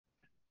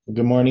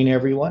Good morning,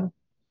 everyone.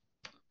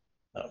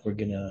 We're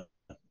going to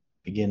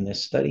begin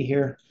this study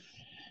here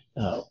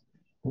uh,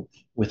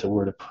 with a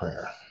word of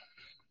prayer.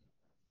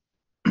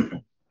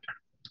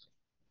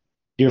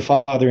 Dear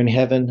Father in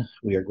heaven,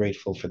 we are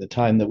grateful for the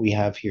time that we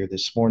have here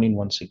this morning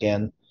once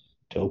again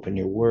to open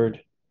your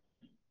word.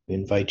 We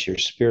invite your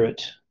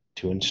spirit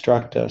to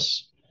instruct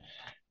us,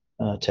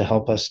 to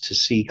help us to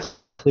see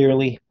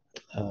clearly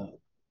uh,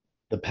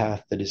 the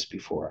path that is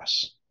before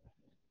us.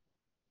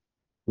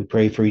 We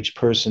pray for each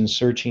person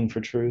searching for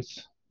truth,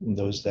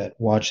 those that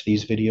watch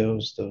these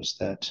videos, those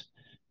that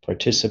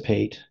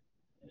participate.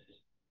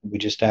 We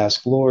just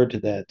ask,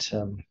 Lord, that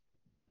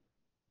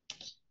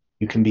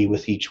you can be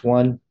with each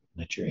one,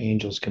 that your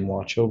angels can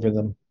watch over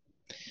them,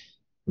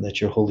 and that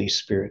your Holy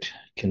Spirit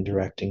can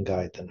direct and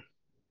guide them.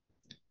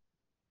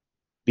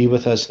 Be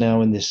with us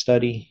now in this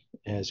study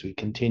as we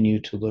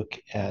continue to look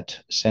at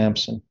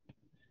Samson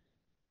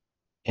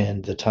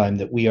and the time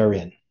that we are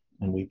in.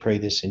 And we pray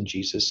this in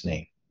Jesus'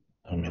 name.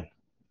 Amen.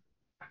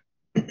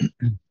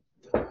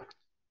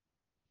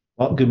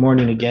 Well, good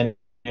morning again,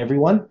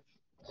 everyone.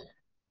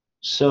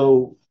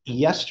 So,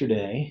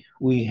 yesterday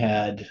we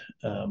had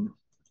been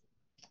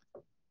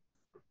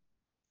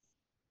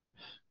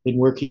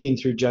working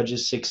through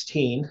Judges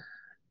 16,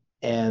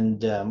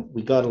 and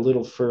we got a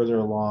little further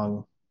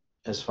along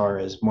as far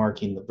as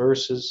marking the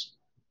verses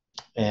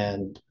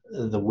and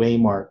the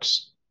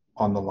waymarks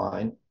on the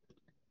line.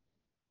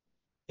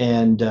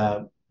 And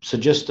so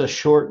just a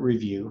short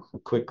review, a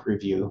quick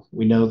review.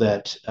 We know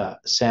that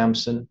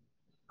Samson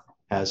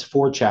has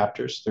 4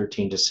 chapters,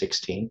 13 to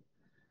 16.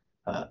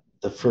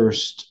 The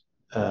first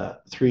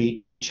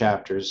 3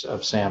 chapters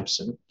of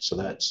Samson, so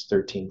that's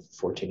 13,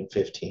 14, and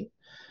 15,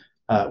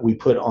 we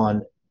put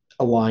on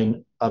a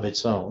line of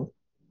its own.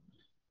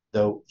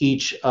 Though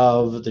each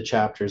of the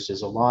chapters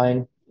is a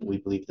line, we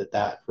believe that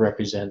that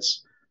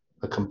represents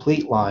a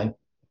complete line.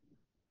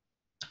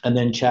 And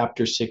then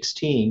chapter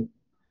 16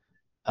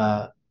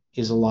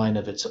 is a line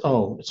of its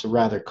own. It's a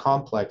rather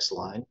complex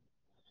line.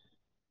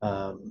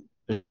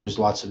 There's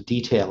lots of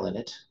detail in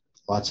it,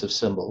 lots of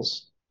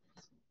symbols.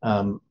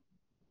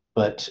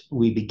 But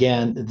we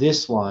began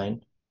this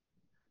line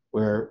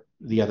where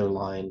the other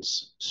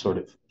lines sort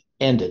of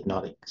ended,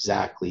 not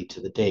exactly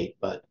to the date,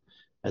 but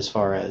as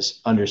far as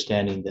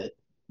understanding that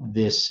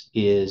this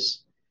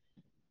is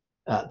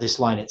this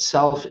line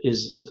itself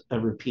is a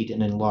repeat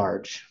and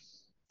enlarge,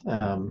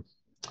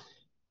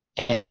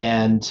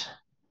 and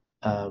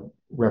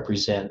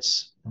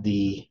represents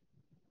the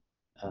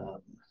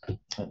well,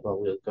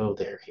 we'll go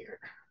there here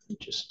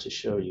just to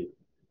show you.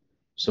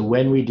 So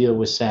when we deal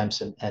with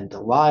Samson and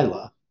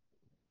Delilah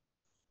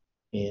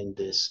in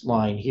this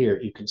line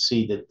here, you can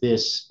see that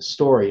this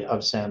story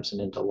of Samson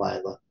and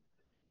Delilah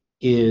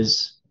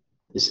is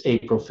this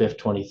April 5th,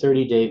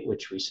 2030 date,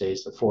 which we say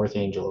is the fourth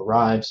angel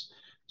arrives.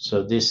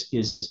 So this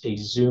is a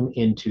zoom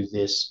into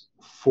this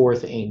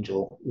fourth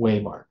angel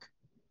waymark.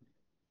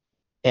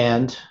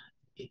 And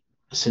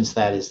since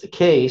that is the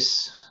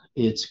case,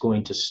 it's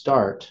going to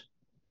start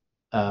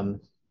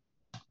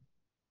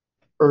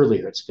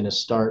earlier. It's going to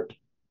start,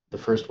 the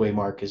first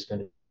waymark is going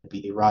to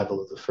be the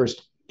arrival of the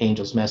first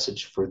angel's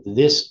message for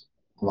this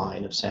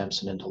line of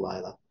Samson and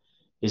Delilah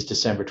is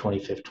December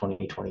 25th,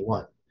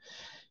 2021.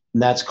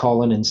 And that's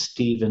Colin and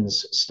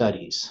Stephen's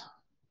studies.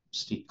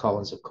 Steve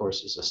Collins, of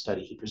course, is a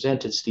study he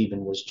presented.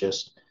 Stephen was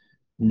just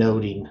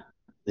noting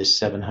this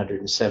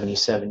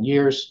 777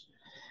 years.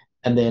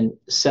 And then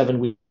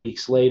 7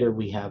 weeks later,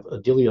 we have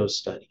Odilio's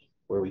study,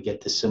 where we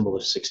get the symbol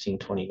of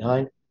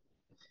 1629.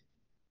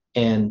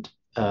 And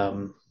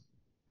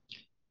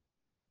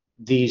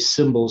these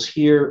symbols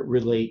here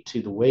relate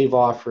to the wave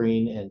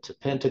offering and to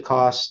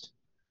Pentecost,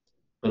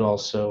 but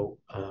also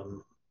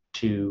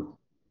to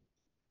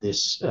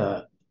this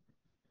the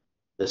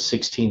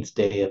 16th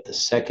day of the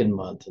second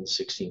month and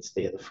 16th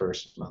day of the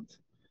first month,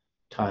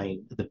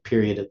 tying the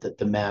period that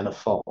the manna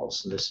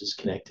falls. And this is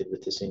connected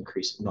with this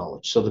increase of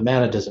knowledge. So the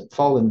manna doesn't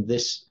fall in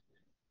this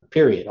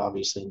period,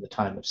 obviously, in the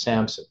time of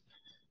Samson,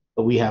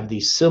 but we have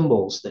these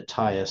symbols that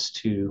tie us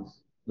to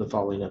the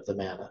falling of the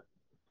manna.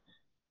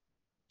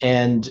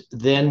 And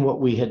then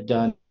what we had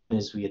done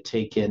is we had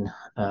taken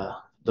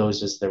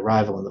those as the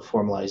arrival and the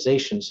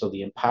formalization. So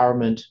the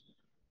empowerment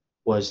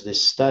was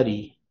this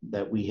study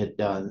that we had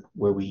done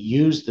where we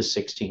used the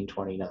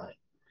 1629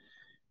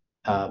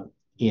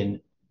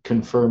 in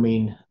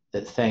confirming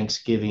that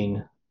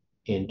Thanksgiving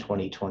in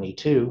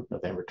 2022,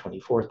 November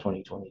 24th,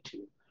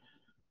 2022,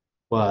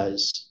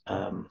 was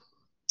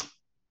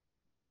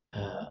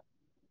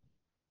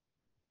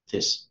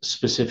this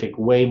specific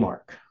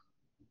waymark.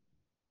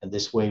 And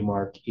this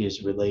waymark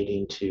is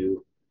relating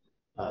to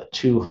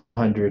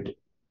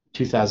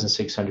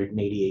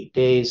 2,688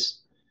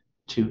 days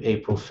to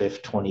April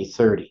 5th,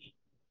 2030.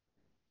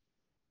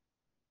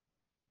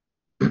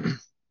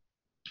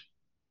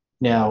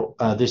 Now,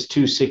 this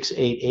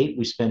 2688,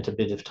 we spent a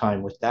bit of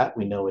time with that.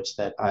 We know it's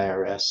that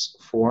IRS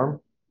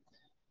form,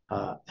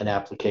 an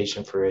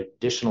application for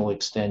additional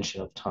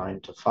extension of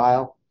time to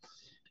file.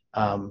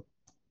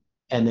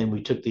 And then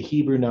we took the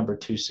Hebrew number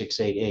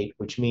 2688,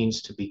 which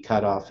means to be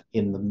cut off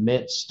in the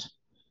midst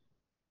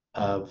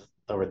of,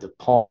 or the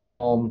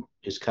palm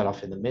is cut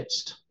off in the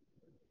midst.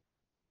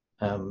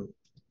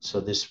 So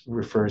this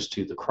refers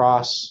to the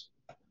cross.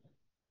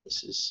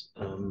 This is,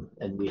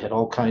 and we had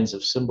all kinds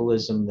of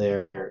symbolism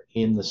there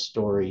in the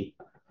story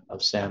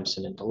of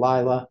Samson and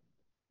Delilah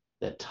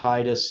that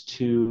tied us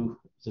to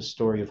the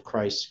story of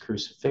Christ's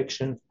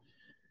crucifixion,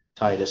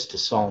 tied us to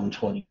Psalm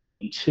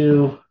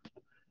 22.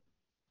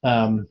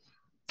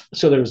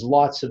 So there was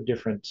lots of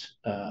different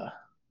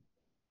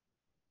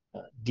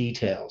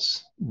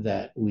details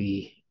that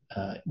we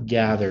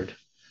gathered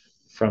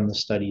from the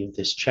study of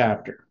this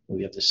chapter.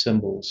 We have the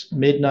symbols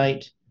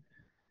midnight,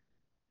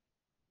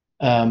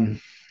 and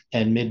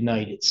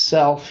midnight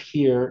itself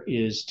here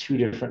is two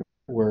different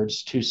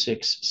words,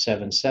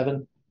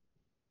 2677,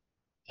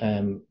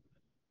 and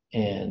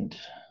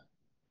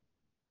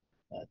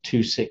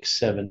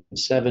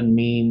 2677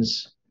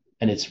 means,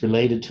 and it's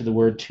related to the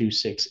word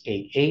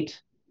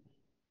 2688.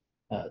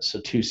 So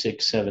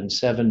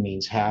 2677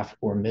 means half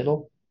or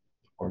middle,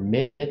 or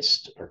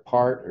midst, or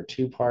part, or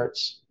two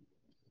parts.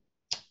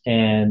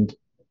 And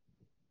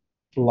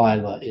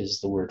Lila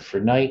is the word for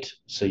night.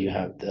 So you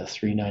have the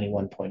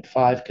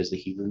 391.5 because the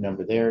Hebrew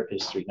number there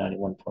is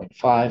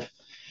 391.5.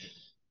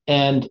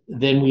 And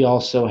then we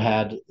also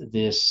had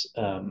this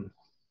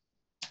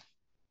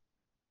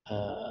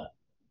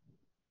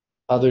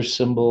other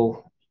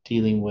symbol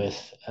dealing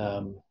with,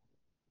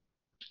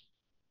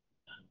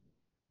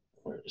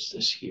 where is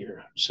this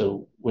here?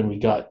 So when we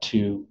got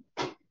to,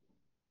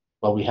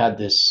 well, we had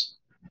this,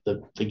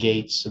 the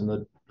gates and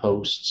the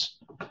posts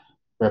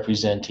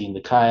representing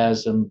the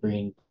chiasm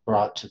being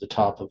brought to the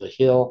top of a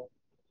hill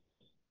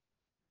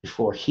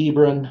before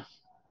Hebron.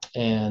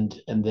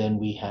 And then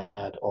we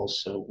had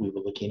also, we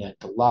were looking at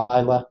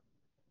Delilah,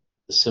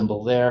 the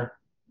symbol there,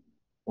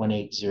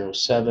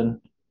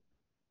 1807,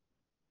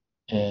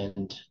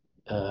 and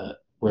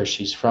where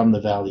she's from,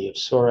 the Valley of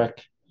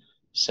Sorek,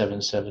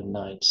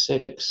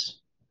 7796.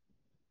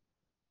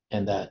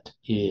 And that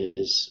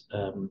is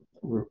a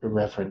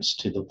reference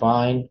to the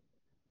vine.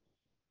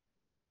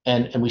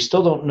 And we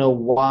still don't know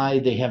why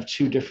they have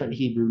two different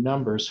Hebrew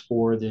numbers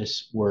for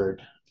this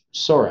word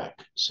Sorek.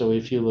 So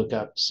if you look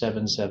up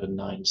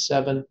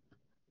 7797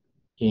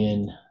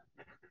 in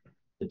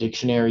the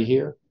dictionary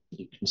here,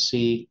 you can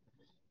see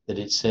that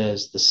it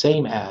says the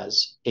same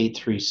as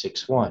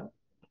 8361.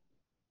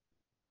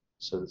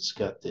 So it's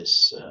got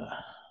this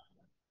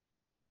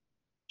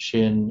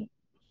Shin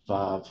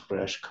Vav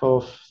Resh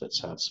Kof,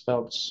 that's how it's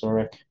spelled.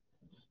 Sorek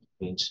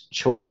means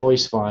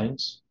choice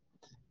vines.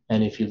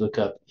 And if you look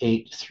up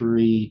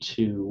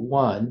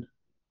 8321,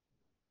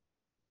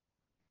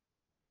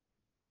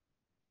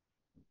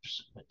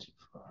 oops, went too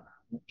far.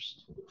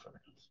 Oops,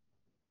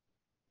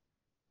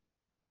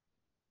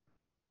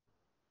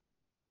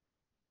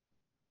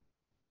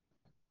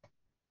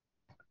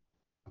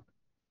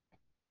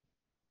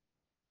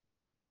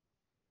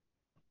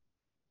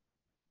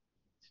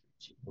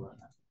 too far enough.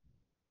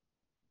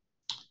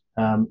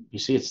 You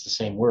see, it's the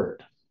same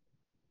word.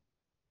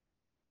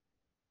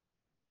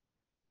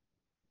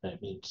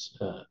 That means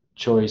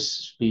choice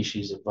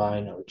species of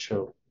vine or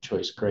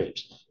choice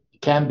grapes.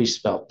 It can be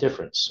spelled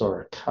different,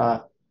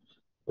 soraka,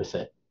 with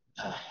a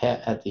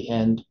het at the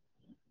end,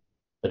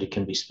 but it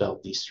can be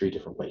spelled these three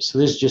different ways. So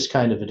this is just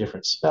kind of a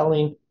different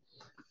spelling,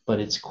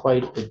 but it's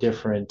quite a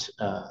different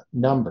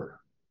number.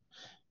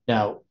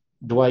 Now,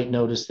 Dwight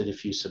noticed that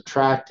if you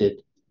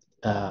subtracted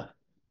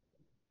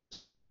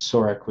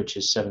Sorek, which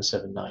is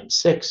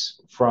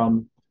 7796,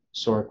 from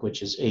Sorek,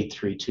 which is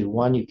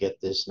 8321, you get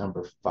this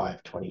number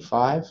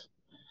 525.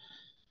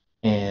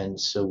 And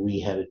so we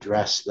had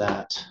addressed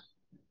that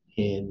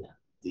in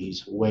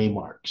these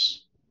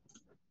waymarks.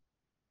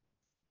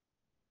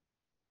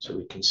 So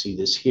we can see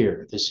this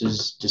here. This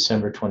is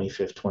December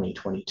 25th,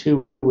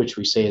 2022, which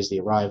we say is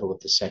the arrival of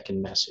the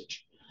second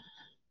message.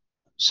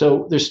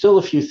 So there's still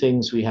a few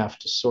things we have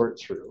to sort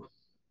through.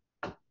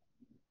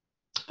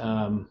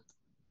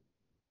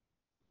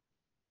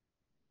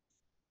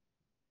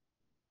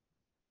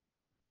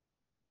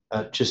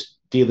 Just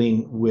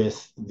dealing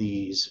with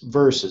these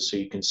verses. So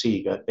you can see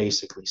you got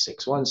basically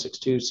 6:1,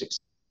 6:2,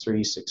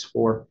 6:3, 6:4,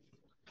 or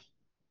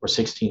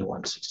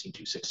 16:1,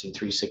 16:2,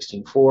 16:3,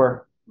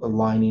 16:4,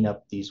 lining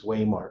up these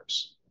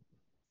waymarks.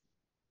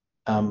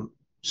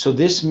 So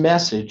this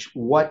message,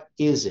 what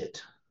is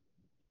it?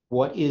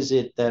 What is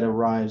it that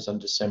arrives on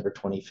December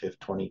 25th,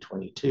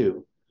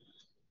 2022,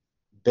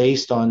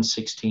 based on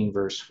 16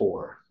 verse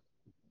 4?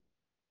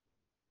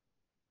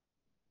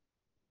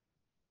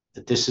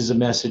 That this is a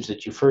message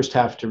that you first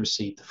have to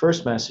receive the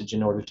first message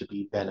in order to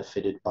be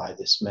benefited by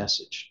this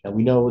message. Now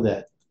we know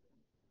that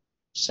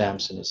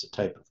Samson is a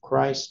type of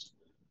Christ.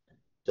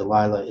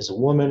 Delilah is a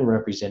woman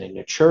representing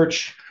a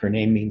church. Her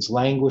name means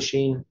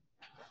languishing.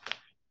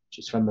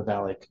 She's from the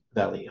Valley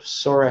of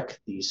Sorek,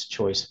 these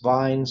choice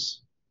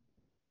vines.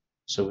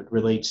 So it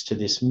relates to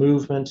this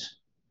movement.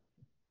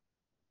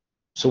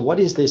 So what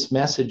is this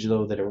message,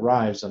 though, that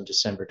arrives on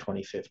December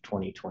 25th,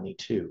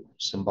 2022,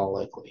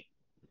 symbolically?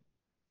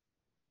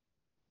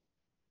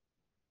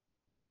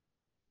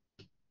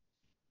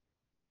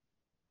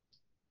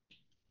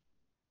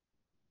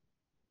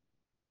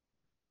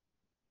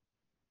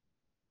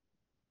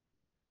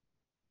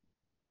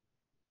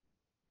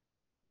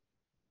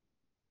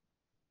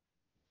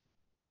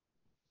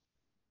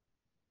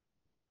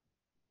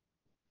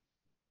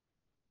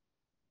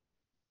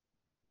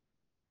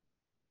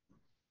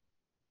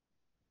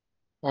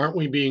 Aren't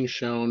we being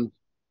shown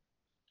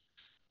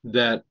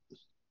that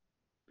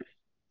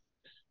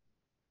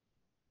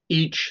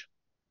each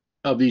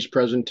of these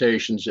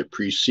presentations that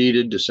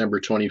preceded December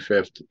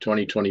 25th,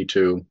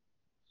 2022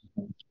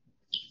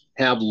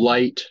 have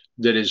light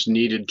that is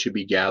needed to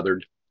be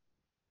gathered?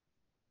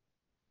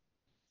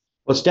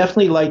 Well, it's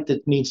definitely light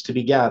that needs to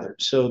be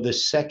gathered. So the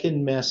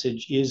second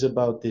message is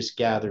about this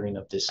gathering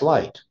of this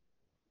light,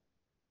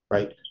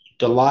 right?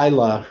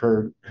 Delilah,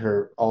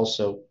 her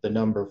also the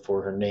number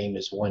for her name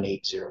is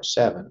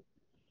 1807.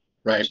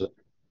 Right. So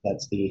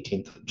that's the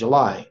 18th of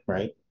July,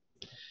 right?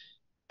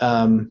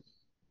 Um,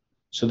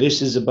 so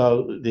this is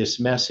about this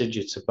message.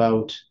 It's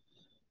about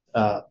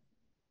uh,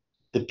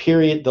 the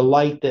period, the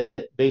light that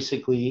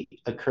basically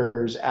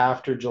occurs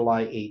after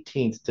July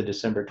 18th to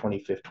December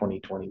 25th,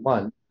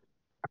 2021.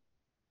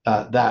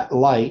 That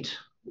light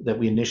that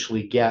we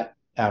initially get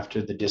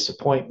after the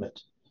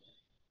disappointment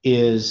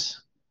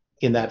is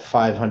in that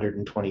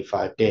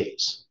 525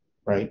 days,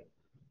 right?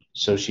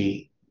 So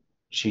she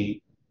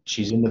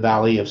she's in the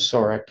valley of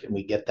Sorek, and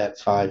we get that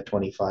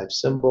 525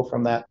 symbol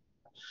from that.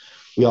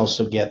 We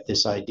also get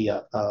this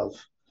idea of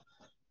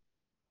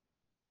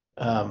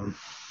um,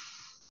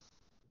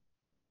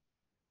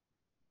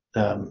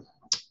 um,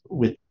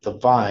 with the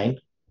vine.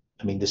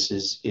 I mean, this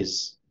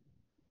is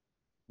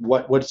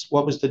what was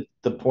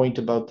the point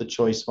about the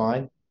choice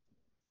vine?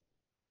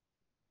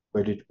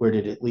 Where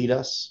did it lead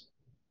us?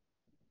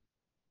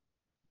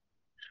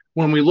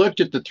 When we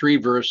looked at the three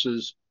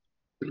verses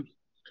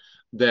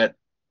that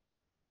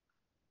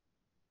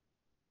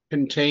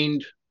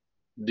contained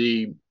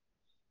the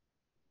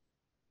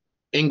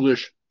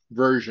English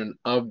version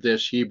of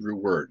this Hebrew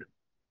word,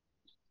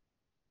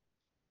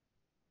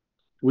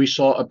 we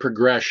saw a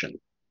progression: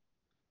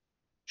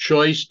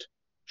 choiced,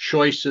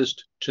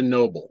 choicest to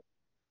noble.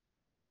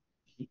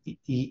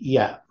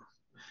 Yeah.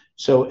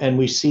 So, and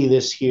we see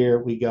this here.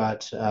 We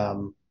got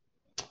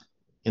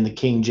in the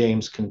King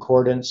James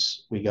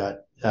Concordance. We got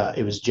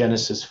it was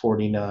Genesis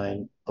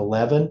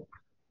 49:11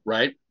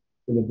 Right.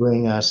 to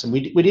bring us, and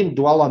we didn't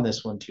dwell on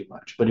this one too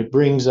much, but it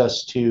brings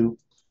us to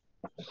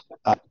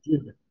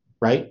Judah,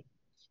 right?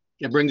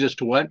 It brings us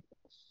to what?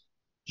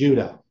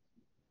 Judah,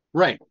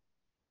 Right.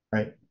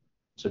 right?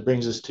 So it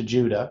brings us to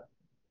Judah,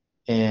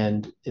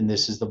 and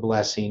this is the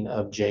blessing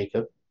of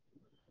Jacob.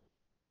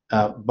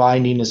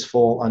 Binding his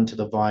foal unto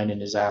the vine, and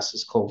his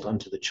ass's colt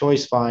unto the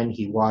choice vine.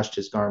 He washed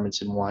his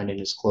garments in wine, and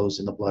his clothes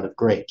in the blood of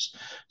grapes.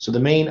 So the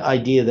main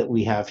idea that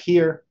we have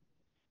here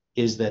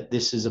is that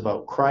this is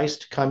about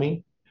Christ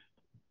coming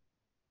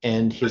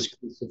and his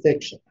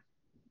crucifixion,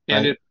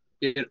 And right?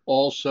 it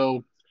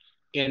also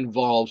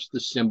involves the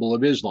symbol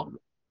of Islam.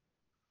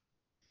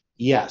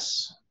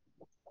 Yes,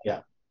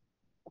 yeah,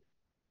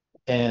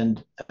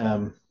 and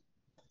um,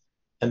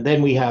 and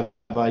then we have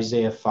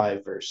Isaiah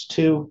 5 verse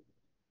 2.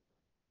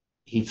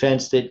 He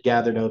fenced it,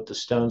 gathered out the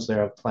stones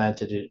thereof,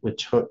 planted it with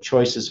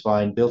choicest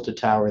vine, built a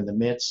tower in the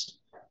midst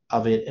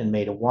of it, and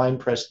made a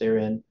winepress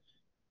therein,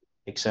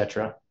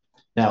 etc.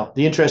 Now,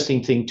 the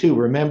interesting thing too,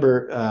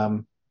 remember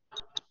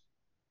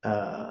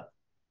uh,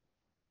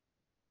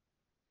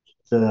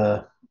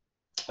 the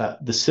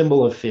the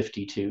symbol of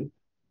 52.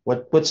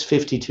 What's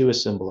 52 a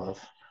symbol of?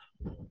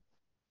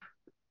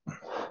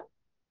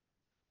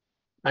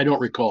 I don't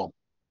recall.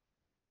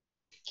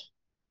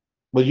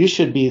 Well, you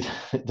should be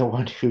the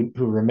one who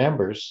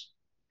remembers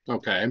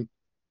Okay.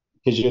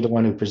 because you're the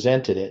one who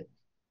presented it.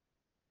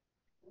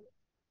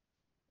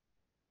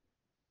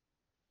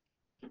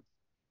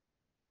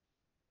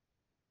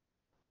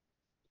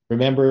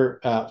 Remember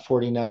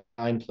 49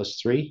 plus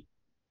 3?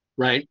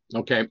 Right.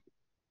 Okay.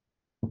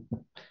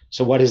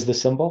 So, what is the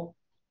symbol?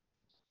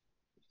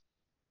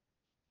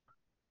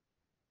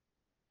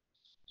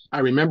 I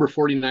remember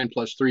 49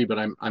 plus 3, but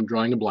I'm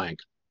drawing a blank.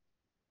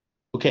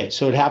 Okay,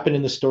 so it happened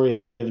in the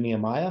story of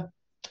Nehemiah,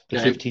 the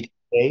Okay. 52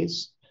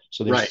 days.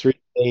 So there's Right. 3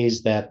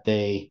 days that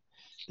he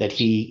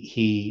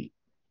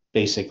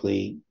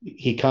basically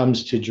he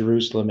comes to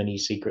Jerusalem and he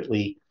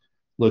secretly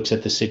looks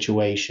at the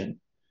situation,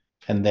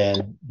 and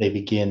then they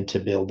begin to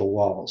build the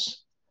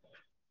walls,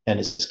 and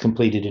it's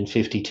completed in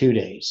 52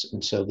 days.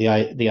 And so the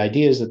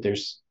idea is that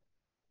there's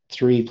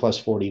 3 plus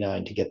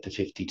 49 to get to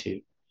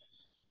 52.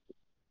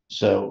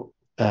 So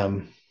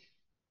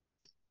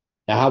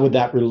now how would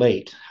that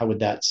relate? How would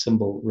that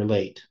symbol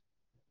relate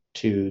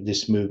to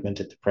this movement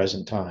at the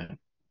present time?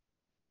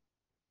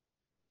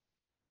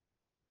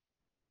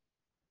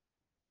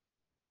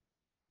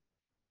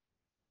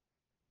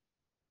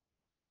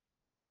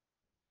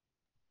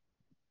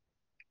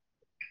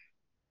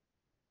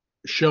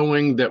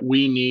 Showing that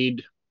we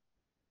need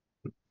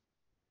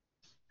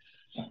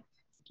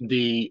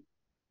the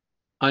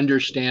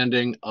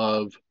understanding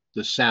of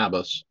the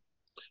Sabbaths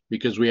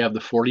because we have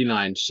the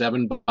 49,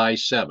 7 by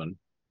 7,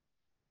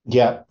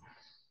 Yeah.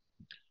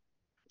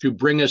 to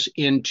bring us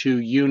into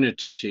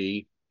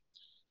unity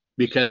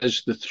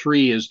because the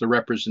three is the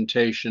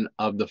representation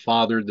of the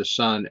Father, the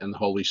Son, and the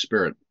Holy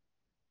Spirit.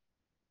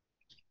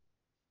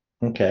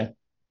 Okay.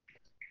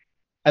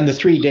 And the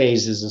 3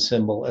 days is a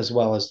symbol as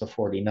well as the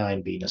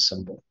 49 being a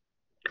symbol.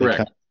 They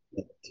come Correct.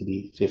 to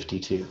be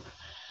 52.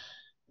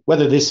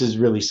 Whether this is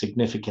really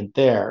significant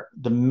there,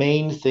 the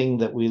main thing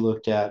that we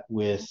looked at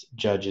with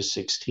Judges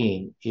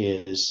 16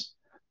 is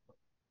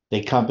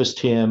they compassed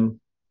him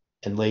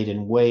and laid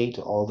in wait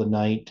all the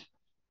night,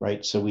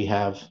 right? So we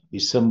have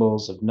these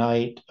symbols of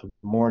night, of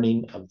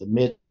morning, of the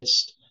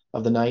midst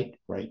of the night,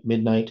 right?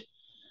 Midnight,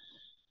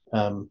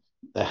 um,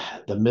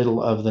 the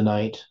middle of the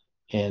night.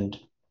 And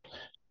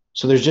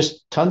so there's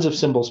just tons of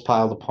symbols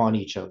piled upon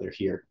each other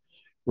here,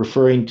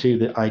 referring to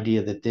the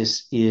idea that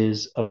this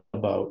is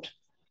about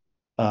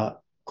uh,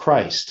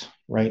 Christ,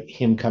 right?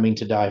 Him coming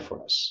to die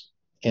for us.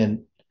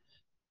 And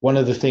one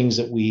of the things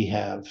that we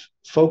have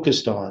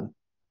focused on,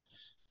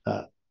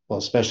 well,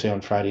 especially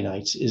on Friday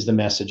nights, is the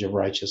message of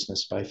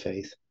righteousness by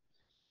faith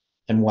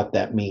and what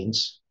that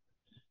means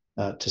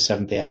to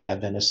Seventh-day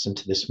Adventists and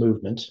to this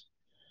movement.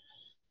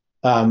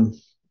 And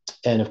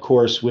of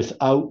course,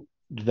 without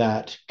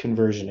that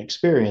conversion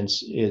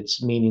experience,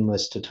 it's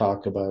meaningless to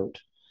talk about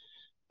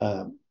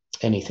uh,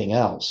 anything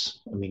else.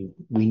 I mean,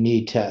 we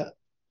need to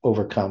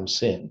overcome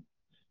sin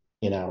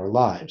in our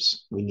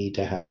lives. We need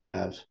to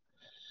have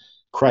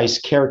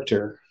Christ's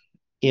character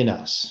in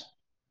us.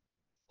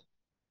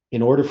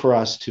 In order for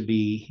us to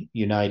be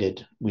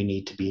united, we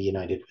need to be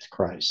united with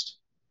Christ.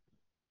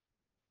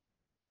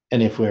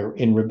 And if we're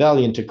in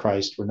rebellion to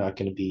Christ, we're not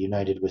going to be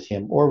united with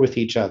him or with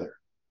each other.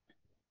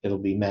 It'll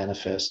be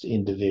manifest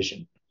in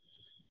division.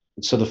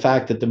 And so the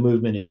fact that the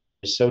movement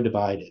is so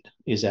divided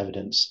is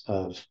evidence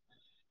of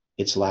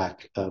its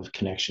lack of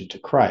connection to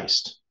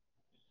Christ.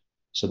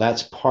 So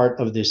that's part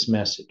of this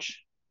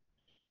message.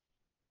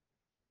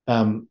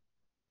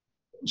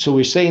 So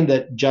we're saying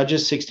that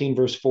Judges 16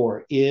 verse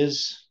 4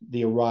 is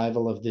the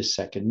arrival of this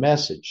second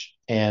message.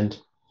 And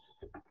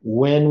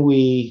when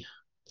we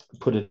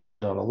put it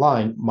on a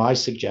line, my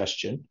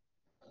suggestion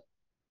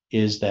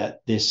is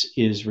that this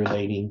is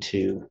relating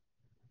to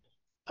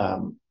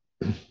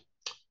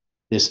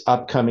this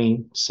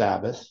upcoming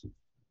Sabbath,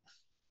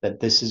 that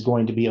this is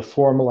going to be a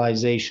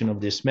formalization of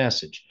this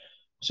message.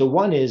 So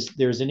one is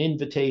there's an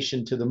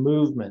invitation to the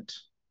movement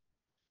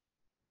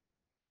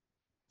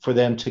for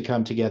them to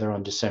come together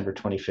on December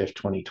 25th,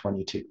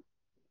 2022,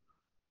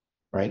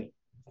 right?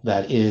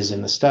 That is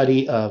in the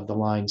study of the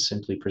lines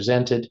simply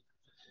presented.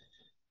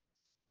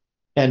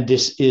 And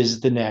this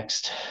is the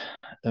next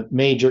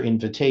major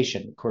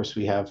invitation. Of course,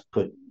 we have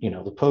put,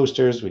 the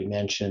posters. We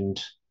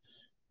mentioned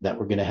that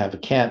we're going to have a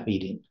camp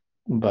meeting,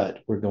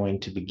 but we're going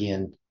to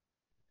begin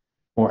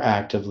more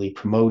actively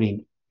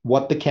promoting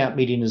what the camp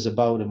meeting is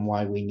about and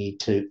why we need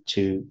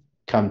to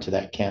come to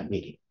that camp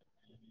meeting.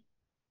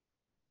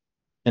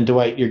 And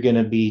Dwight, you're going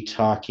to be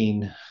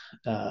talking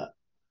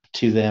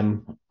to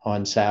them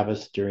on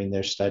Sabbath during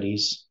their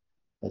studies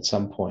at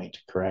some point,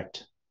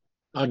 correct?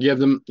 I'll give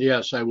them,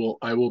 yes, I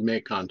will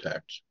make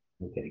contact.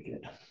 Okay,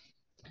 good.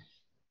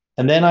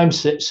 And then I'm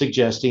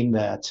suggesting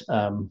that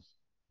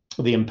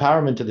the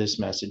empowerment of this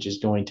message is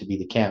going to be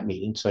the camp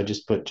meeting. So I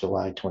just put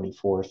July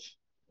 24th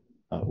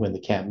when the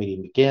camp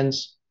meeting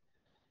begins.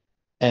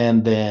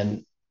 And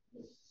then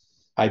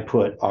I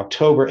put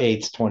October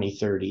 8th,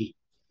 2030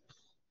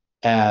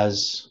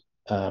 as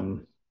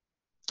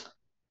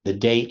the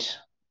date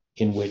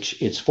in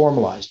which it's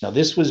formalized. Now,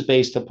 this was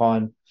based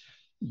upon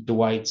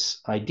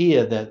Dwight's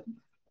idea that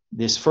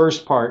this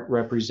first part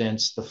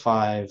represents the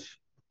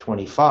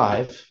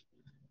 525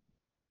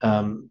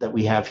 that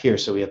we have here.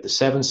 So we have the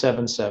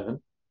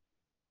 777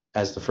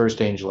 as the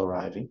first angel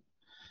arriving,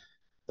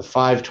 the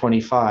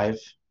 525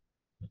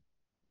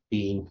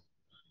 being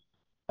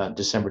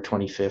December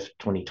 25th,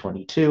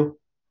 2022,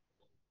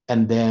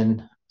 and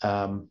then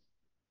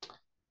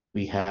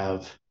we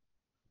have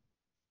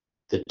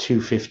the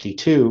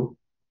 252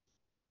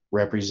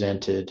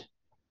 represented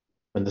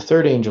when the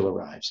third angel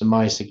arrives. And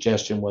my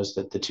suggestion was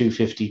that the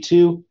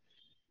 252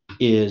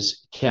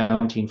 is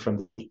counting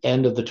from the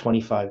end of the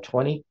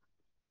 2520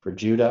 for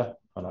Judah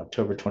on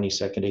October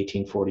 22nd,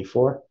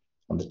 1844,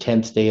 on the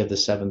 10th day of the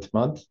 7th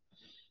month,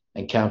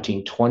 and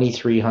counting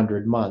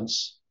 2,300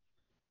 months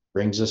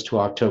brings us to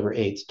October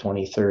 8th,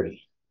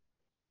 2030.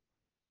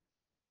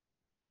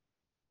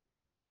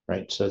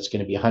 Right, so it's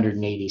going to be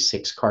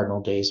 186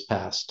 cardinal days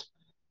past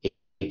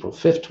April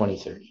 5th,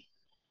 2030.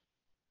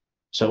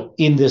 So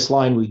in this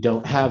line, we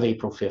don't have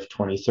April 5th,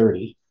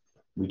 2030.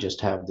 We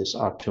just have this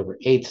October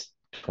 8th,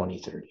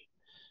 2030.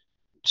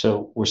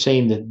 So we're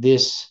saying that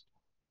this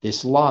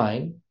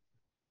line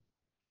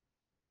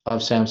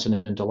of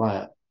Samson and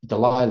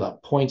Delilah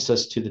points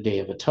us to the Day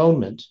of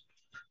Atonement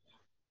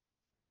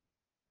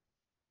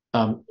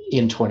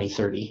in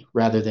 2030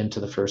 rather than to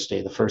the first day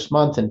of the first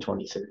month in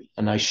 2030.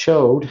 And I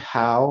showed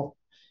how,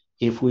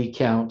 if we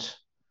count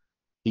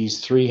these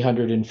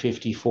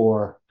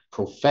 354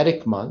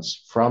 prophetic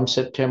months from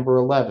September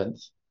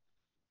 11th,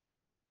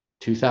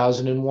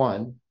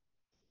 2001,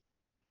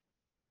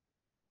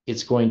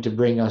 it's going to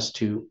bring us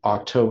to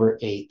October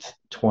 8th,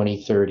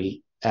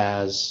 2030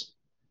 as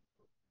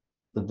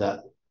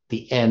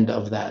the end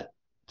of that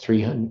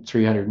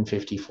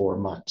 354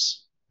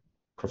 months,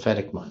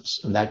 prophetic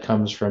months. And that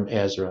comes from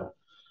Ezra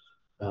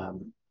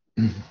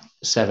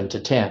 7 to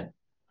 10.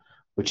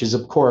 which is,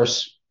 of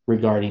course,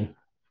 regarding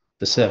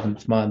the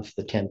 7th month,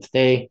 the 10th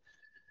day.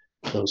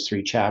 Those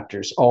 3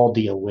 chapters all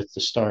deal with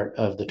the start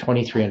of the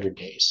 2300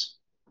 days,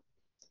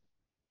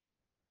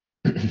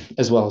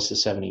 as well as the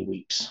 70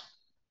 weeks.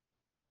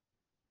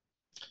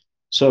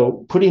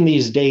 So putting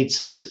these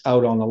dates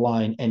out on the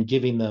line and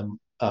giving them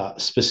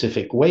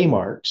specific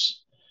waymarks,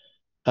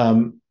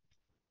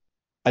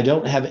 I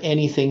don't have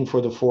anything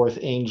for the 4th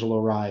angel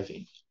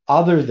arriving,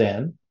 other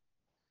than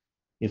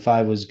if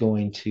I was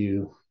going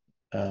to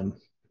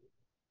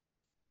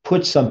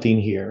put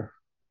something here,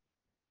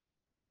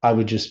 I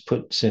would just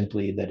put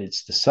simply that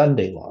it's the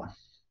Sunday law.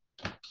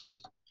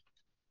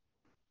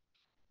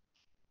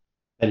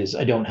 That is,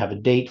 I don't have a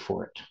date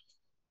for it,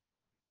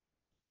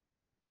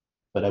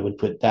 but I would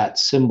put that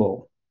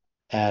symbol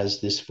as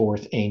this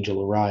 4th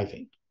angel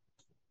arriving.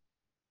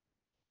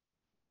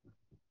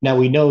 Now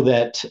we know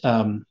that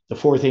the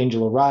 4th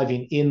angel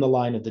arriving in the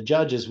line of the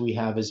judges we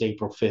have is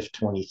April 5th,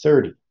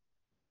 2030.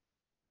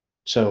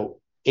 So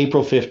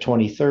April 5th,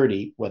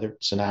 2030, whether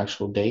it's an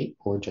actual date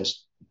or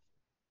just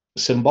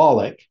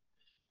symbolic,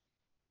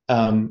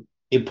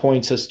 it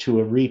points us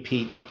to a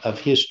repeat of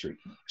history.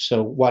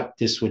 So what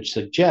this would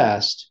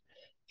suggest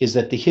is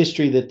that the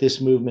history that this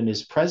movement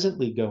is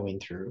presently going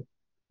through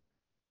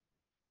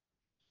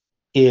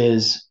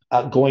is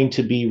going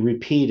to be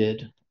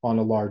repeated on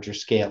a larger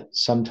scale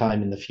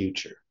sometime in the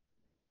future.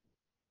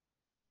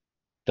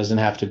 Doesn't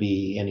have to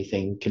be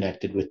anything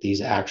connected with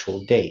these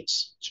actual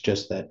dates. It's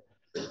just that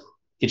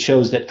it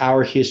shows that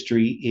our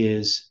history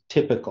is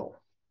typical.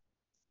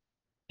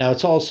 Now,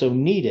 it's also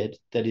needed,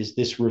 that is,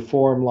 this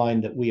reform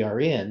line that we are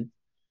in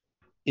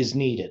is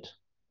needed.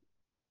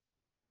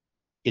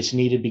 It's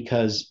needed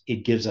because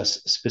it gives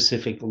us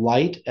specific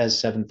light as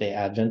Seventh-day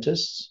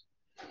Adventists,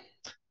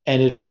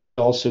 and it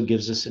also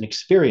gives us an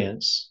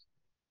experience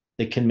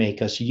that can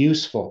make us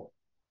useful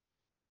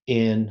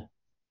in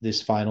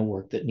this final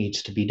work that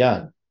needs to be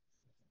done.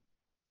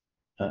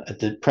 At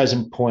the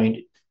present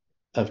point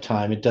of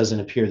time, it doesn't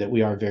appear that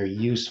we are very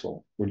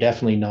useful. We're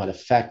definitely not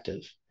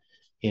effective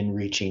in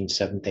reaching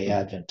Seventh-day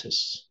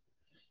Adventists.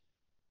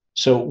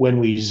 So when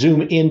we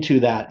zoom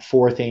into that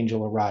 4th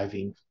angel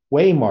arriving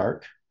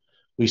waymark,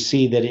 we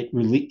see that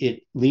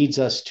it leads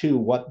us to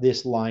what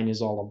this line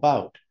is all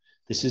about.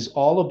 This is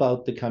all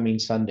about the coming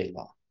Sunday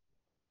law.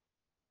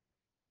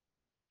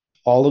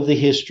 All of the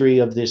history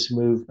of this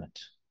movement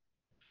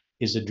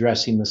is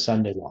addressing the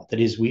Sunday law. That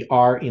is, we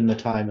are in the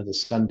time of the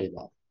Sunday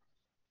law,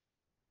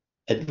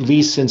 at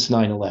least since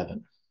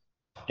 9/11,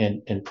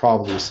 and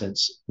probably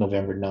since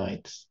November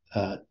 9th,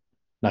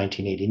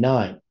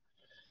 1989.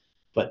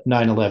 But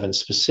 9/11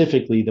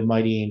 specifically, the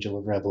mighty angel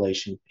of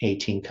Revelation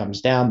 18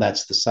 comes down.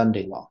 That's the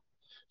Sunday law.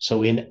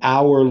 So in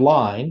our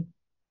line,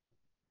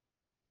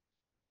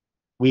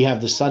 we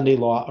have the Sunday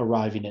law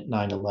arriving at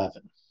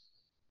 9/11.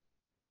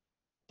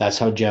 That's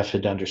how Jeff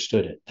had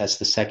understood it. That's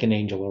the second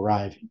angel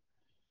arriving.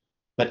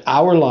 But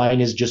our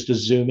line is just to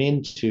zoom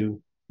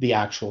into the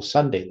actual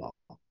Sunday law.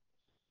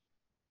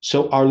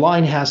 So our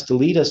line has to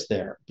lead us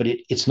there, but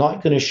it's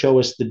not going to show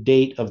us the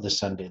date of the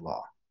Sunday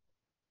law.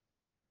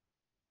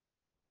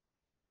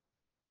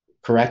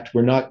 Correct?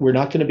 We're not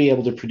going to be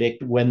able to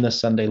predict when the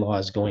Sunday law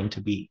is going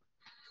to be.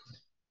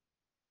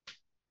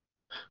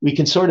 We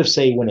can sort of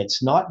say when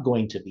it's not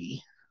going to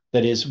be.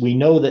 That is, we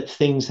know that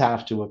things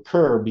have to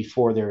occur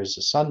before there is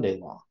a Sunday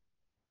law.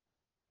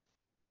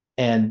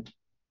 And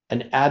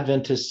an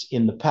Adventist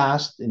in the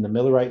past, in the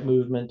Millerite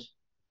movement,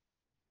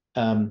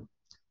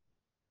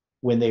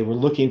 when they were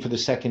looking for the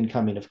second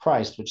coming of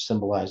Christ, which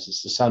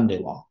symbolizes the Sunday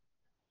law,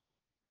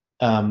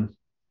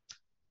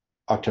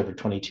 October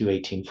 22,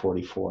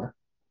 1844,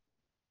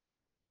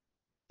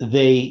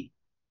 they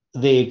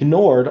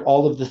ignored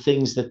all of the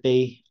things that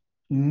they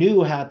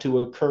knew had to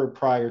occur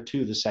prior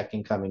to the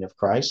second coming of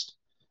Christ.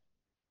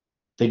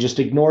 They just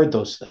ignored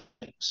those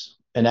things.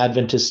 And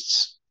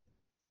Adventists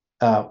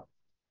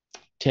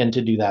tend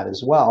to do that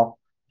as well.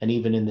 And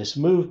even in this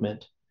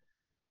movement,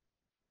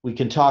 we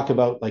can talk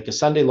about like a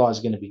Sunday law is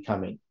going to be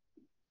coming,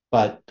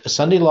 but a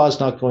Sunday law is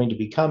not going to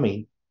be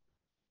coming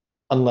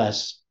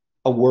unless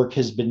a work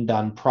has been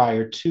done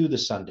prior to the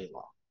Sunday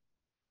law.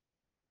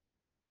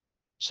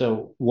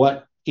 So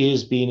what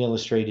is being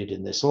illustrated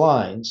in this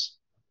lines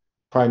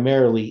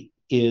primarily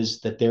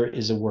is that there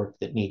is a work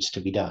that needs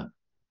to be done.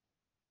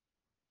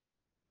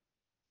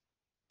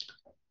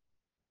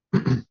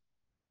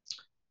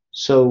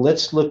 So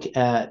let's look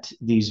at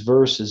these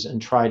verses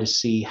and try to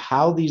see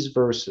how these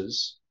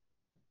verses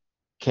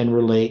can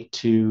relate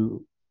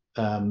to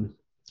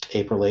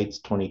April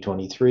 8th,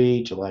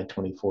 2023, July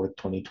 24th,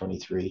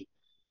 2023,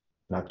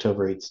 and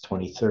October 8th,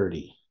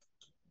 2030.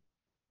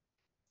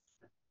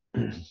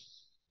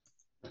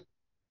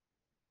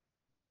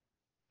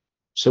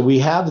 So we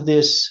have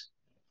this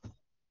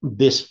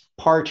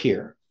part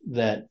here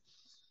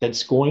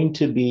that's going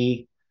to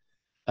be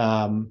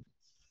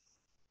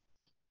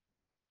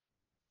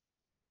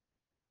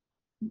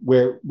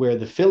where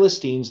the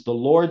Philistines, the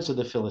lords of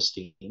the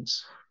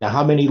Philistines. Now,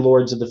 how many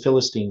lords of the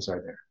Philistines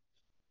are there?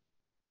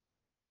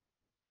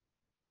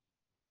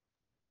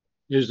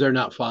 Is there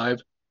not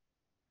 5?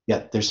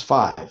 Yeah, there's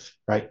five,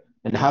 right?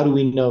 And how do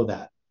we know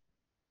that?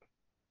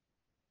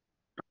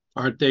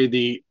 Aren't they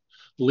the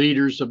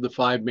leaders of the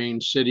five main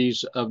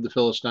cities of the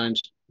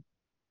Philistines?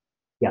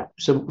 Yeah.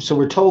 So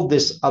we're told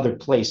this other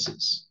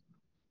places,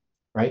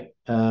 right?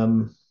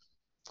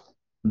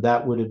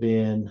 That would have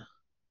been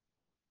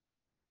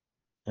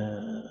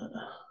uh,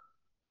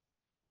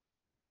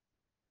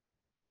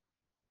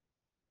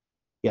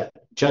 yeah,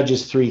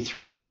 Judges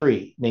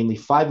 3:3, namely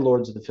five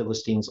lords of the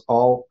Philistines,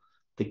 all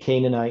the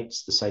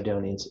Canaanites, the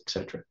Sidonians,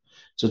 etc.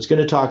 So it's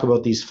going to talk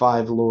about these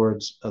five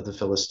lords of the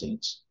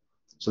Philistines.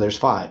 So there's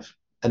five,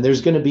 and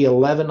there's going to be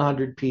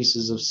 1,100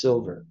 pieces of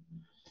silver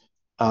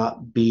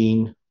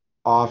being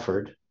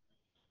offered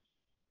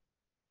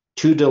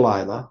to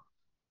Delilah,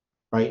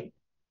 right?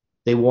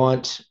 They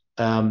want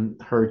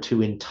her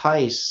to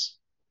entice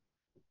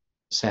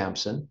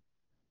Samson.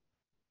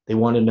 They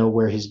want to know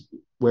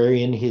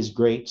wherein his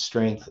great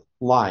strength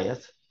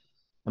lieth,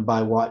 and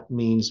by what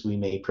means we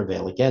may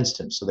prevail against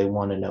him. So they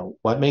want to know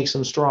what makes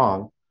him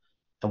strong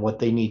and what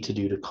they need to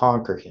do to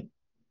conquer him.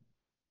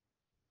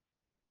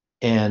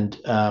 And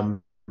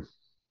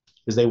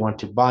because they want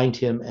to bind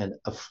him and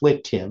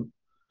afflict him.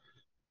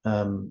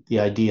 The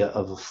idea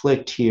of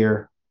afflict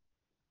here,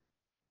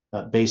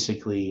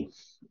 basically,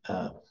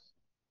 uh,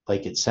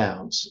 like it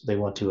sounds, they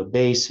want to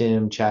abase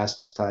him,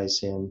 chastise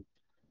him,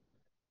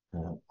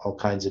 all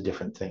kinds of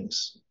different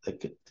things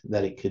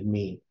that it could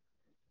mean.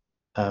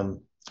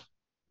 Um,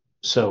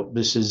 so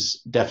this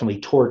is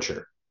definitely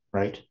torture,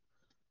 right?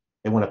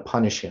 They want to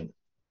punish him.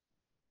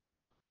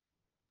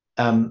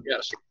 Um,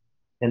 Yes.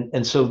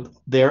 and so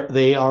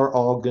they are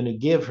all going to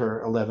give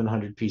her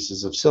 1,100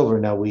 pieces of silver.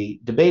 Now we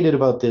debated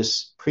about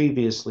this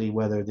previously,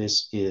 whether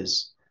this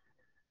is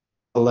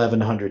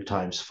 1,100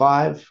 times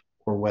five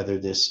or whether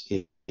this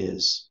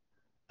is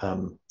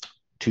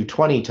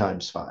 220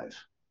 times five,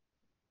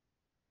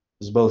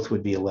 because both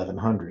would be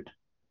 1,100.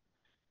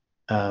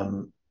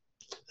 Um,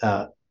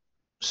 uh,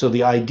 so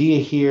the idea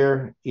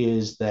here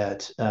is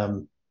that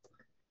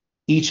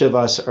each of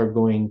us are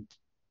going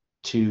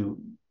to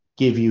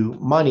give you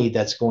money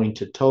that's going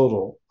to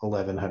total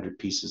 1,100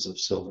 pieces of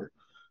silver.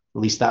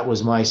 At least that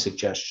was my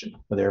suggestion.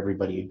 Whether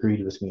everybody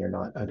agreed with me or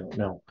not, I don't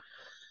know.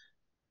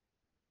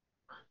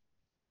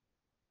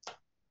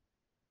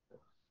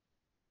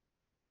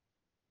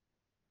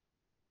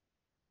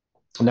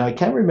 Now, I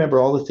can't remember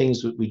all the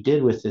things that we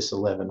did with this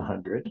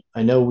 1,100.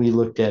 I know we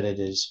looked at it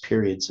as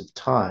periods of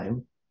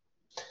time,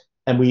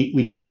 and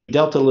we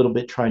dealt a little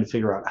bit trying to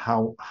figure out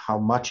how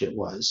much it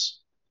was.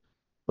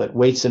 But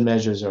weights and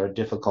measures are a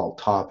difficult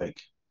topic.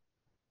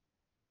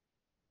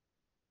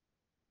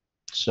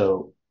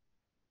 So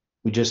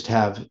we just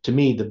have, to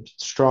me, the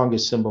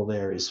strongest symbol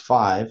there is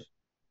 5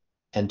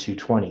 and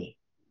 220.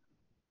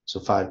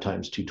 So 5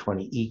 times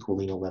 220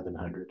 equaling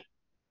 1,100.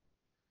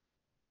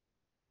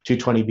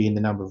 220 being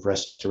the number of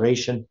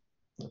restoration,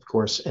 of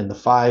course, and the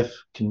 5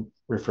 can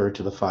refer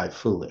to the 5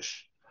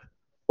 foolish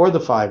or the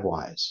 5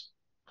 wise.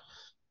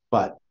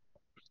 But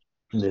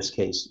in this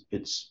case,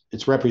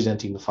 it's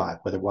representing the 5,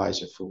 whether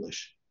wise or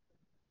foolish.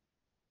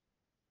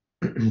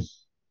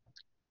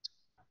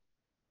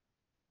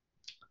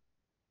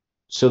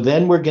 So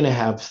then we're going to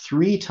have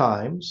 3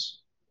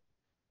 times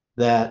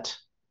that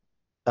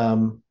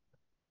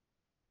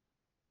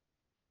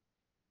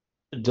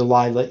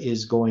Delilah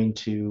is going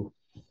to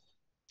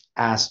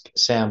ask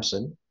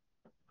Samson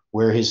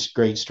where his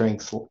great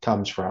strength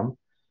comes from.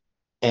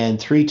 And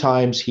 3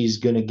 times he's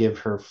going to give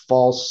her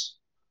false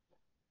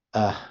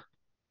uh,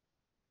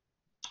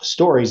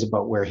 stories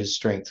about where his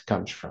strength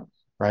comes from,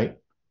 right?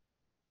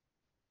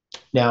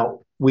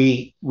 Now,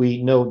 we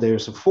know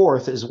there's a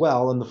fourth as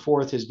well, and the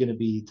fourth is going to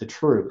be the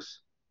truth,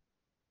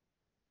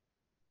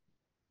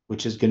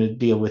 which is going to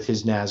deal with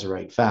his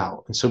Nazarite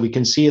vow. And so we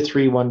can see a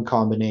 3-1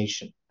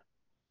 combination.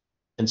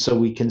 And so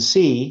we can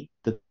see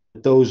that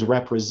those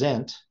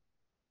represent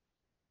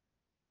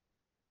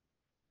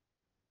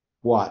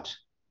what?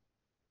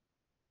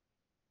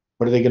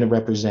 What are they going to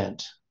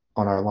represent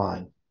on our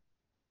line?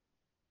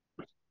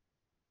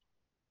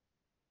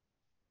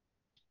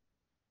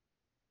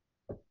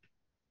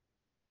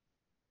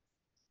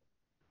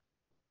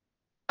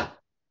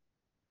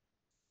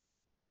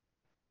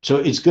 So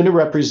it's going to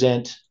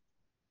represent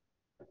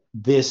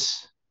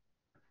this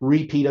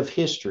repeat of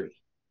history.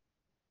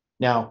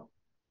 Now,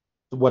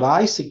 what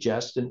I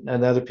suggest, and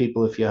other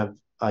people, if you have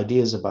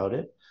ideas about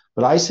it,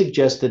 but I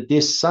suggest that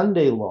this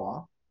Sunday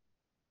law,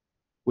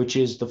 which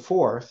is the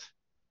fourth,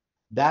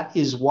 that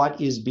is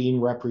what is being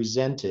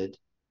represented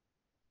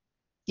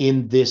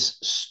in this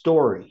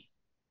story,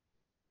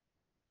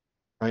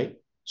 right?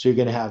 So you're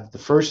going to have the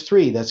first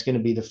 3. That's going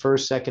to be the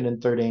first, second,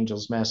 and third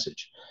angel's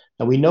message.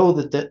 Now we know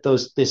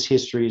that this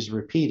history is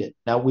repeated.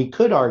 Now we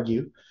could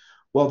argue,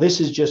 well, this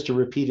is just a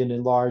repeat and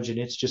enlarge, and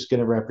it's just going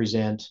to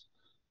represent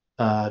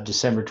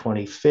December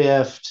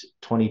 25th,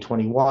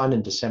 2021,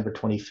 and December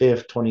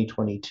 25th,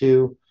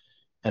 2022,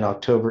 and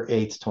October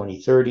 8th,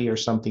 2030, or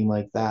something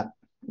like that,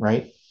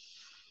 right?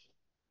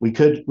 We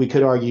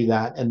could argue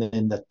that, and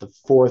then that the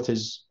fourth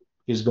is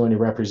going to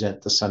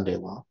represent the Sunday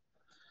law.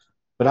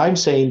 But I'm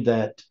saying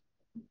that,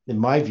 in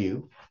my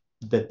view,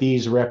 that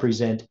these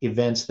represent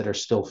events that are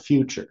still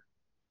future.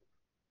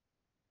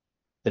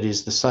 That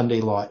is the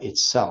Sunday law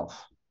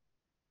itself.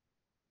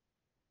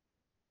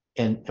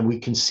 And we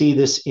can see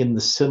this in the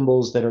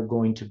symbols that are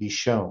going to be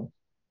shown.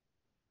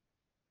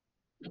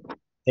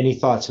 Any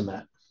thoughts on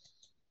that?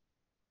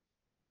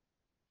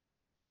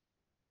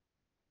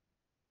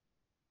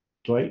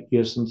 Dwight, you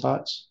have some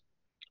thoughts?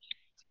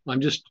 I'm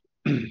just,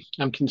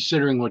 I'm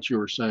considering what you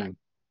were saying.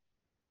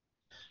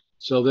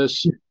 So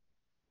this,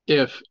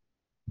 if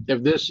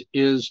this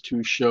is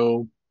to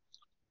show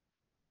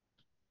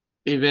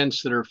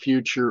events that are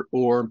future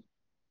or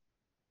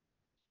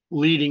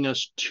leading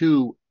us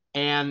to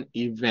an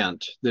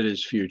event that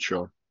is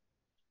future,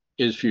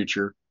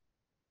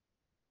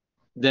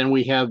 then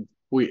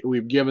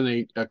we've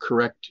given a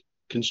correct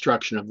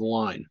construction of the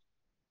line.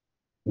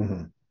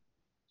 Mm-hmm.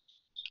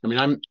 I mean,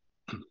 I'm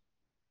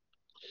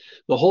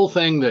the whole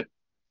thing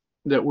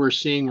that we're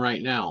seeing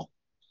right now.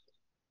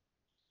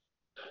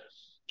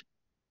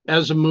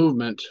 As a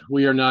movement,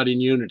 we are not in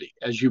unity,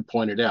 as you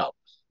pointed out.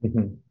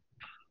 Mm-hmm.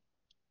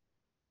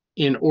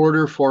 In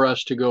order for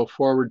us to go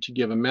forward to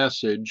give a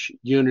message,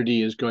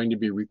 unity is going to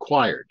be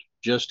required,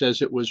 just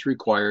as it was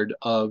required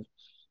of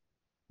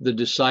the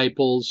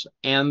disciples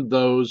and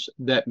those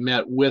that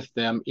met with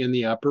them in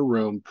the upper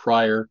room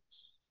prior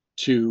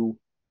to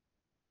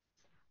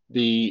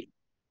the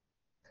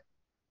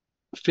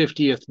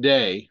 50th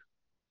day,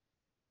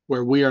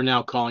 where we are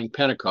now calling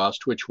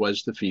Pentecost, which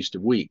was the Feast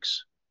of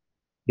Weeks.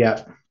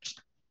 Yeah.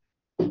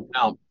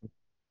 Now,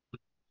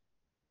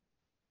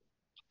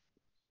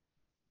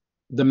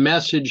 the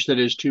message that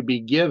is to be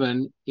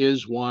given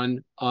is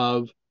one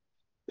of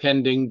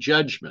pending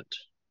judgment,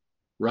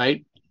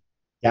 right?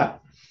 Yeah.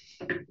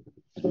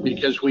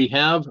 Because we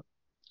have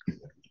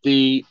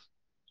the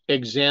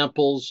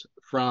examples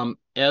from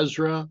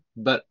Ezra,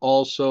 but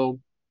also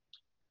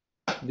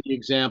the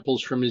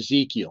examples from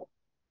Ezekiel.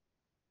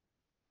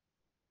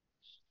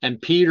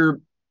 And Peter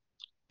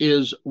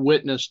is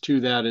witness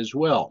to that as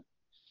well,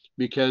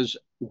 because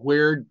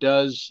where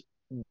does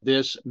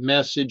this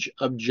message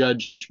of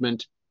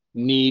judgment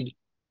need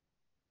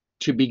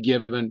to be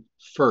given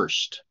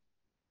first?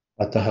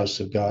 At the house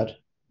of God.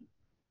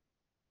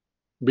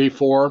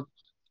 Before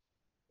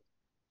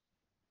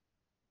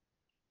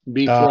Um,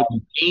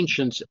 the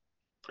ancients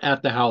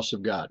at the house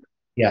of God.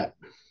 yeah.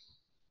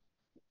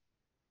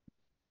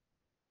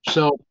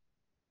 So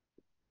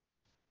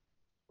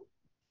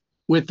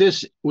with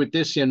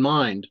this in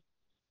mind,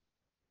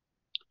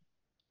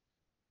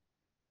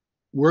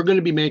 we're going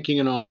to be making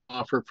an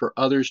offer for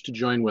others to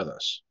join with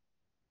us.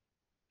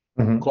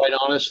 Mm-hmm. Quite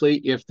honestly,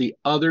 if the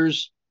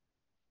others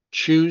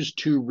choose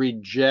to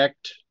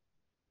reject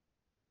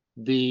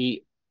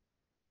the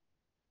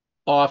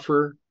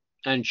offer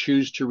and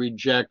choose to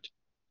reject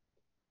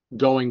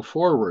going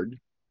forward,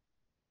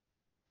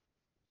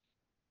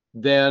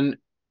 then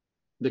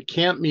the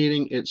camp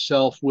meeting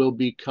itself will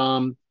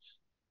become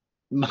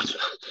much,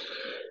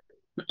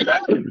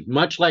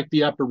 much like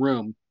the upper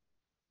room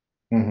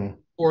Mm-hmm.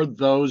 for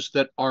those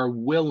that are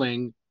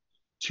willing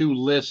to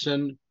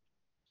listen,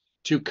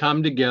 to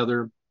come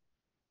together,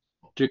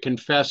 to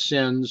confess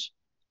sins,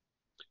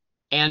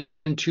 and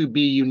to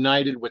be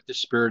united with the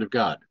Spirit of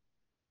God.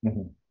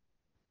 Mm-hmm.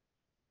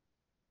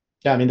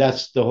 Yeah, I mean,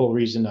 that's the whole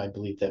reason I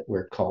believe that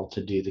we're called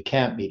to do the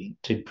camp meeting,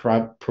 to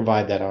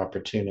provide that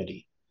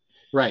opportunity.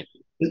 Right.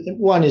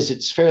 One is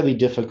it's fairly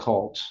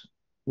difficult,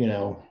 you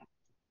know,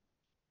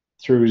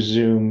 through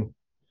Zoom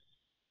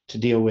to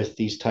deal with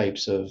these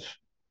types of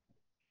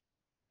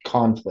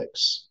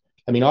conflicts.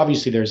 I mean,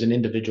 obviously, there's an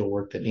individual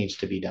work that needs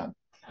to be done,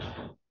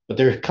 but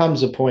there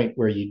comes a point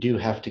where you do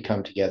have to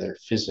come together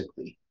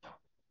physically,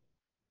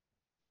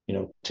 you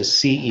know, to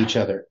see each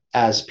other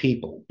as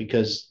people,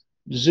 because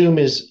Zoom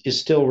is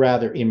still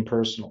rather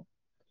impersonal,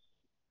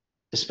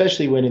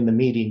 especially when in the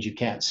meetings you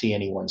can't see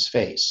anyone's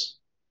face.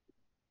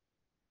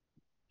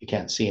 You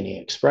can't see any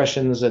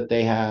expressions that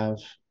they have,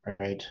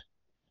 right?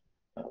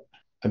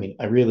 I mean,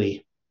 I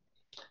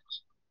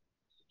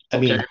Okay.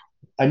 mean,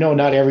 I know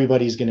not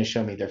everybody's going to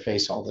show me their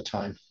face all the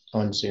time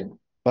on Zoom,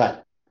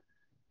 but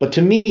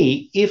to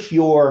me, if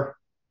you're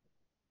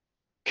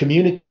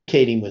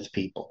communicating with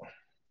people,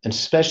 and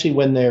especially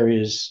when there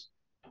is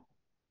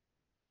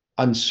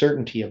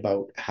uncertainty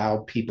about how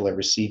people are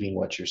receiving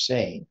what you're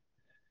saying,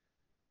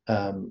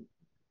 um,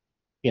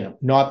 you know,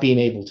 not being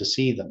able to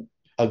see them,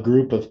 a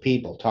group of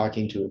people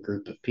talking to a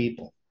group of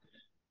people,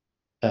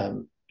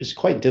 is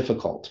quite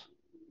difficult,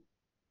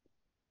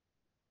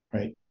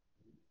 right?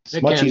 It's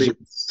It can be.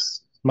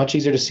 much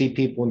easier to see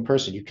people in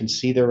person. You can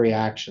see their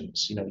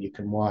reactions. You know, you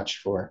can watch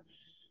for,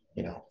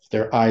 you know, if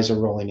their eyes are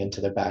rolling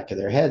into the back of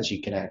their heads,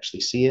 you can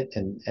actually see it,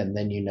 and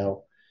then you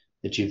know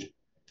that you've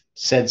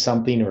said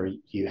something or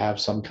you have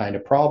some kind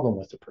of problem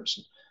with the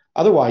person.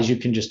 Otherwise, you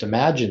can just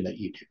imagine that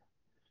you do,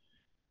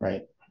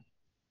 right?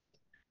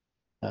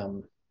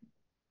 Um,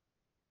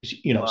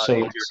 you A know, lot so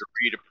easier it's to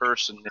read a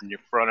person in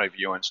front of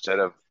you instead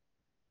of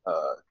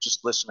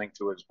just listening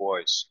to his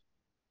voice.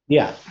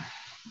 yeah,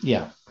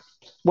 yeah.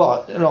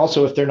 Well, and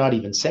also if they're not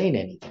even saying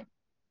anything.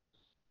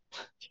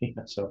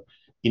 So,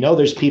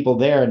 there's people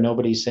there and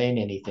nobody's saying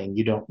anything.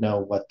 You don't know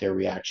what their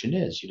reaction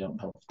is. You don't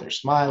know if they're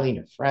smiling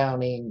or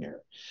frowning,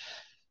 or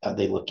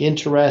they look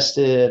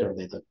interested or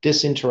they look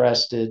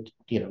disinterested.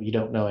 You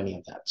don't know any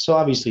of that. So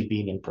obviously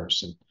being in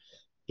person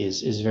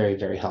is very,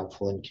 very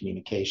helpful in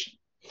communication.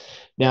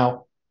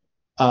 Now,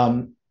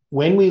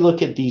 when we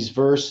look at these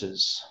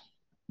verses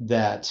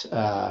that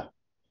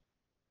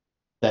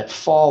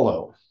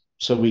follow,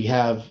 so we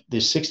have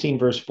this 16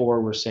 verse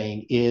 4, we're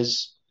saying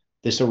is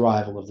this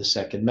arrival of the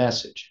second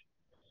message.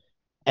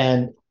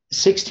 And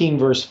 16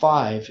 verse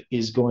 5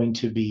 is going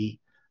to be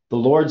the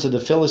lords of the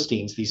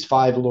Philistines, these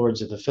 5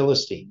 lords of the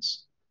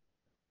Philistines,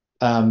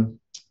 going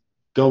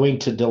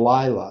to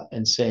Delilah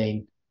and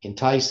saying,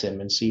 entice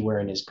him and see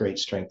wherein his great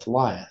strength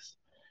lieth,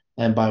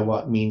 and by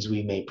what means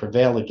we may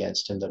prevail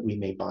against him, that we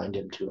may bind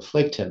him to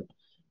afflict him.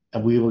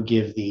 And we will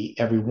give thee,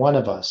 every one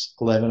of us,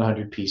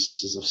 1,100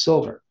 pieces of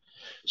silver.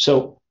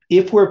 So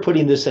if we're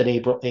putting this at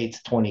April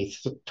 8th,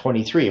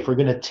 2023, if we're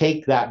going to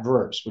take that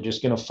verse, we're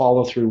just going to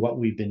follow through what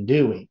we've been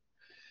doing.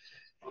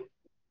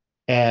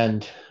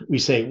 And we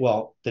say,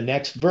 well, the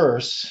next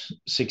verse,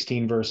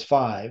 16 verse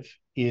 5,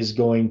 is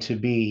going to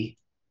be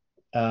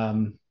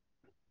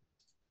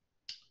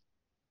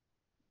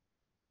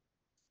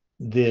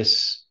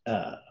this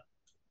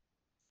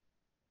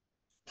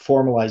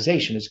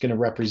formalization. Is going to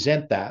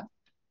represent that.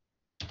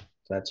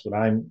 That's what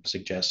I'm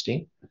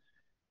suggesting.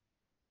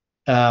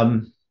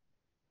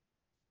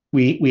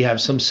 We have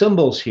some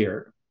symbols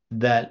here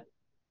that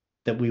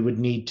we would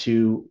need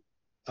to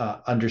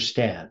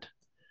understand.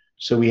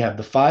 So we have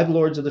the 5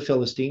 lords of the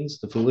Philistines,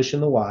 the foolish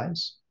and the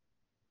wise.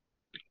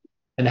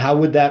 And how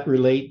would that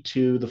relate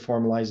to the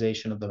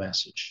formalization of the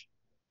message?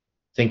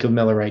 Think of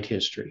Millerite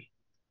history.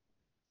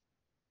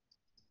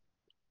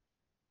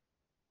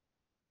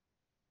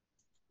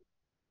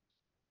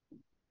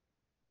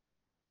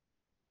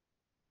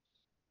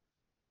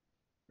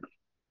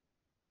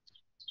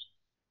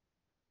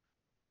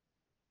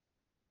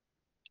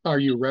 Are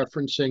you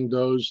referencing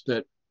those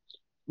that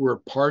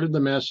were part of the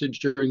message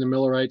during the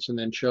Millerites and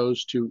then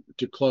chose to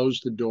close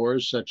the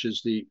doors, such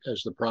as the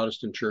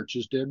Protestant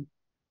churches did?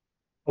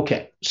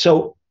 Okay,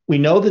 so we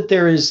know that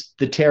there is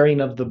the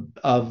tearing of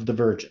the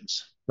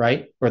virgins,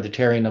 right? Or the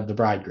tearing of the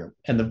bridegroom.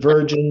 And the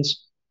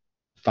virgins,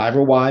 5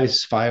 are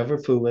wise, 5 are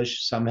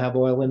foolish. Some have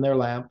oil in their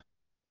lamp,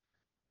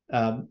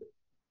 or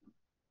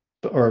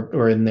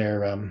in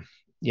their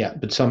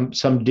but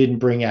some didn't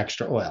bring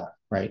extra oil,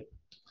 right?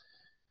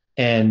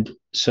 And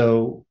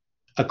so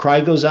a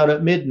cry goes out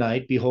at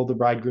midnight, behold, the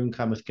bridegroom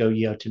cometh, go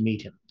ye out to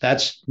meet him.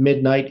 That's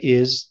midnight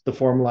is the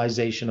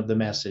formalization of the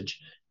message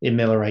in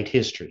Millerite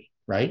history,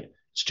 right?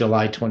 It's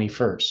July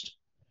 21st.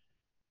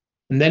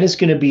 And then it's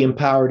going to be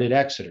empowered at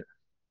Exeter.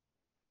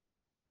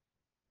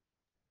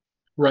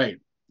 Right.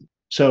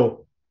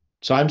 So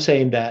I'm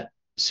saying that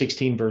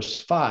 16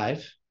 verse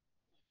 5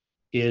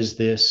 is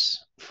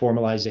this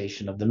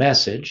formalization of the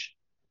message.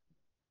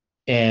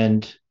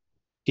 And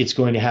it's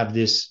going to have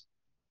the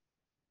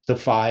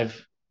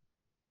 5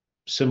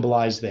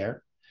 symbolized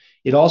there.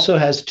 It also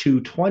has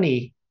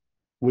 220,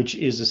 which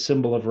is a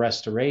symbol of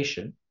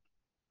restoration,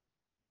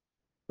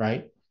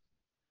 right?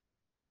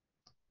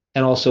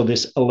 And also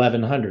this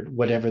 1,100,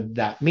 whatever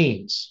that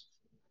means.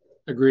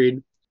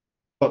 Agreed.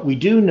 But we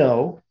do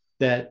know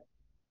that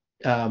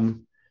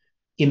in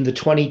the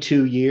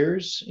 22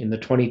 years, in the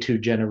 22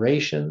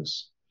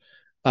 generations,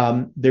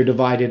 they're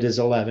divided as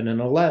 11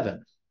 and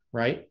 11,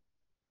 right?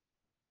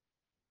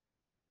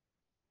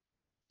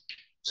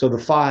 So the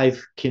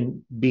 5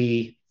 can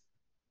be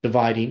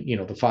dividing,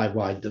 the 5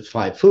 wide, the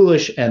 5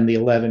 foolish, and the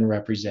 11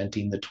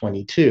 representing the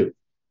 22,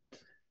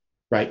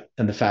 right?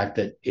 And the fact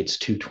that it's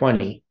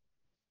 220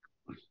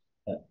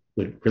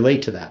 would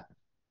relate to that.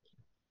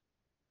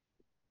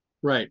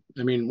 Right.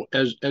 I mean,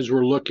 as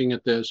we're looking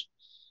at this,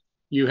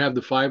 you have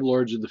the 5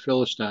 lords of the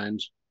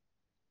Philistines,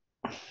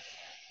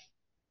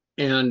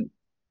 and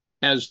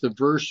as the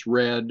verse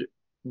read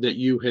that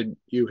you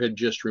had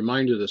just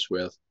reminded us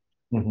with,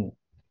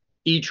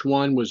 each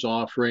one was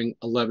offering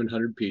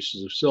 1,100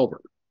 pieces of silver.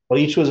 Well,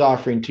 each was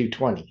offering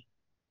 220.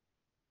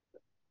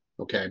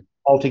 Okay.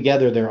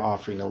 Altogether, they're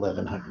offering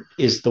 1,100.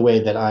 Is the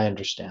way that I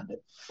understand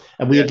it.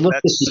 And we had looked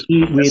at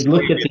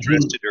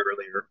the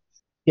earlier.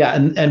 Yeah,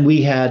 and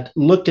we had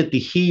looked at the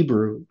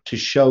Hebrew to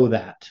show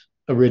that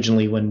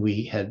originally when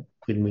we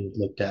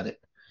looked at it.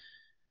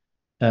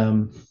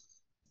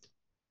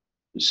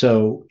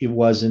 So it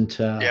wasn't.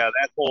 Yeah,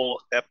 that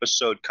whole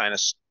episode kind of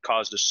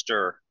caused a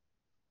stir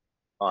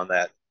on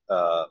that.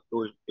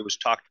 It was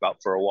talked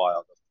about for a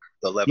while,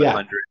 the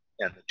 1,100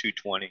 and the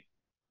 220.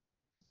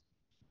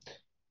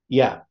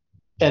 Yeah,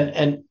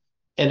 and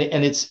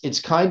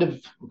it's kind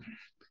of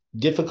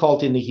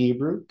difficult in the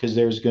Hebrew because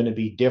there's going to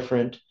be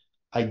different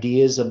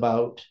ideas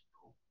about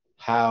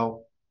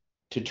how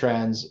to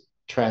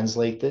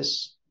translate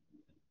this,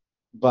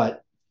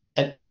 but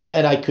and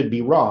I could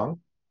be wrong.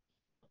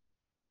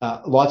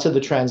 Lots of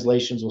the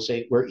translations will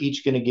say we're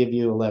each going to give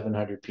you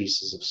 1,100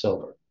 pieces of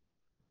silver,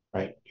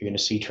 right? You're going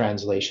to see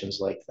translations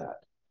like that.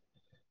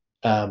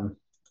 Um,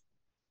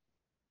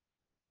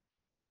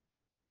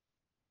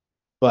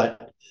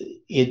 but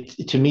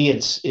to me,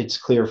 it's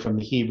clear from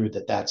the Hebrew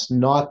that that's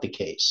not the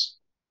case.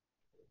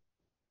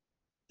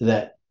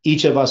 That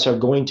each of us are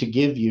going to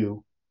give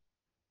you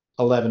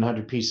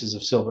 1,100 pieces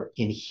of silver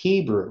in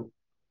Hebrew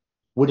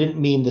wouldn't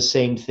mean the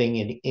same thing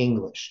in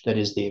English. That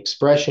is, the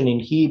expression in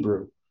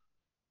Hebrew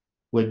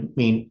would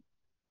mean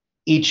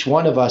each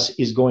one of us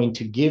is going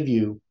to give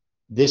you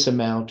this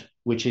amount,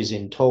 which is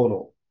in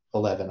total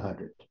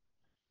 1,100,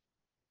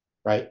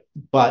 right?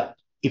 But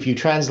if you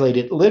translate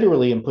it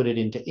literally and put it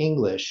into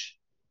English,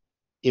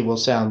 it will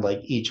sound like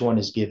each one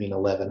is giving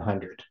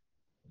 1,100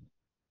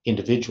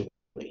 individually.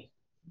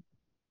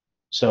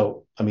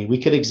 So, I mean,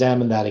 we could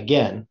examine that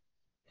again,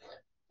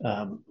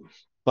 um,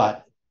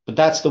 but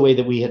that's the way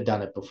that we had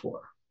done it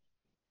before.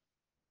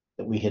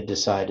 That we had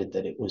decided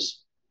that it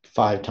was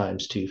 5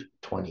 times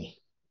 220.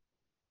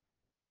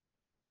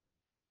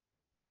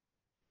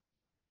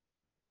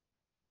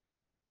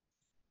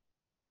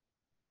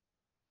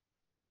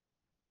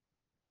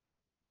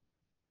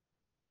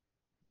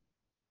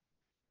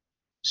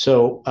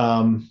 So,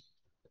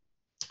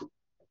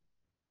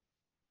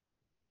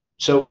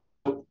 so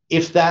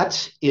if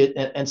that's it,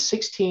 and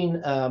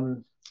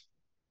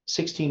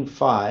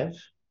 16.5,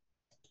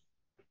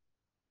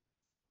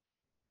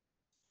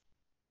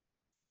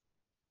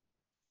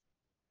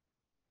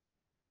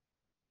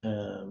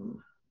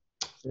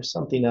 there's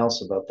something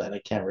else about that. I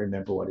can't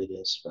remember what it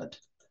is, but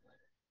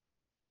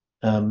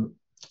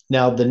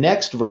now the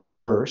next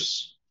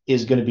verse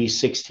is going to be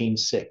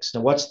 16.6.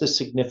 Now, what's the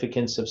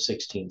significance of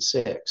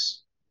 16.6?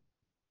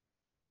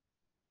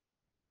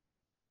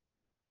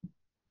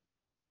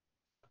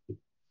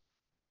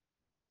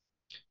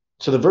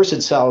 So the verse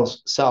itself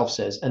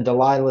says, and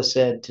Delilah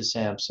said to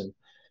Samson,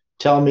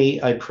 tell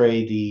me, I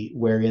pray thee,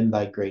 wherein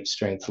thy great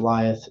strength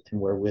lieth,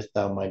 and wherewith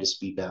thou mightest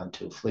be bound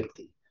to afflict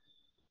thee.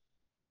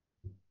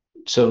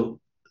 So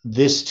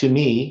this to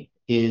me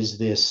is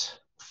this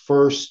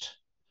first,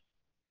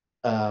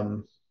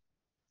 this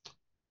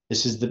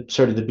is the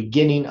sort of the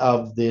beginning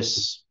of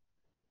this,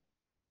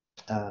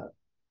 I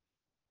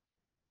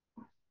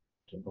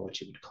don't know what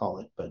you would call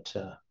it, but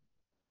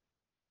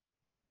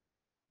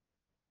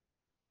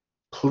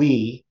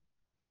plea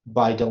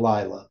by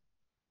Delilah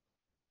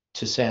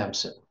to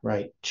Samson,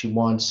 right? She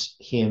wants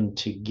him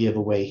to give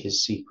away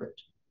his secret.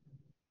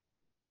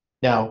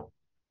 Now,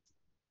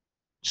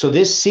 so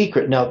this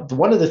secret, now,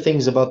 one of the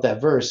things about that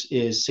verse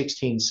is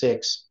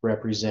 16.6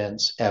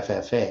 represents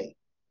FFA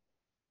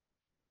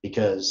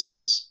because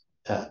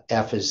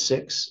F is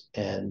 6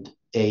 and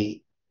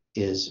A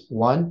is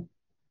 1.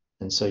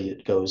 And so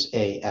it goes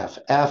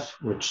AFF,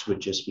 which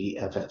would just be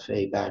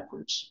FFA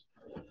backwards.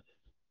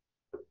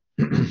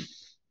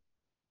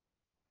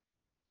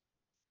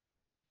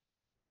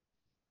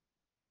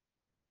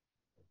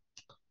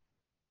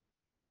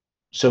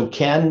 So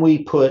can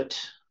we put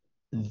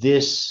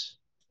this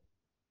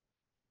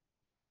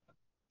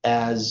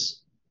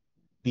as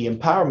the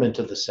empowerment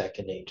of the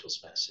second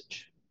angel's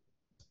message?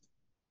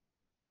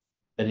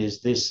 That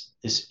is, this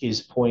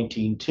is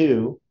pointing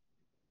to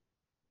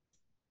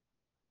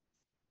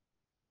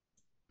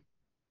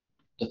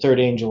the third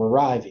angel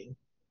arriving.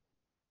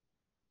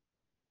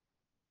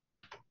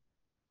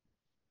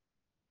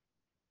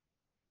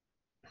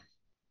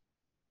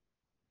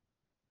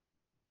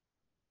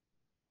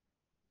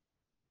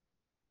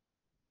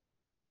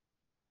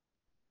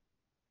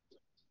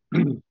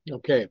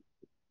 Okay.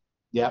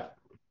 Yeah.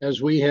 As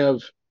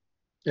we've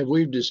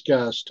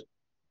discussed,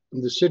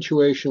 the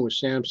situation with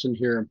Samson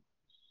here,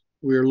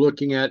 we're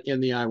looking at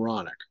in the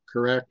ironic,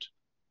 correct?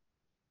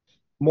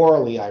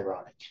 Morally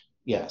ironic,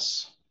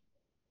 yes.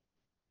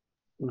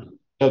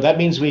 So that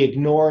means we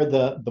ignore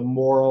the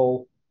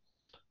moral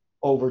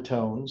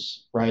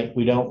overtones, right?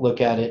 We don't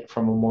look at it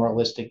from a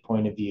moralistic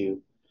point of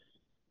view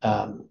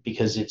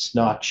because it's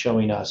not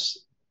showing us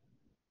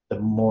the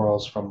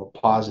morals from a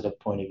positive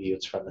point of view.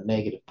 It's from a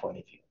negative point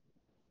of view.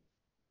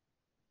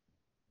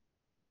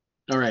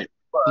 All right.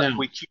 But now,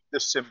 we keep the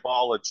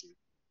symbology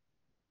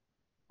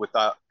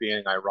without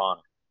being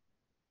ironic.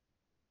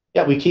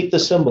 Yeah, we keep the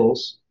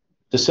symbols.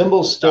 The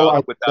symbols still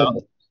are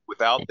symbols.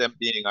 Without them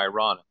being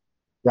ironic.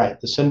 Right.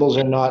 The symbols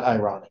are not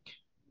ironic.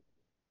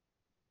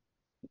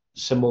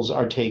 Symbols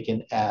are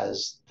taken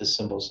as the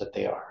symbols that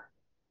they are.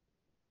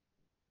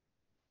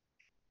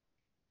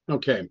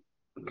 okay.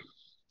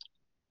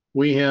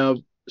 We have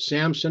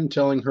Samson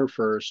telling her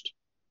first,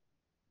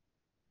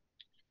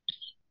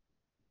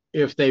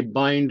 if they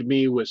bind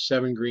me with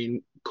 7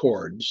 green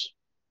cords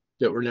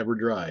that were never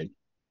dried,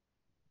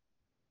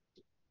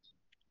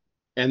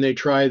 and they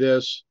try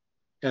this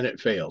and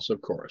it fails,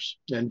 of course.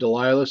 And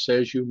Delilah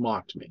says, you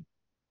mocked me.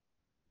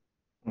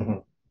 Mm-hmm.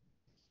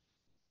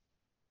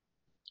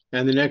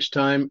 And the next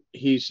time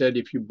he said,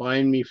 if you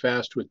bind me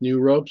fast with new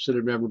ropes that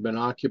have never been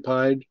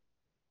occupied,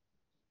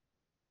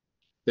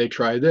 they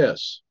try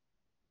this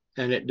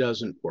and it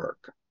doesn't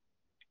work.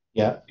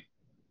 Yeah.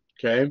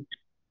 Okay.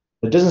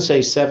 It doesn't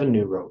say 7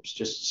 new ropes,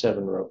 just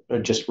 7 ropes, or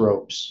just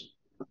ropes.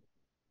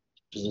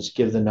 Just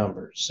give the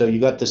numbers. So you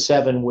got the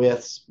 7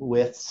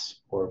 widths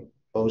or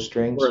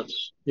bowstrings,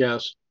 Worths,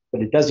 yes.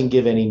 but it doesn't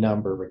give any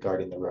number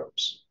regarding the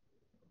ropes.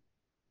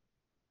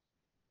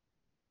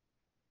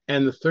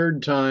 And the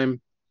third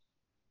time,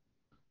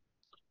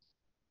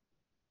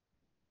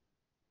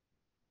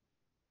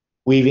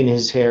 weaving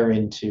his hair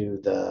into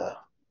the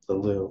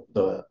loom,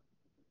 the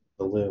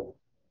loom.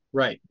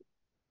 right.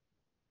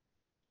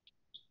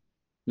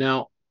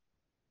 Now,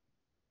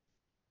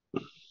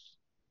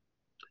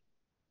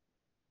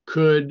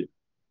 could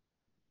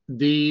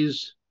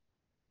these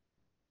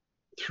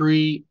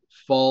 3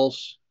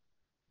 false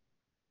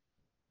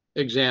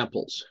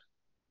examples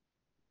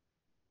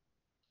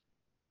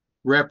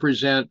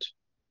represent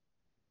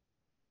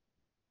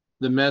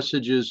the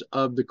messages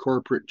of the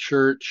corporate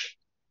church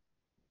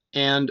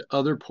and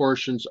other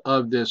portions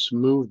of this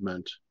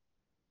movement,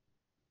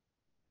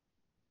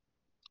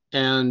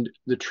 and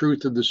the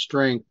truth of the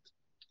strength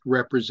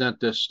represent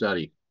this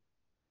study?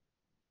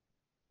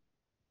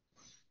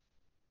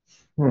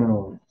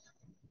 To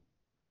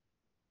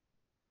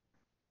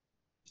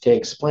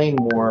explain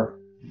more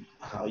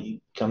how you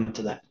come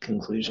to that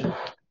conclusion.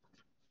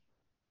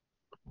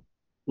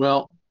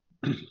 Well,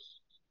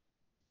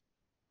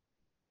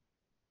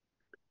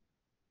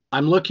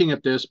 I'm looking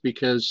at this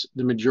because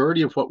the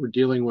majority of what we're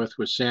dealing with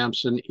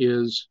Samson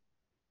is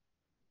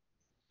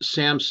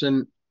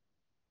Samson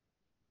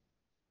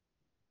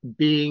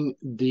being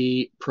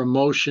the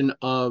promotion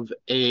of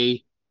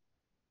a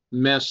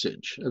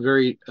message, a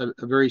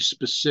very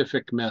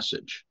specific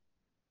message.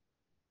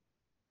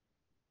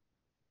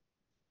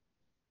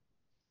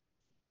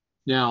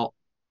 Now,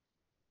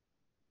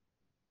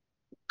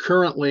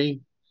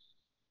 currently,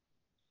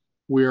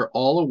 we are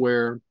all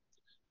aware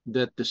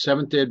that the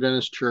Seventh-day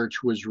Adventist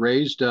Church was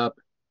raised up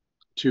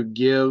to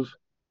give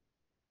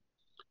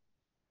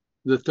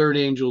the third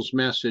angel's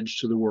message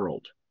to the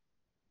world.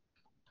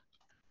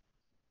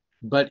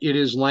 But it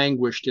is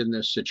languished in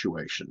this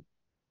situation.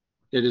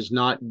 It is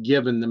not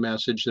given the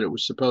message that it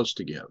was supposed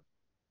to give.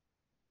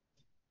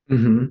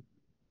 Mm-hmm.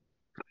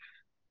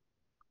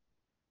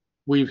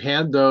 We've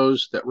had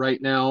those that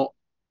right now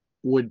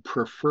would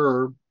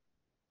prefer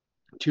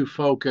to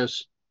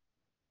focus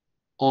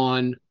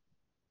on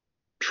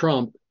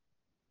Trump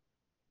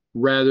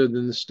rather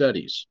than the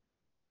studies.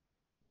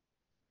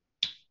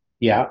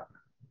 Yeah.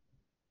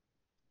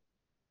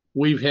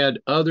 We've had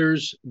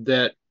others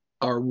that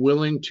are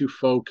willing to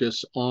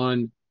focus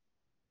on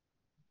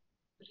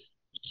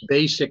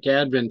basic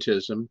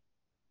Adventism,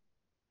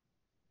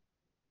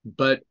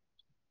 but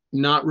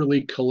not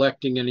really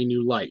collecting any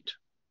new light.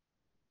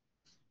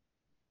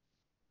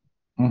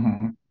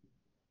 Mm-hmm.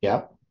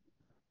 Yeah.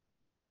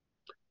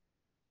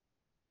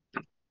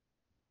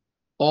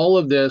 All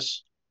of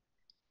this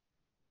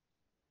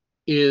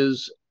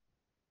is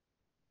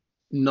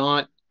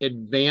not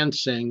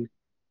advancing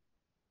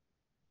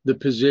the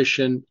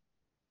position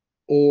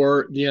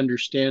or the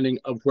understanding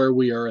of where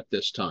we are at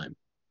this time.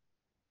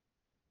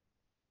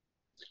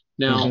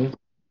 Now,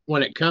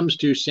 when it comes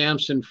to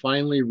Samson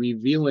finally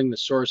revealing the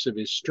source of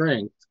his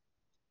strength,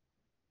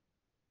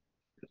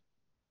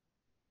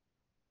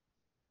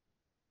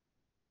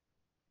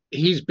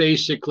 he's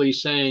basically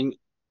saying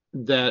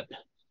that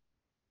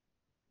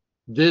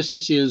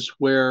this is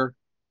where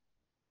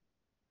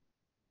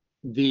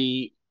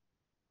the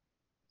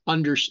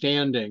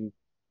understanding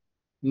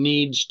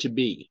needs to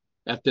be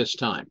at this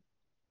time.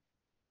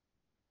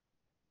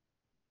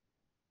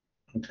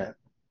 Okay.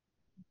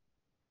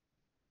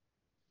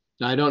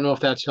 Now, I don't know if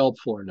that's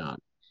helpful or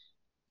not.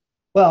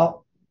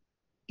 Well,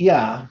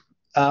 yeah.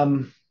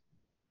 Now,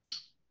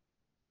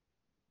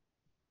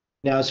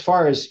 as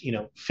far as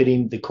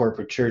fitting the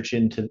corporate church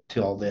into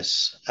all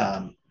this,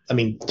 I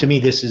mean, to me,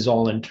 this is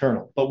all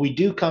internal. But we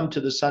do come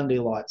to the Sunday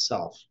law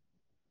itself.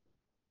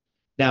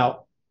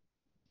 Now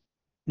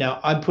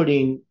I'm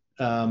putting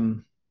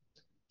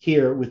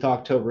here with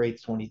October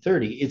 8th,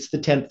 2030. It's the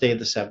 10th day of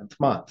the 7th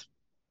month,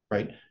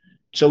 right?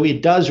 So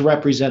it does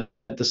represent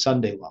the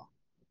Sunday law,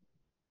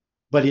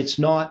 but it's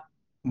not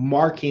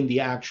marking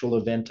the actual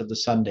event of the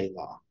Sunday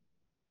law.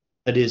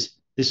 That is,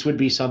 this would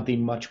be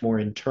something much more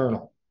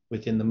internal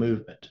within the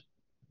movement,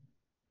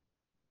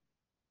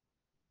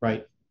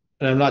 right?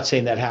 And I'm not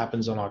saying that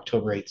happens on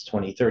October 8th,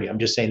 2030. I'm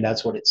just saying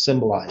that's what it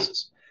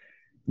symbolizes.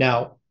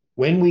 Now,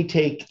 when we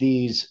take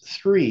these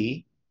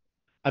 3,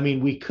 I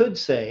mean, we could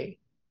say,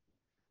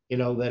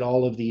 that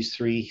all of these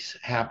 3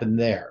 happen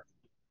there.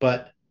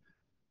 But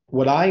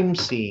what I'm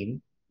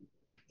seeing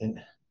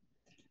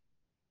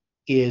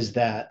is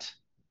that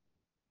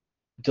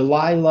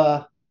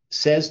Delilah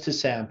says to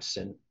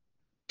Samson,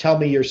 tell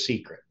me your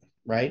secret,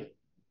 right?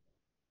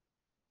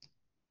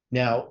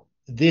 Now,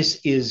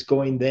 this is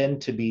going then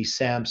to be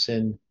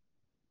Samson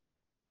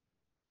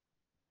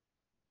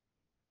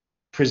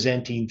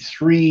presenting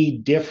 3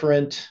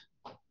 different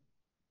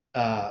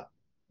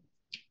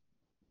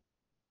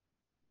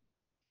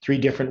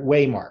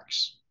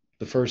waymarks,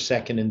 the first,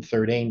 second, and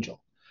third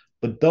angel.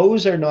 But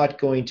those are not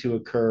going to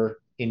occur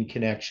in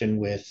connection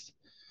with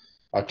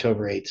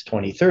October 8th,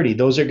 2030.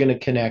 Those are going to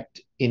connect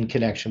in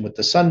connection with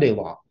the Sunday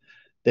law.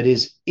 That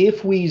is,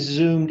 if we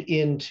zoomed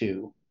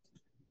into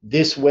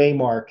this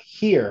waymark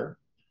here,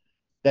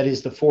 that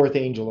is the fourth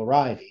angel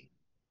arriving,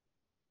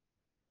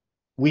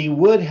 we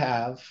would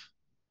have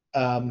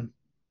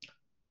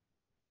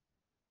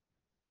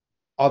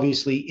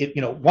obviously,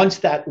 once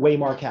that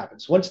waymark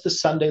happens, once the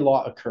Sunday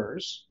law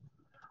occurs,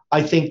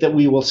 I think that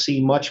we will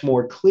see much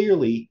more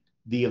clearly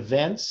the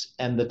events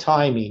and the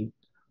timing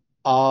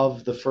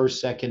of the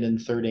first, second,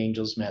 and third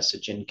angel's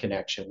message in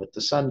connection with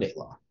the Sunday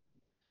law.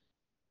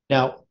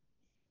 Now,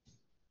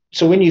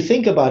 so when you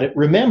think about it,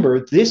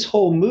 remember, this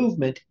whole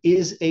movement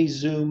is a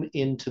zoom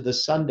into the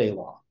Sunday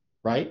law,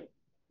 right?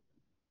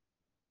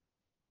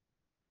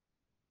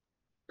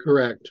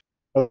 Correct.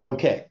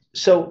 Okay,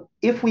 so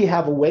if we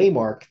have a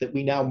waymark that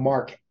we now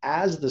mark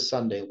as the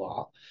Sunday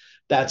law,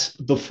 that's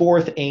the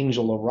fourth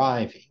angel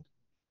arriving,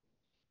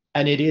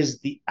 and it is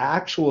the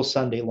actual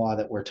Sunday law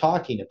that we're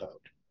talking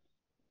about,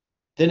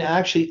 then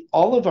actually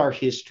all of our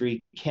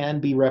history can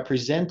be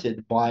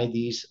represented by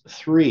these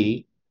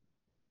three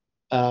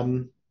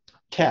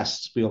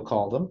tests, we'll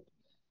call them,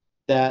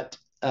 that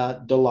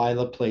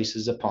Delilah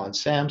places upon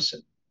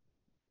Samson.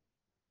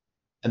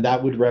 And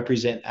that would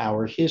represent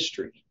our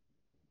history,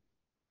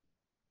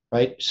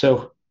 right?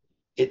 So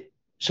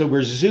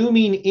we're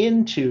zooming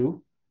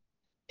into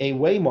a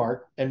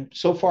waymark, and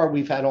so far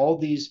we've had all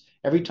these.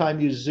 Every time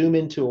you zoom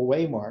into a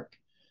waymark,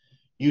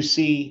 you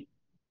see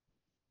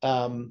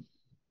the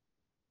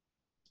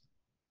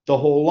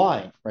whole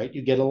line, right?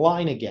 You get a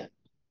line again.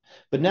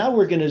 But now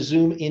we're going to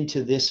zoom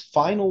into this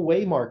final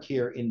waymark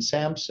here in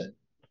Samson,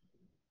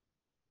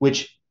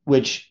 which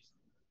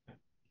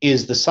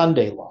is the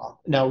Sunday law.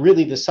 Now,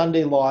 really, the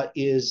Sunday law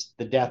is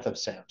the death of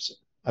Samson.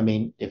 I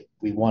mean, if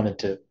we wanted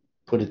to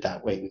put it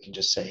that way, we can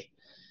just say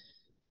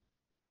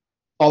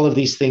all of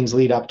these things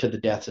lead up to the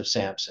death of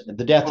Samson. And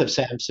the death of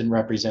Samson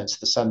represents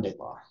the Sunday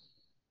law.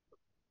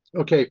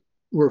 Okay,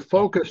 we're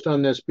focused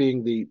on this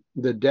being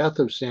the death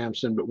of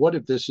Samson, but what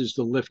if this is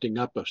the lifting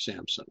up of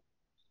Samson?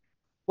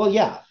 Well,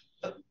 yeah,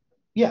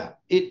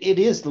 it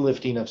is the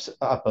lifting up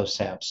of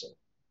Samson,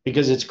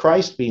 because it's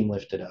Christ being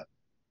lifted up.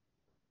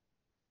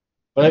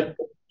 But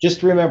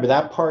just remember,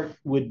 that part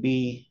would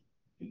be,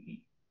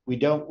 we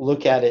don't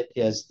look at it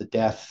as the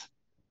death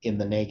in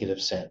the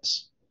negative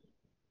sense,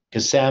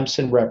 because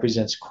Samson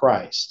represents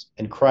Christ,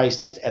 and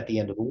Christ at the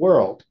end of the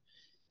world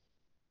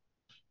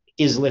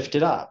is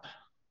lifted up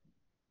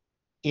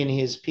in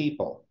his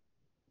people.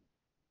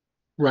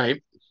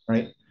 Right.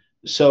 Right.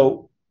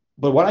 So,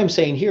 but what I'm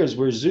saying here is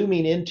we're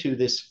zooming into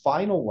this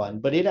final one,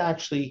 but it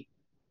actually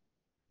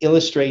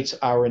illustrates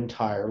our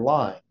entire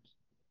line.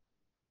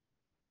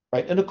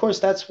 Right. And of course,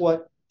 that's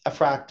what a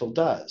fractal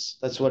does.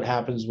 That's what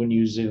happens when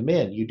you zoom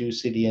in. You do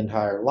see the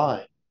entire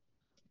line.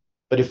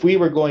 But if we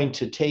were going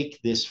to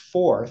take this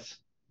fourth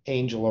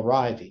angel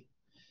arriving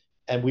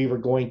and we were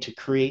going to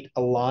create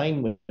a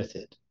line with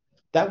it,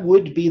 that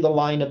would be the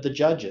line of the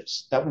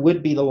judges. That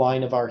would be the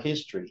line of our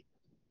history.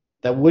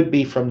 That would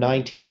be from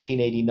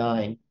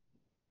 1989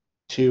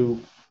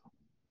 to,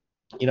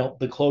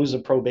 the close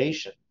of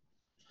probation.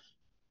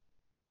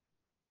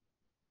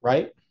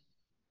 Right?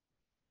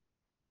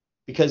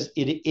 Because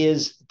it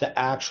is the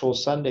actual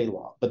Sunday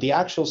law. But the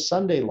actual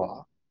Sunday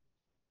law,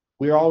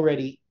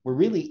 we're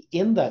really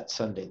in that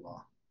Sunday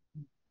law.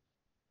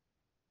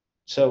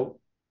 So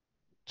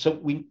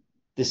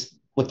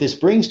what this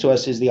brings to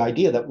us is the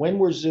idea that when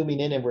we're zooming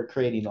in and we're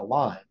creating a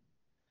line,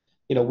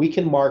 we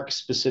can mark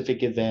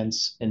specific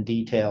events and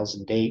details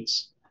and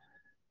dates.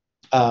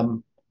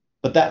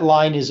 But that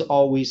line is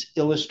always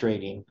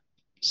illustrating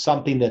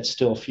something that's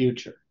still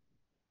future.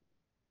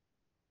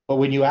 But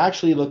when you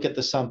actually look at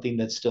the something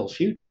that's still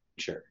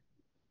future,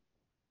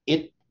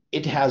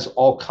 it has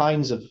all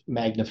kinds of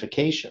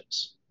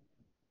magnifications,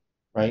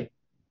 right?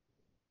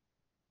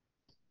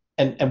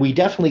 And we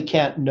definitely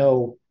can't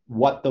know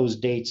what those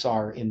dates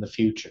are in the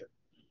future.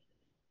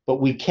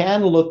 But we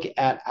can look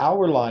at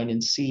our line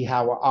and see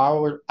how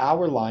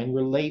our line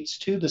relates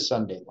to the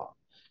Sunday law,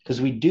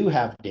 because we do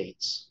have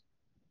dates.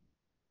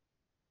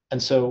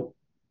 And so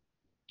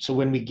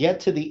when we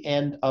get to the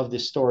end of the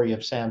story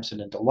of Samson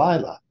and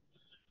Delilah,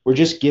 we're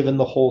just given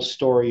the whole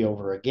story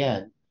over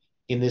again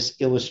in this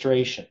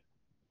illustration.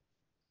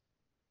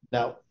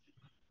 Now,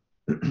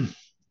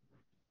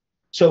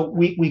 so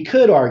we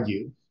could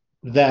argue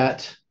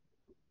that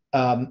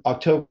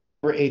October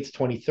 8th,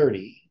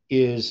 2030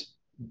 is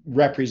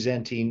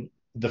representing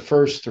the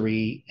first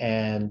three,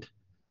 and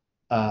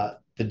the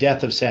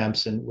death of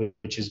Samson,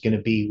 which is going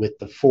to be with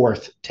the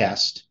fourth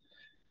test,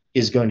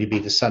 is going to be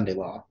the Sunday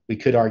law. We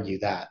could argue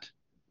that.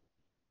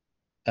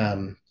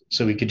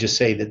 So we could just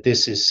say that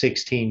this is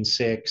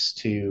 16:6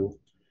 to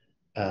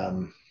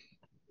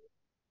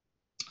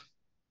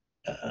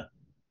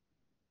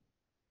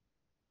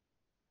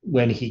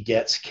when he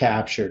gets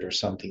captured or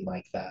something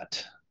like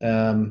that.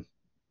 So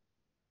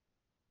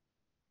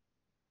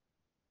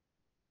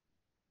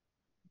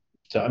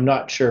I'm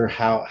not sure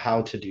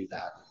how to do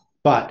that,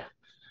 but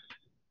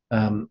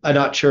I'm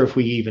not sure if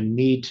we even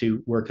need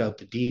to work out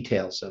the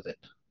details of it.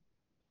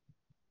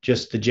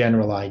 Just the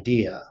general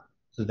idea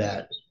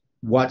that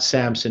what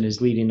Samson is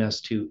leading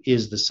us to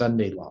is the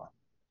Sunday law,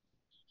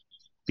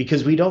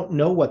 because we don't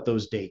know what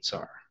those dates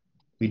are.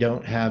 We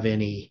don't have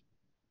any,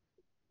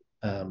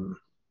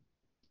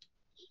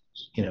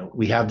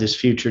 we have this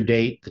future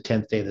date, the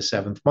 10th day of the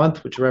 7th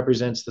month, which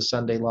represents the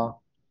Sunday law.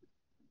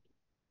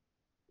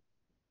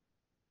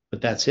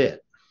 But that's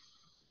it.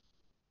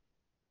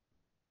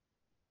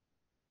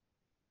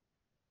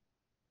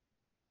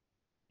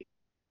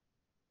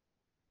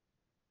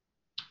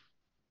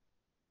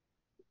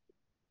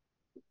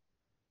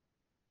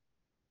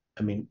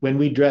 I mean, when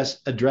we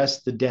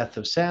address the death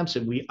of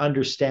Samson, we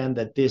understand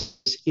that this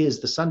is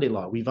the Sunday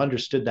law. We've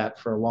understood that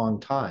for a long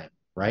time,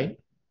 right?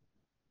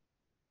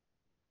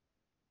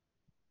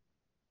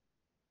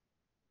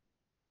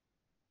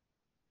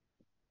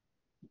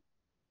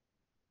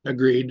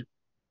 Agreed.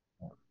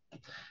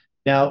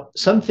 Now,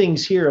 some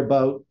things here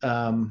about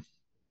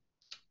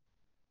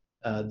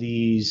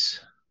these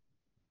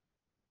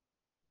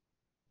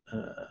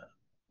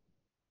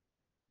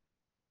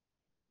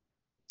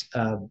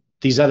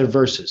other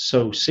verses.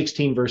 So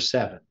 16 verse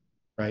 7,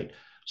 right?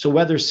 So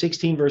whether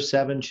 16 verse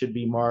 7 should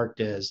be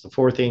marked as the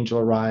fourth angel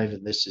arrived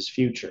and this is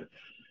future,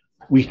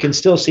 we can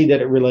still see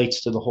that it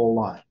relates to the whole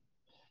line.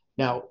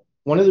 Now,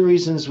 one of the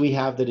reasons we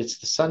have that it's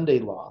the Sunday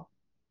law,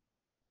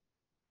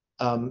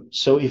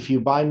 so if you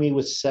bind me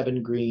with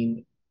 7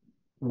 green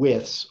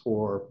withs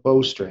or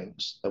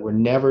bowstrings that were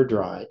never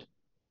dried,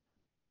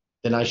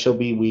 then I shall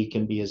be weak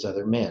and be as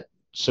other men.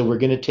 So we're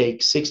going to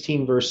take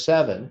 16 verse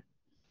 7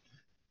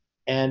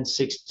 and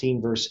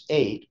 16 verse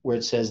 8, where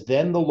it says,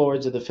 then the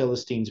lords of the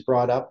Philistines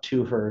brought up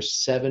to her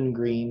 7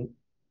 green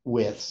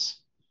withs,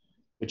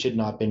 which had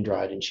not been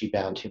dried, and she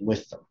bound him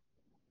with them.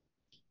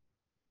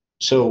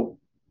 So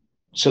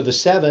the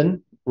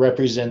 7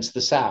 represents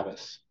the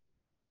Sabbath.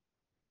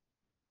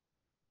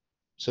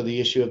 So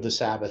the issue of the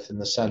Sabbath and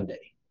the Sunday.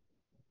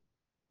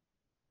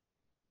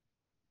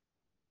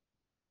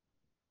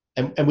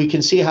 And we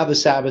can see how the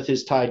Sabbath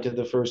is tied to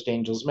the first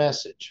angel's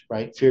message,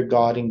 right? Fear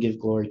God and give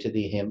glory to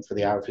him, for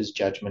the hour of his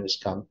judgment has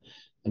come,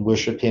 and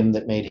worship him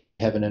that made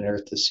heaven and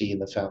earth, the sea,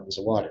 and the fountains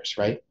of waters,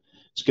 right?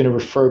 It's going to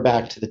refer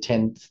back to the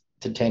 10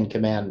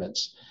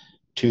 commandments,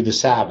 to the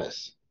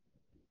Sabbath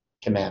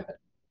commandment.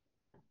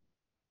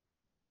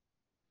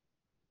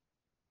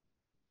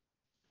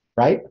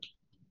 Right?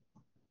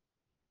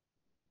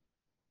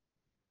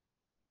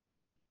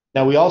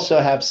 Now we also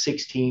have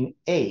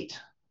 16:8.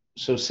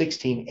 So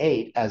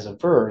 16:8 as a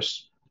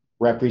verse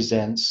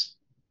represents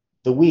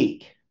the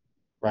week,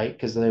 right?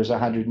 Because there's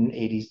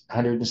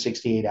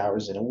 168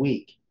 hours in a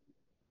week.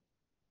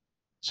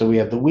 So we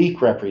have the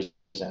week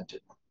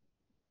represented.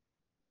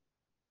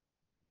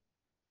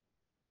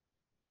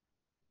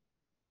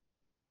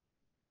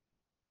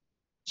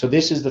 So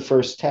this is the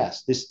first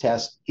test. This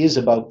test is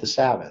about the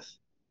Sabbath.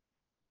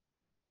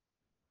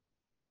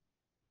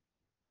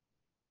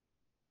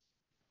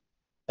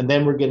 And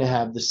then we're going to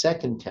have the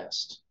second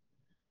test.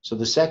 So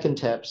the second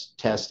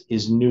test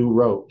is new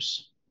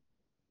ropes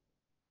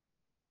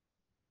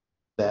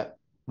that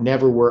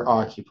never were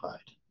occupied.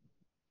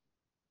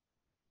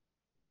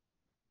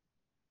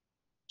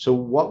 So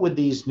what would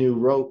these new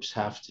ropes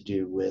have to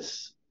do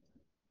with,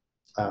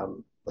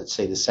 let's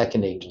say, the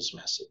second angel's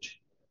message?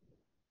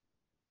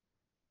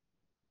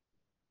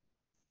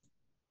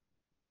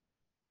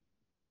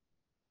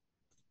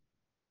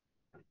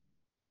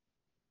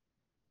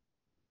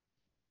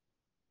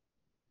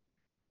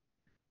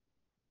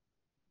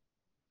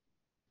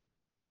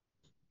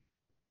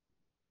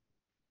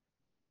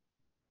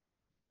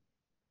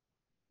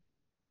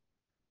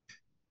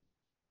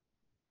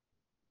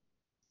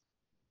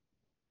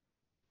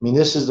 I mean,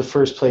 this is the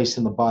first place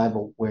in the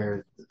Bible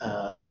where,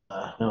 no,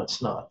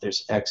 it's not.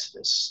 There's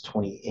Exodus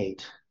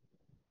 28.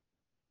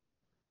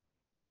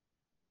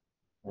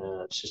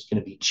 It's just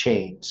going to be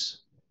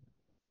chains.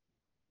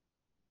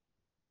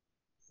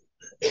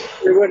 It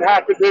would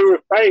have to do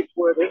with faith,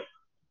 would it?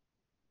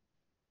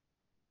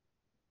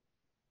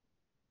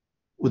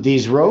 With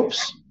these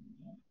ropes?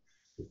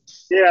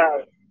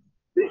 Yeah.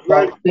 These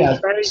ropes yeah.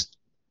 faith.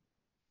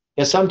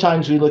 Yeah,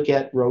 sometimes we look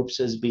at ropes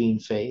as being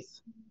faith.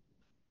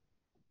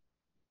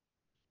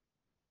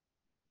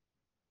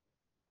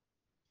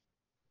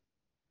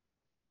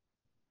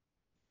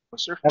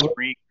 Was there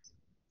 3?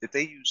 Did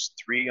they use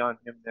 3 on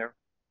him there?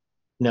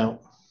 No.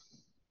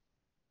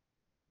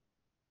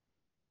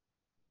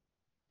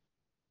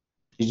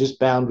 He's just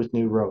bound with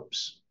new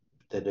ropes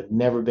that have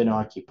never been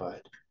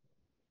occupied.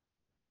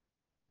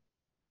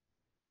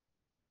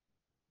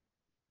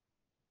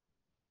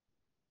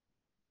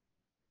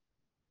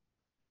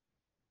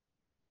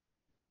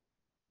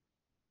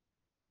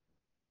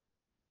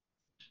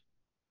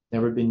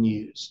 Never been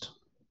used.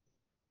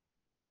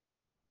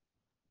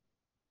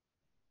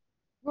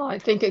 Well, I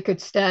think it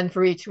could stand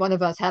for each one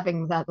of us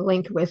having that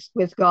link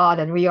with God,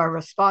 and we are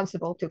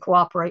responsible to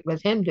cooperate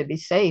with him to be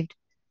saved.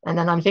 And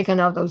then I'm thinking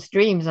of those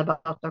dreams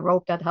about the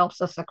rope that helps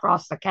us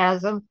across the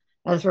chasm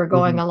as we're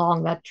going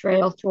along that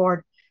trail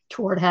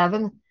toward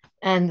heaven,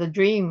 and the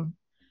dream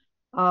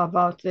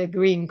about the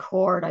green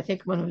cord. I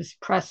think when it was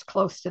pressed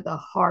close to the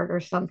heart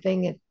or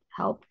something,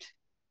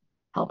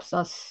 helps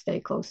us stay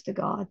close to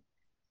God.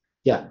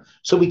 Yeah.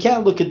 So we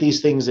can't look at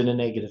these things in a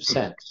negative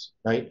sense,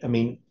 right? I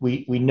mean,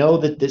 we know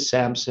that this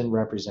Samson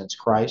represents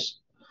Christ,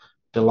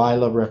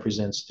 Delilah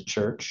represents the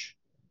church,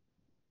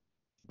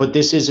 but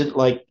this isn't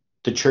like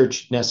the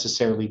church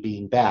necessarily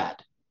being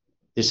bad.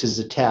 This is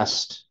a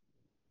test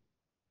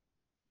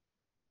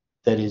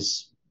that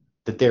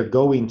they're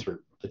going through,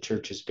 the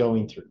church is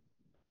going through.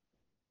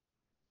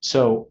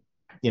 So,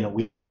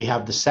 we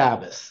have the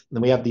Sabbath,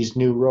 then we have these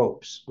new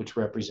robes, which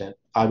represent,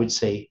 I would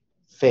say,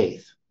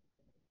 faith,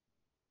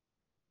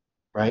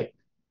 right?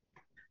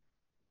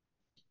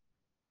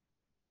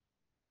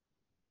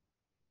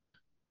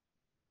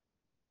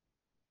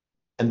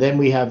 And then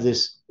we have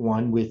this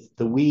one with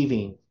the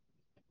weaving,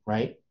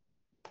 right?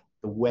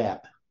 The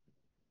web.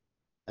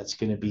 That's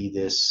going to be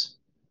this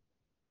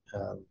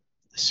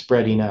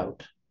spreading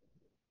out,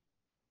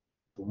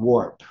 the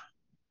warp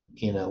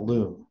in a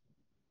loom,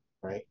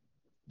 right?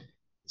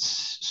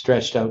 It's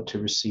stretched out to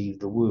receive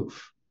the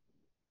woof.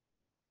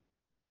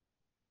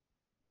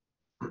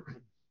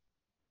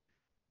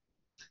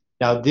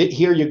 Now,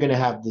 here you're going to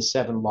have the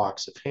 7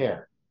 locks of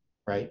hair,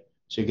 right?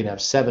 So you're going to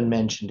have 7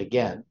 mentioned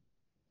again.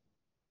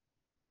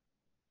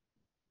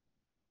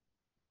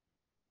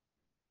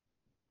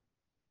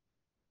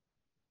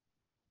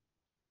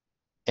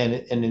 And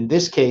in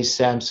this case,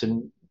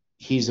 Samson,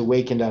 he's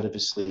awakened out of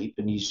his sleep,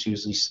 and he's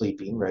usually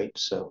sleeping, right?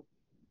 So,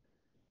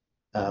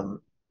 and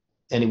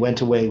he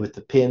went away with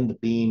the pin, the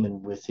beam,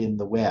 and with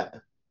the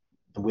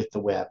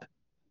web.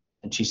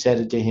 And she said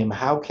unto him,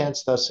 How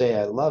canst thou say,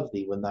 I love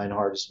thee, when thine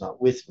heart is not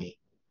with me?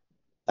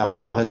 Thou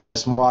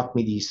hast mocked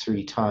me these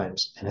 3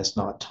 times, and hast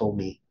not told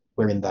me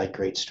wherein thy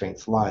great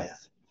strength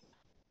lieth.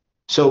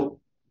 So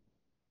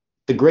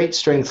the great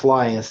strength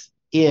lieth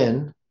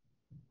in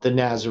the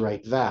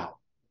Nazarite vow,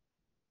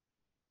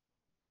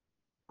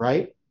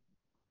 right?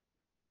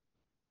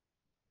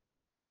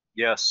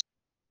 Yes.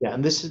 Yeah,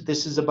 and this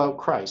is about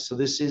Christ. So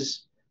this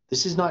is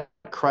not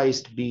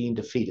Christ being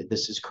defeated.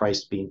 This is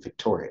Christ being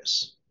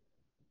victorious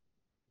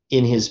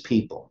in his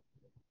people.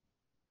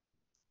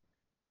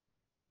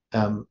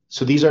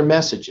 So these are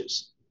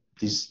messages.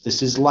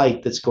 This is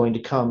light that's going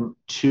to come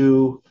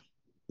to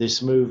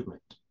this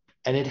movement.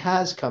 And it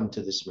has come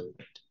to this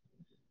movement.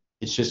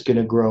 It's just going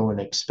to grow and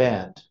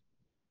expand.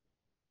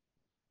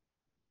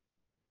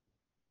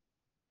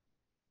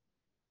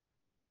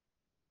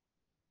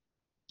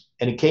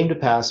 And it came to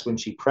pass when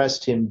she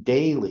pressed him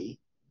daily.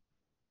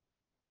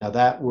 Now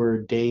that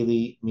word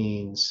daily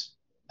means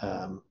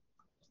the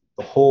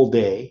whole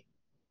day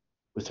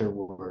with her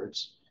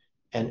words,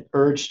 and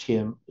urged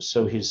him,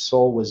 so his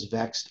soul was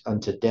vexed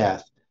unto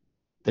death,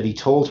 that he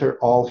told her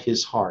all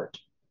his heart,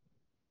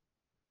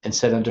 and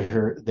said unto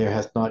her, There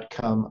hath not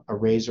come a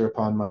razor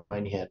upon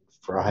mine head,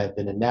 for I have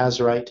been a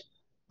Nazarite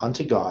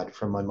unto God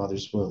from my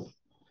mother's womb.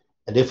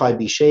 And if I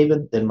be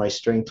shaven, then my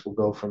strength will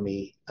go from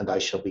me, and I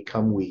shall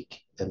become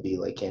weak and be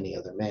like any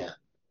other man.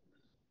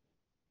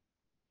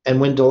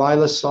 And when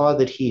Delilah saw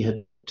that he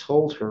had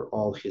told her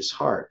all his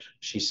heart,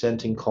 she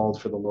sent and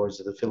called for the lords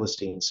of the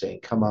Philistines,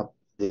 saying, Come up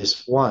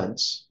this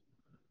once,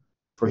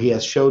 for he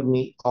hath showed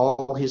me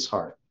all his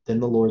heart. Then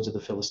the lords of the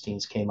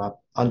Philistines came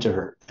up unto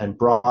her, and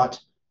brought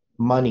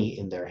money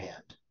in their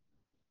hand.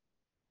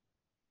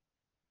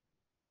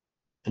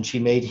 And she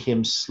made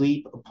him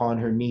sleep upon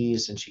her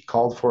knees, and she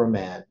called for a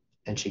man,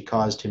 and she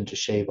caused him to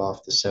shave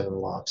off the 7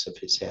 locks of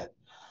his head.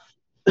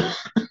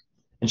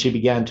 And she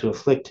began to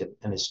afflict him,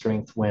 and his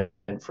strength went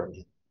from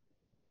him.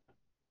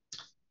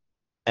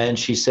 And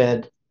she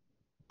said,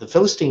 The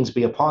Philistines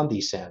be upon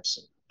thee,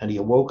 Samson. And he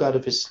awoke out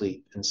of his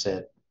sleep, and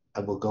said,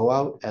 I will go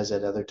out as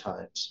at other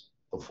times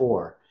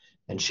before,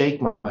 and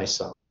shake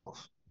myself.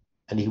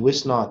 And he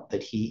wist not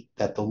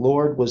that the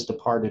Lord was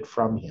departed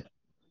from him.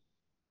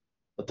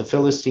 But the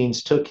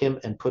Philistines took him,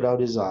 and put out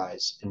his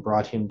eyes, and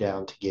brought him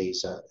down to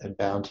Gaza, and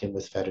bound him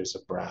with fetters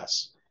of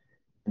brass.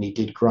 And he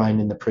did grind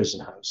in the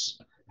prison house.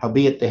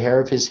 Howbeit the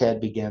hair of his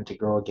head began to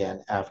grow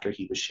again after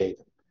he was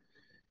shaven.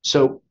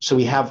 So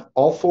we have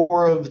all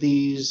 4 of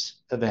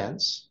these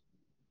events.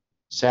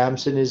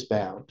 Samson is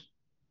bound.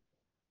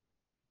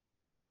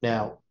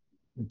 Now,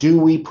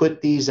 do we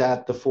put these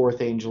at the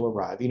 4th angel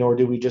arriving, or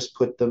do we just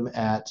put them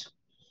at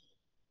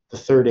the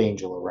 3rd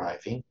angel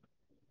arriving?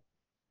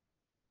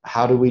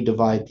 How do we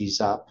divide these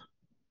up?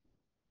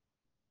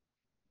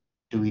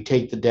 Do we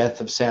take the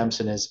death of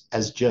Samson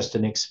as just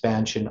an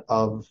expansion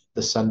of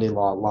the Sunday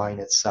law line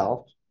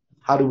itself?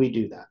 How do we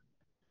do that?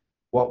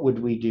 What would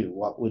we do?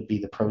 What would be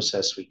the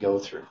process we go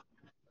through?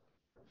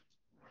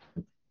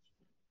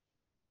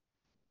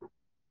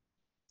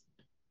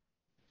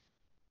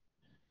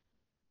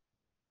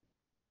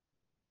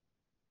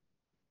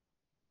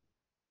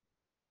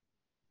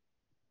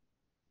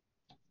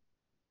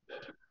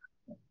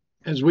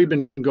 As we've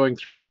been going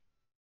through,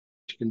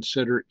 to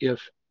consider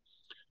if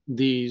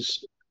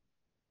these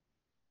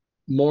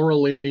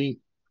morally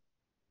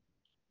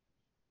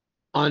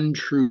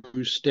untrue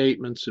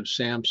statements of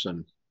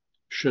Samson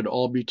should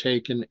all be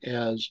taken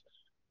as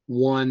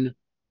one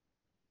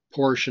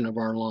portion of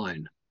our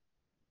line.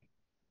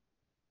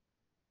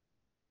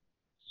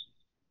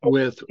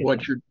 with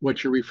what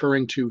you're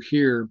referring to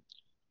here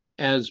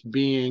as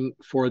being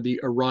for the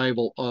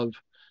arrival of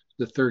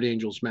the third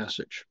angel's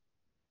message.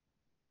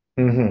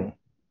 Mm-hmm.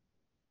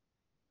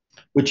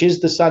 Which is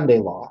the Sunday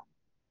law.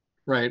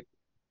 Right.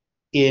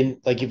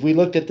 If we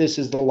looked at this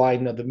as the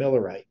line of the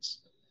Millerites,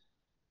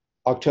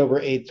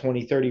 October 8th,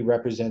 2030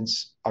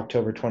 represents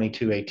October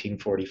 22,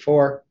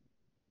 1844,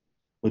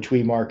 which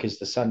we mark as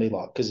the Sunday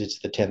law because it's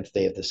the 10th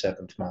day of the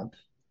 7th month.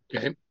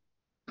 Okay.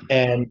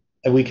 And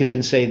we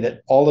can say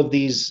that all of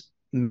these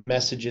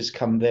messages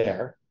come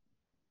there.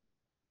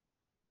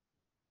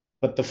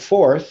 But the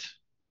fourth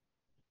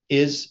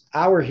is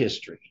our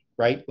history,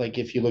 right? Like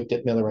if you looked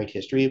at Millerite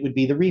history, it would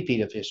be the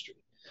repeat of history.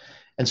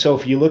 And so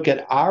if you look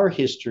at our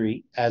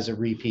history as a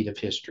repeat of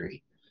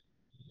history,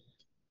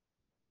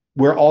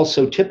 we're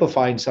also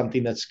typifying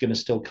something that's going to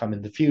still come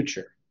in the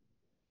future,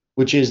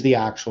 which is the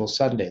actual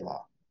Sunday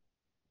law.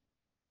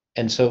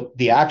 And so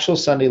the actual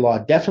Sunday law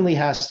definitely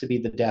has to be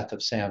the death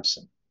of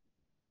Samson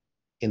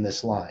in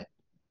this line.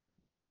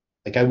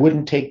 Like I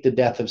wouldn't take the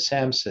death of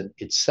Samson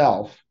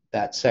itself,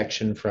 that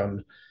section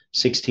from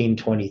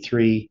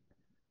 1623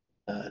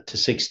 to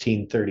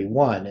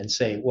 1631, and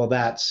say, well,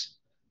 that's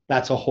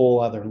a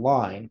whole other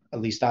line.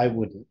 At least I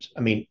wouldn't.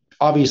 I mean,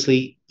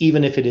 obviously,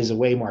 even if it is a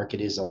waymark,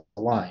 it is a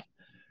line.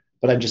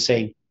 But I'm just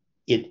saying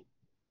it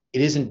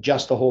isn't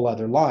just a whole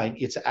other line.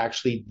 It's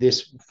actually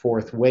this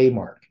fourth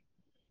waymark,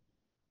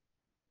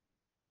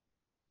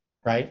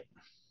 right?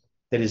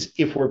 That is,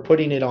 if we're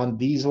putting it on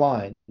these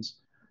lines,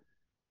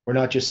 we're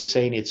not just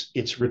saying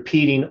it's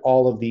repeating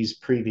all of these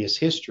previous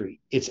history.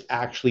 It's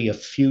actually a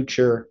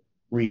future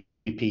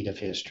repeat of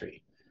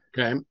history.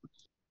 Okay.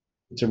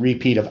 It's a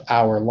repeat of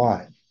our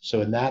line.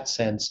 So in that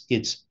sense,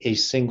 it's a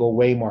single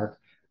waymark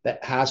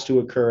that has to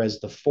occur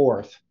as the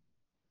fourth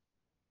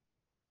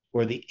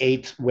or the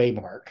eighth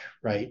waymark,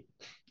 right?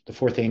 The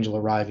fourth angel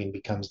arriving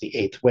becomes the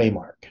eighth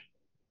waymark.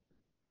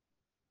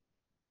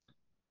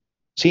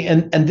 See,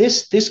 and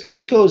this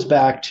goes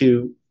back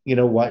to,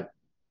 what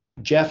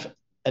Jeff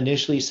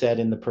initially said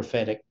in the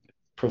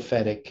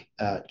prophetic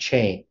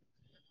chain.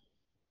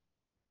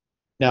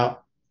 Now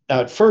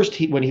at first,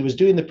 when he was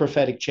doing the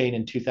prophetic chain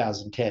in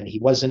 2010, he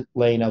wasn't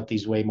laying out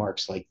these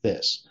waymarks like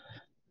this,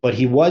 but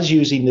he was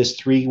using this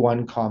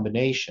 3-1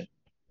 combination.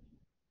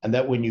 And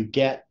that when you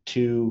get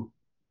to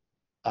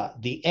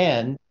the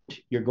end,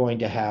 you're going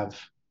to have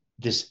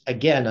this,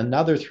 again,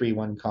 another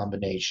 3-1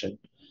 combination.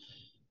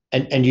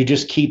 And you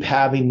just keep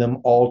having them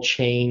all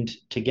chained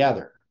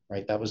together,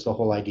 right? That was the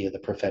whole idea of the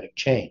prophetic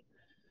chain.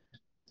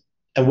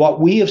 And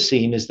what we have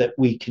seen is that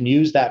we can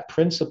use that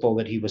principle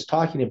that he was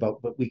talking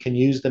about, but we can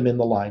use them in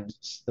the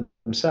lines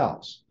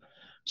themselves.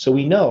 So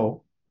we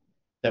know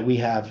that we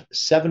have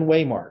 7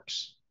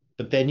 waymarks,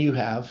 but then you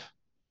have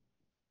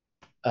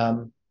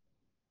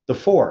the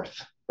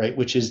fourth, right,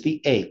 which is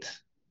the 8th,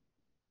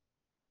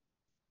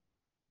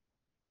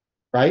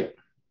 right?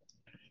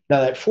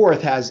 Now that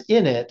fourth has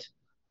in it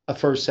a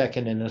first,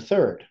 second, and a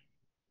third,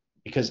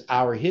 because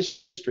our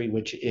history,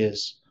 which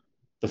is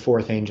the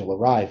fourth angel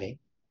arriving,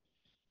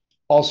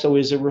 also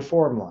is a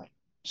reform line.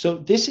 So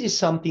this is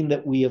something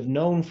that we have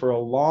known for a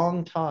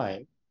long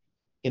time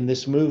in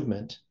this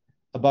movement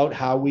about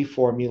how we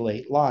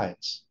formulate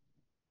lines.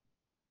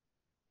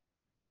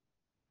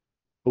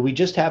 But we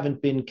just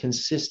haven't been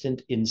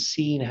consistent in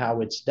seeing how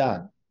it's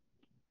done.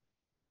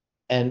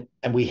 And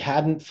we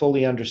hadn't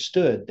fully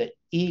understood that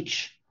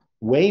each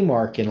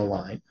waymark in a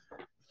line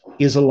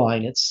is a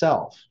line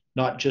itself,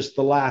 not just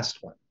the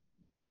last one.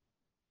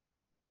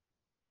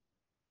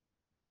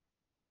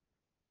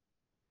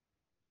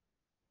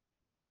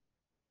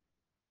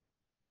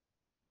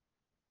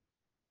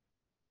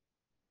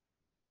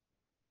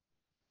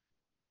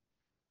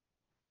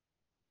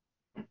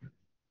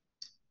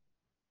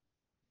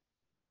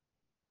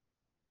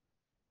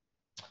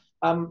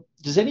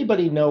 Does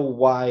anybody know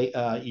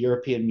why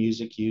European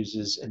music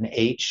uses an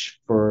H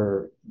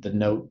for the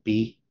note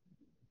B?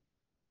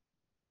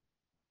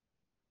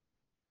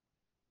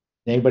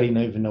 Anybody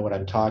even know what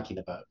I'm talking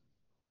about?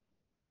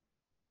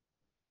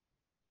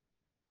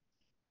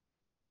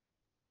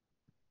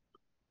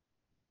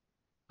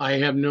 I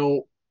have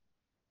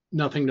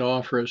nothing to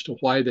offer as to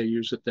why they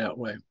use it that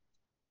way.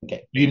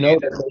 Okay,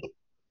 that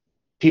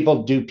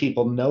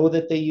people know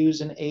that they use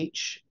an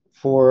H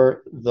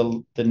for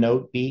the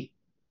note B?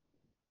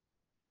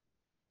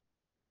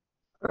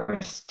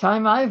 First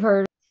time I've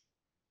heard.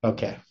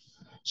 Okay,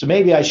 so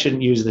maybe I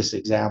shouldn't use this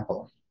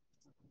example,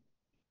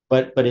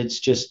 but it's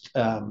just,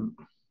 but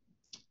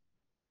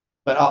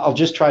I'll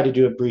just try to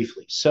do it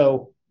briefly.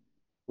 So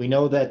we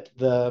know that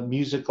the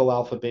musical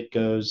alphabet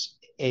goes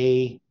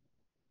A,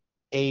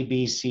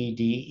 B, C,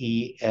 D,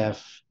 E,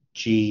 F,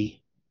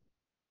 G,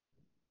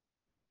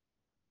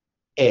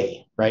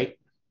 A, right?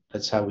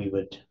 That's how we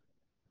would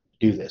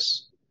do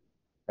this,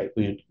 right?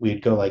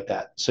 We'd go like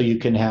that. So you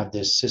can have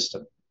this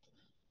system,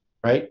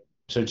 right?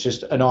 So it's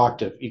just an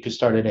octave. You could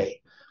start at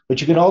A,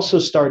 but you can also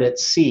start at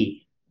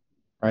C,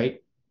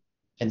 right?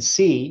 And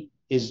C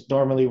is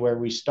normally where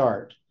we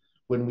start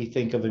when we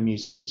think of a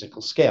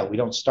musical scale. We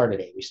don't start at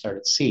A, we start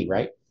at C,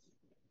 right?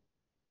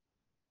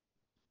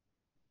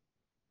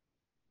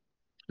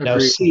 Now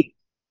Agreed. C,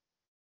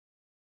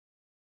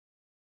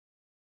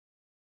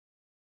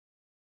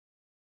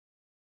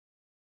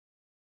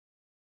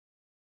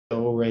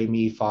 do, re,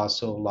 mi, fa,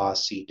 sol, la,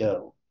 si,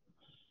 do,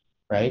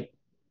 right?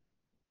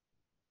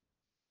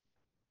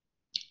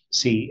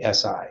 C,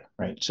 S, I,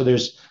 right? So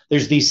there's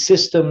these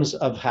systems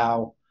of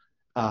how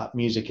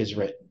music is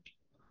written.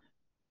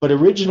 But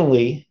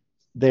originally,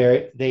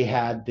 they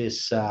had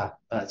this.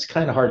 It's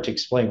kind of hard to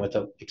explain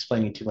without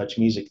explaining too much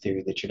music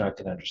theory that you're not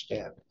going to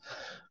understand.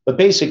 But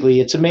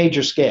basically, it's a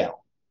major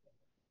scale: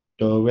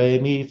 do, re,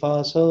 mi,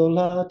 fa, sol,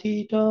 la,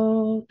 ti,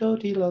 do,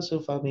 ti, la,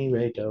 sol, fa, mi,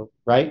 re, do.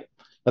 Right?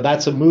 But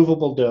that's a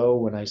movable do.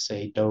 When I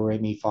say do, re,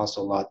 mi, fa,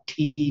 sol, la,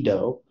 ti,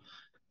 do,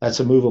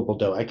 that's a movable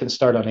do. I can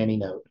start on any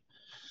note.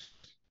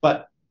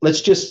 But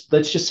let's just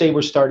say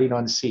we're starting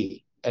on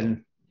C,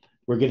 and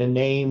we're going to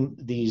name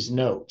these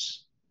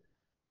notes.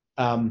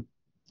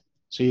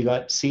 So you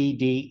got C,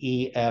 D,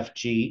 E, F,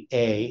 G,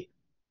 A,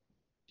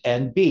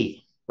 and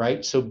B,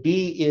 right? So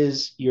B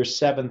is your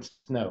seventh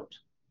note,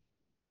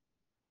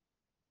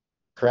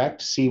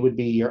 correct? C would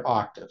be your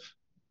octave.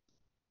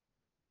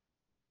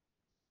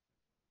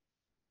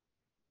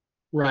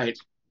 Right.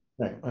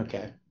 Right,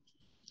 okay.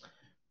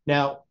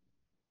 Now,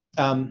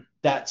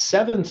 that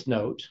seventh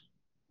note,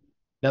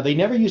 now they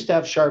never used to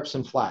have sharps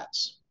and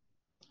flats.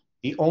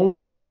 The only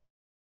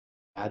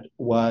had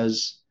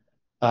was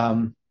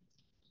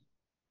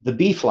the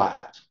B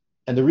flat.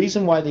 And the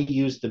reason why they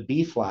used the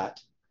B flat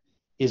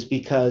is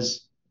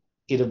because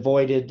it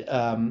avoided,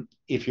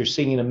 if you're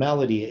singing a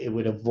melody, it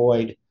would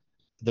avoid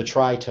the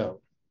tritone,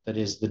 that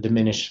is the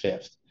diminished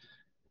fifth,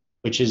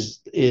 which is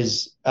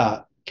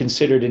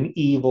considered an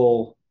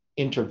evil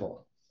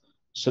interval.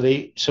 So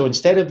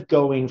instead of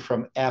going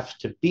from F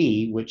to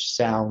B, which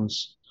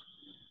sounds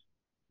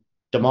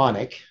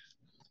demonic,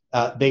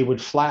 they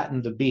would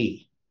flatten the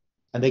B,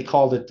 and they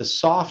called it the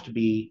soft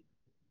B,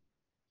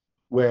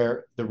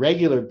 where the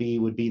regular B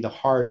would be the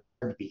hard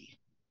B,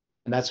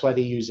 and that's why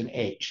they use an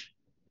H.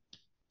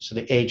 So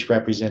the H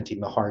representing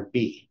the hard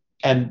B,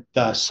 and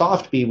the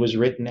soft B was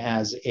written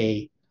as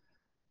a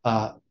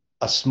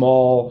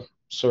small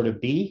sort of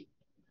B,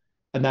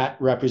 and that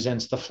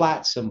represents the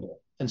flat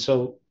symbol. And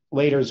so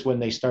later is when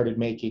they started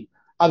making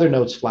other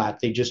notes flat.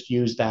 They just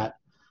used that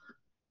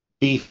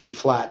B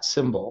flat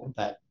symbol,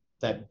 that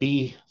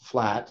B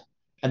flat,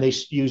 and they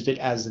used it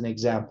as an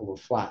example of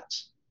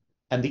flats.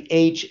 And the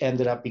H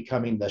ended up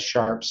becoming the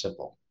sharp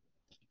symbol.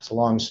 It's a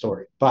long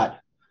story, but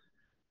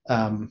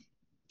the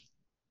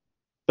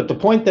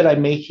point that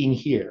I'm making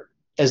here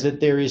is that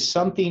there is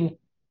something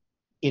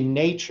in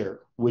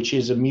nature, which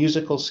is a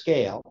musical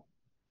scale,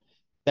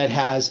 that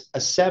has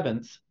a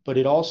seventh, but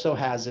it also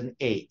has an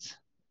eighth.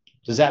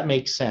 Does that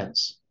make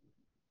sense?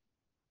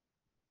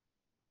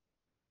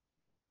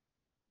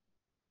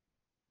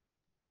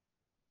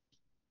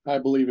 I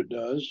believe it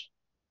does.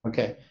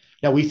 Okay.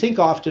 Now we think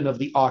often of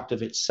the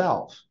octave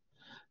itself,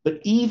 but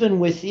even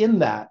within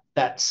that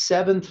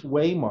seventh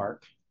waymark,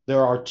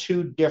 there are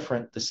two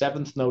different, the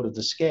seventh note of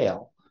the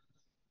scale,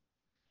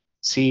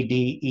 C,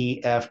 D,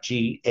 E, F,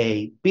 G,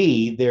 A,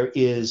 B, there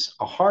is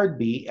a hard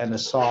B and a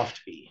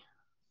soft B.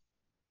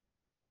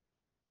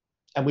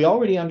 And we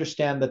already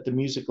understand that the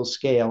musical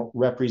scale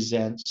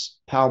represents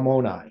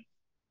palmoni,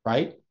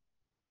 right?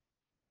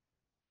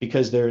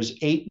 Because there's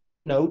 8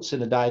 notes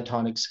in a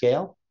diatonic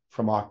scale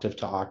from octave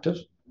to octave,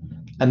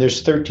 and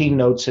there's 13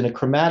 notes in a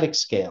chromatic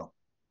scale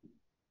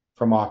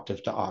from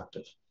octave to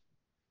octave,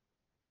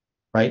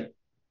 right?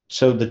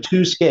 So the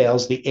two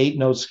scales, the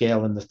 8-note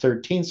scale and the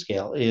 13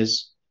 scale,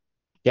 is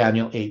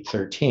Daniel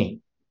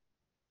 8:13.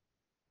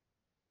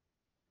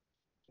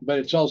 But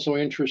it's also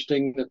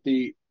interesting that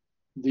the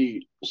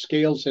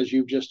scales as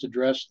you've just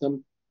addressed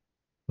them,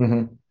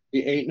 Mm-hmm.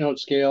 the 8-note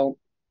scale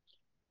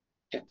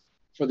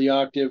for the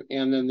octave,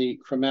 and then the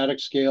chromatic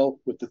scale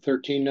with the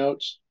 13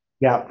 notes,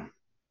 Yeah.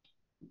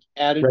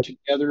 added Right.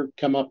 together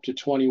come up to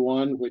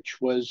 21,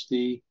 which was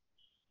the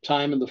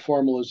time of the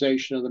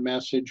formalization of the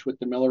message with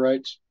the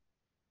Millerites.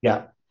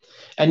 Yeah.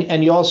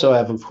 And you also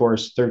have, of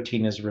course,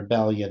 13 as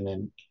rebellion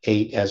and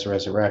 8 as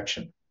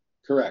resurrection.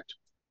 Correct.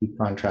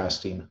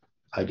 Contrasting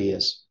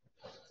ideas.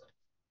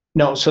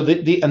 No, so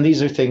and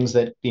these are things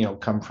that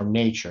come from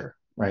nature,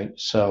 right?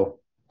 So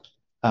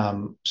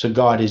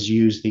God has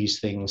used these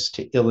things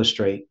to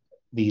illustrate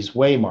these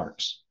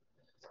waymarks.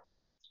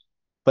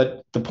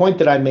 But the point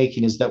that I'm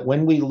making is that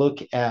when we look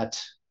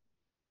at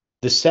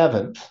the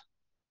seventh,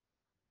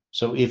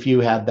 so if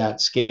you had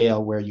that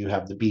scale where you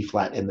have the B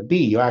flat and the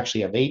B, you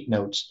actually have 8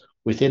 notes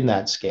within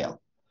that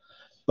scale.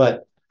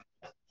 But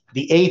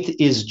the eighth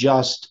is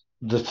just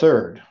the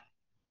third,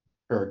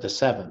 or the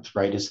seventh,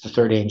 right? It's the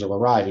third angel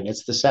arriving.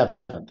 It's the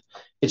seventh.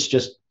 It's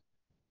just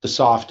the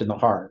soft and the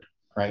hard,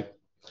 right?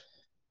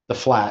 The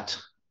flat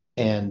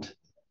and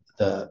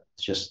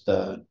just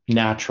the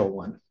natural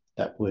one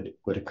that would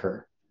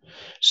occur.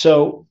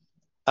 So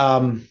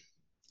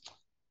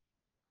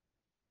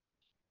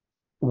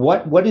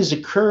what is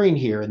occurring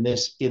here in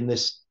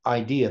this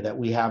idea that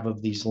we have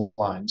of these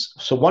lines?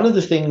 So one of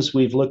the things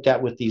we've looked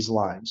at with these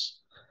lines,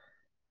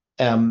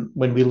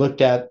 when we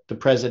looked at the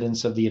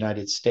presidents of the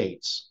United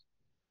States,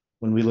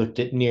 when we looked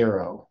at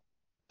Nero,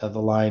 the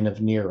line of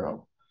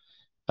Nero,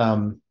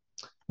 when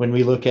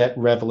we look at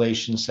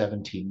Revelation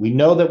 17, we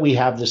know that we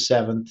have the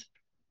seventh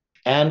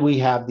and we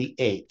have the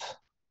eighth,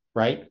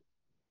 right?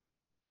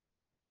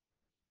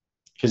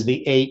 Because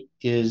the eight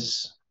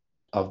is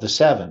of the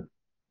seven.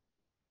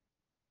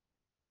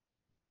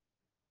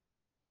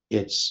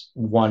 It's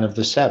one of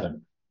the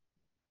seven,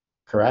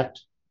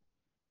 correct?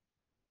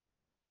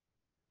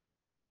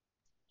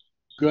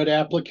 Good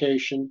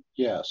application,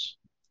 yes.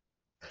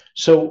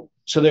 So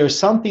there's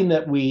something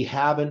that we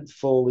haven't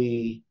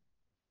fully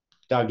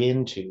dug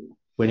into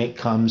when it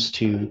comes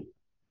to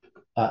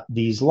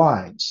these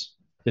lines.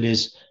 That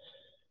is,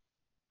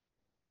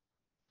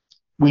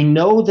 we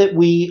know that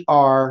we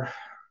are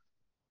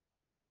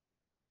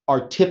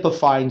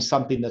typifying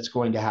something that's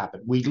going to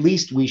happen. At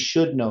least we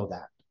should know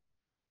that.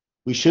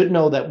 We should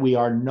know that we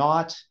are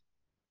not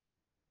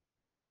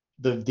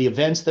the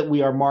events that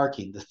we are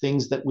marking, the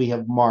things that we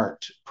have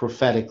marked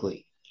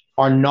prophetically,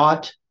 are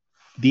not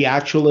the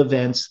actual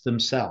events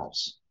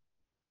themselves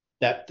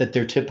that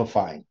they're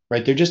typifying,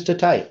 right? They're just a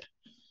type,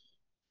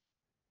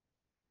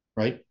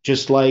 right?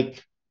 Just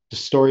like the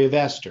story of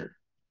Esther.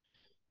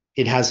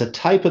 It has a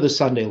type of the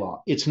Sunday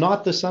law. It's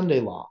not the Sunday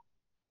law.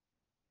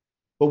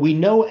 But we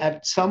know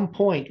at some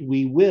point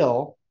we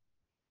will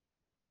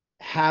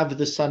have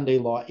the Sunday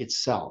law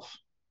itself,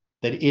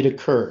 that it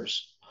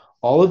occurs.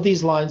 All of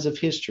these lines of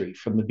history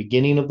from the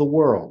beginning of the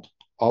world,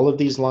 all of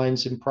these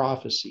lines in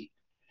prophecy,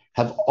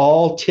 have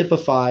all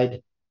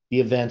typified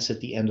the events at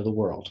the end of the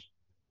world.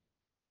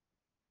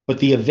 But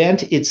the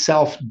event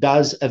itself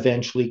does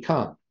eventually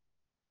come.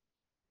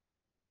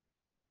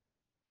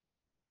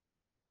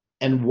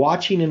 And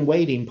watching and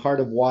waiting, part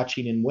of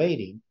watching and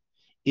waiting,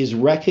 is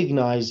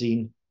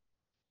recognizing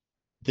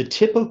the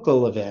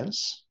typical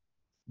events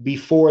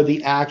before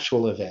the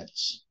actual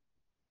events.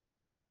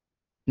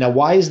 Now,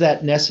 why is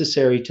that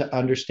necessary to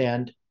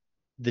understand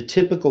the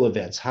typical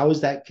events? How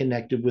is that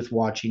connected with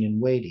watching and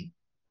waiting?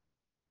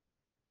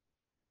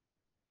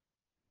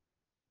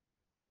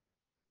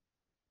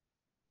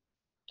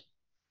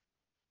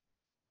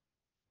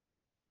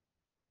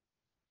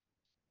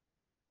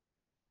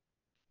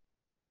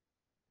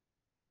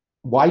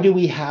 Why do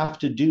we have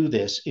to do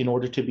this in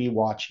order to be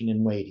watching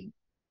and waiting?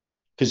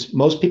 Because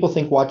most people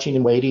think watching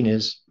and waiting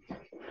is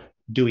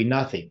doing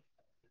nothing,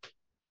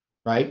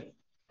 right?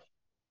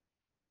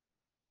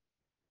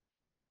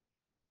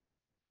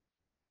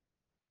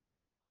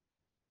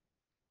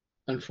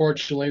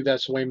 Unfortunately,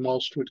 that's the way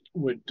most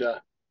would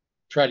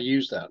try to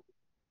use that.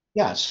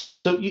 Yes.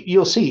 So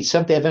you'll see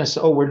Seventh-day Adventists,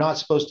 oh, we're not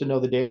supposed to know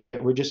the day.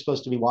 We're just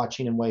supposed to be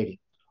watching and waiting.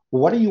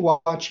 Well, what are you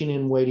watching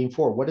and waiting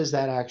for? What does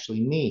that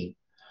actually mean?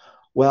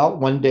 Well,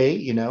 one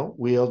day,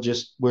 we're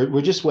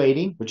just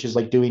waiting, which is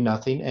like doing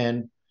nothing.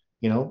 And,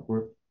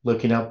 we're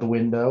looking out the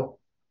window.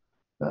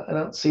 I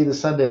don't see the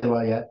Sunday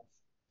law yet,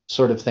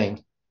 sort of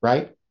thing,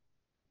 right?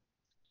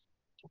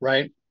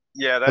 Right.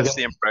 Yeah, that's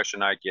the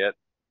impression I get.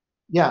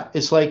 Yeah,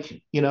 it's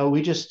like,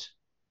 we just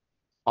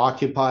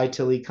occupy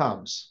till he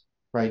comes,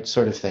 right?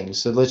 Sort of thing.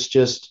 So let's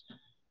just,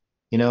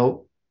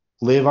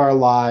 live our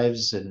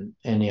lives and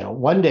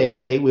one day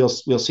we'll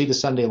see the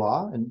Sunday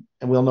law and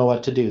we'll know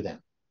what to do then.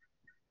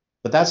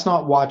 But that's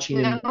not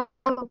watching.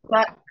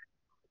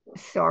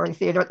 Sorry,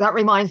 Theodore. That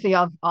reminds me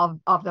of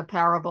the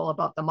parable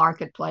about the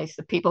marketplace.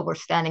 The people were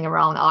standing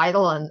around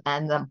idle,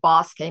 and the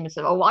boss came and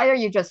said, "Oh, why are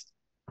you just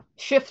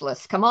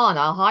shiftless? Come on,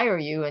 I'll hire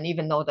you." And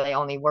even though they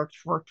only worked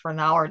for an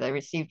hour, they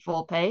received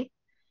full pay.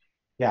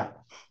 Yeah.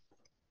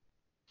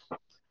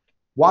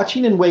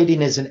 Watching and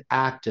waiting is an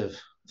active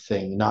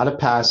thing, not a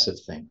passive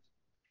thing.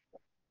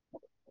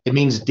 It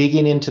means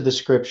digging into the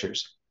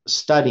scriptures,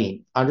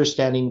 studying,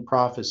 understanding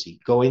prophecy,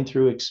 going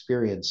through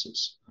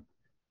experiences,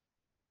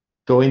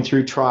 going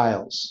through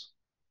trials,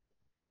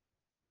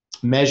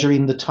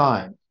 measuring the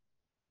time,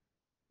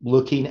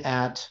 looking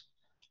at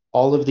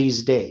all of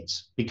these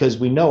dates, because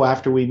we know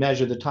after we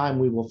measure the time,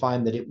 we will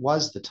find that it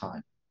was the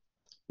time.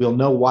 We'll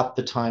know what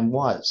the time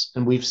was.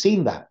 And we've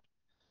seen that.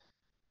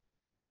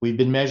 We've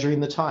been measuring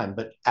the time,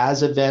 but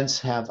as events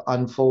have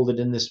unfolded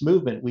in this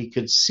movement, we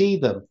could see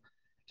them.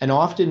 And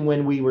often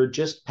when we were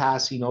just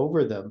passing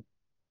over them,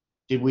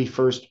 did we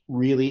first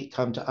really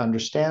come to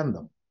understand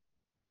them?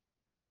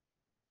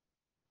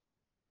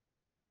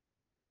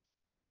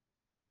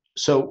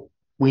 So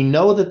we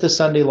know that the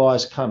Sunday law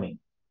is coming.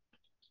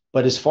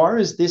 But as far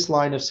as this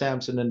line of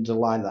Samson and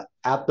Delilah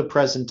at the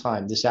present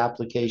time, this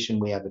application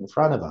we have in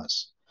front of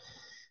us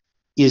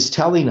is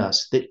telling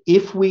us that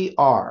if we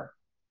are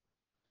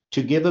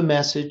to give a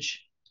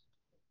message,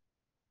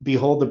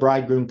 behold, the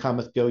bridegroom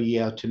cometh, go ye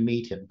out to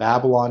meet him.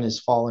 Babylon is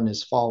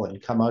fallen,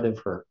 come out of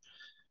her,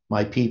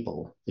 my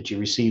people, that you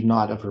receive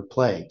not of her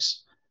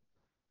plagues,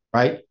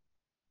 right?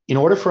 In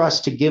order for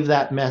us to give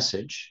that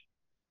message,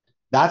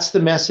 that's the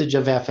message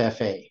of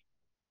FFA,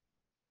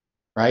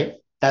 right?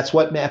 That's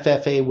what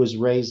FFA was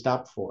raised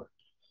up for.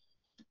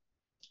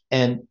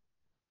 And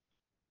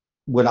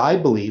what I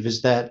believe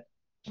is that,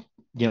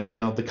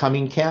 the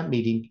coming camp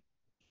meeting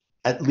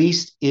at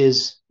least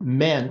is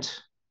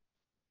meant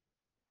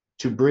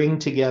to bring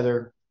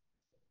together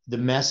the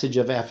message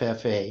of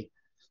FFA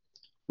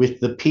with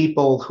the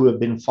people who have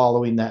been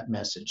following that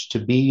message, to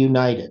be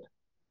united,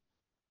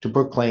 to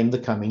proclaim the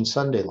coming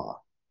Sunday law.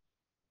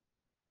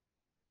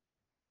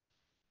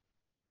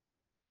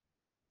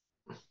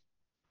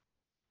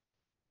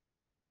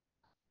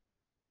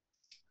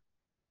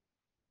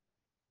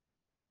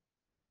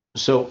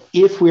 So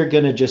if we're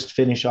going to just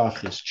finish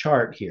off this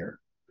chart here,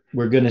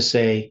 we're going to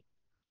say,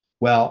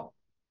 well,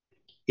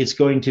 it's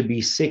going to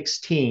be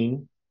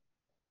 16,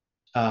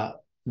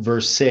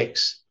 verse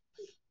 6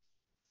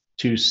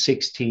 to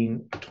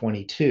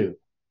 16:22.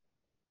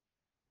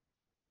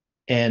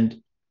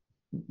 And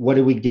what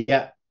do we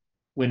get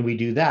when we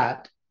do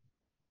that?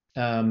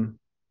 And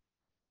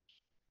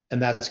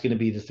that's going to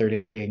be the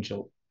third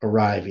angel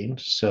arriving.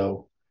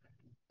 So,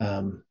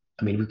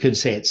 we could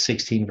say it's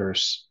 16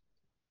 verse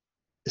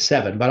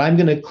 7, but I'm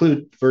going to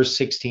include verse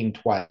 16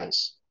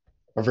 twice,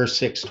 or verse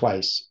 6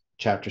 twice,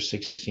 chapter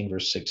 16,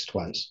 verse 6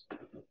 twice.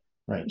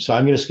 Right. So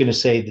I'm just going to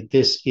say that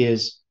this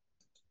is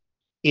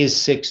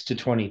 6 to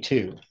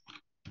 22,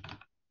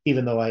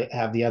 even though I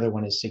have the other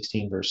one as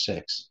 16, verse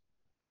 6.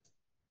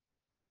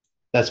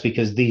 That's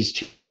because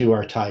these two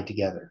are tied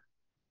together,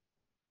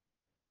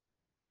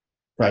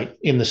 right,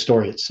 in the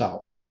story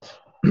itself.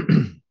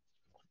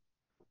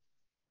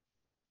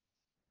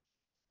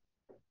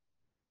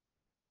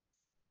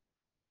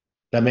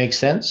 That makes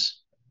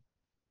sense?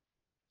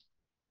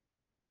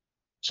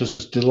 So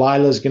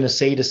Delilah is going to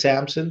say to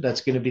Samson,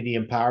 that's going to be the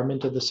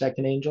empowerment of the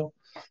second angel,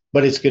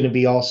 but it's going to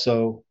be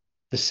also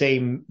the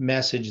same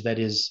message that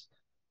is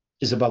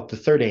about the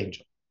third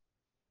angel,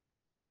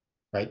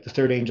 right? The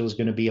third angel is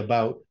going to be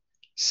about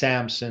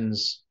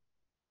Samson's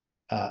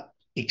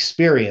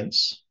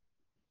experience.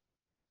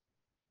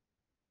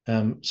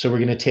 So we're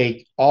going to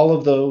take all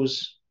of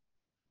those,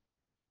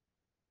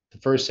 the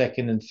first,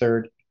 second, and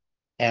third,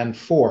 and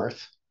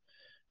fourth.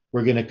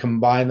 We're going to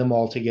combine them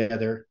all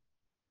together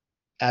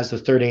as the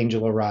third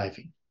angel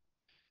arriving.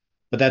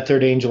 But that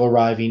third angel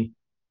arriving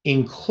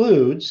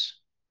includes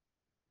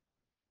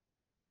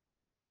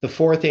the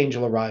fourth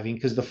angel arriving,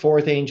 because the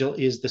fourth angel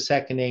is the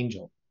second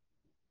angel,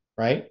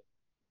 right?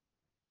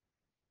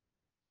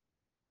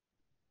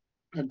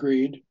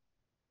 Agreed.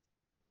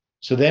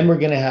 So then we're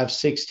going to have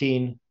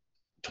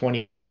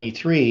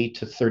 16:23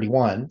 to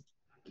 31.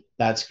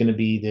 That's going to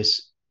be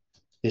this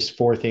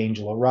fourth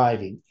angel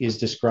arriving, is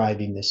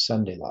describing this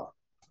Sunday law.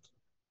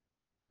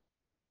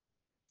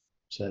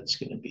 So that's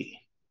going to be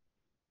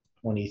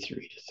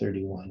 23 to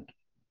 31.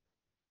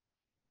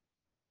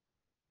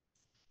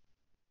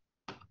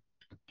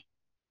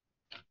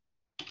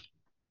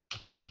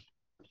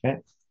 Okay.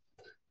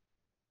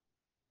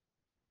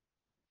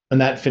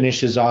 And that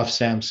finishes off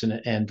Samson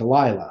and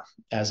Delilah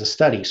as a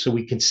study. So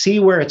we can see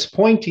where it's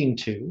pointing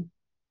to.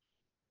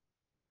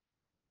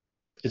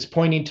 It's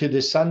pointing to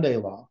this Sunday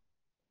law,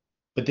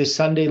 but this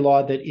Sunday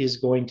law that is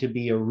going to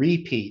be a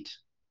repeat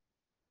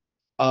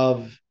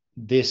of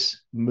this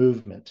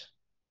movement.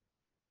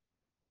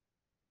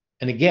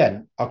 And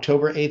again,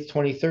 October 8th,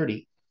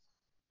 2030,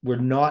 we're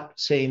not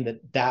saying that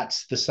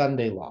that's the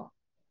Sunday law.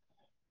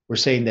 We're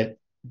saying that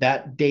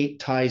that date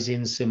ties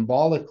in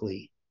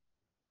symbolically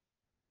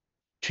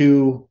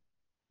to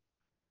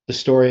the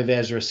story of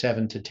Ezra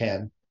 7 to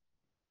 10,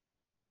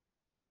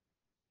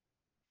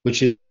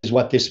 which is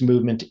what this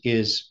movement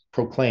is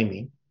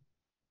proclaiming.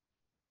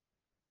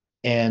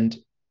 And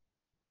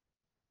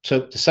so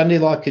the Sunday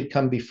law could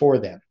come before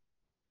then,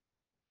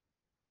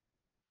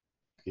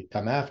 could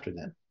come after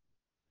then.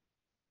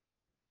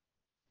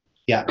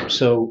 Yeah,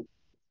 so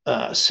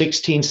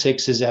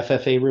 16:6 is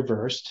FFA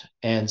reversed,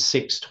 and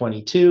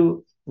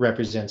 6:22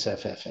 represents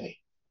FFA.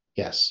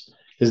 Yes,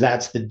 because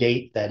that's the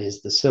date that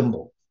is the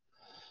symbol.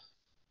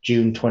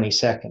 June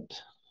 22nd.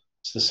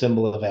 It's the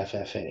symbol of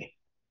FFA.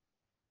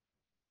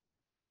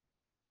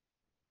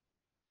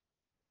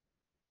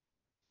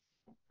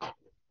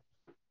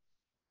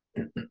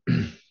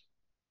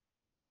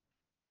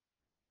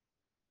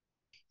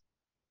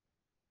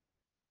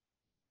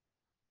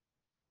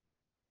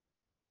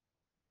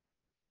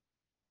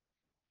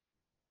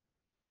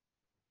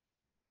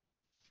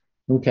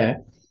 Okay.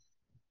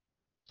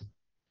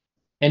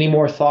 Any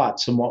more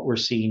thoughts on what we're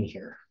seeing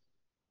here?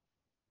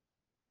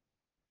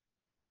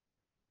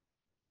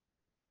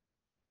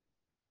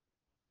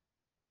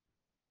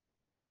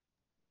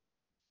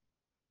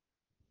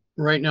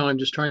 Right now, I'm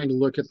just trying to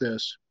look at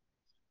this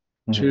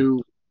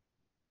to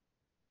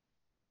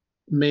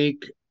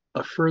make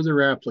a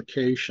further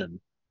application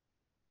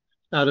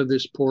out of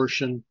this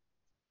portion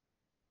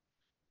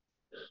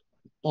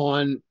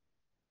on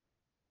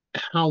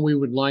how we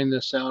would line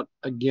this out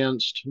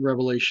against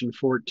Revelation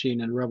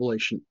 14 and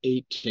Revelation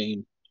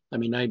 18. I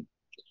mean,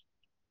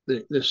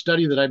 the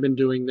study that I've been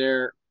doing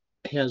there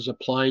has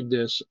applied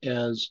this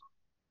as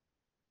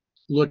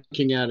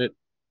looking at it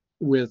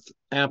with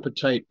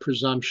appetite,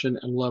 presumption,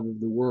 and love of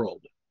the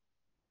world.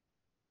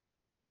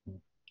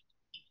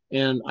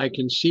 And I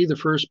can see the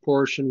first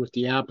portion with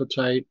the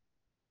appetite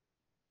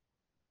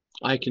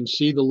I can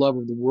see the love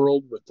of the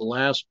world with the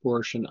last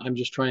portion. I'm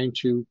just trying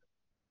to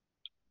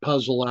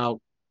puzzle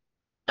out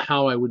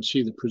how I would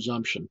see the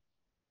presumption.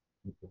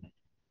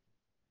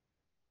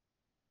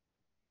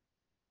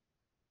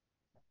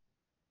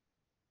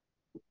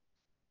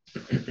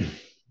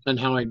 And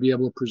how I'd be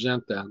able to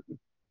present that.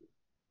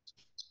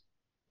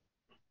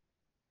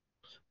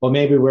 Well,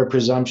 maybe we're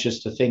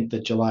presumptuous to think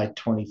that July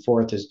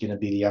 24th is going to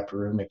be the upper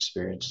room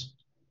experience.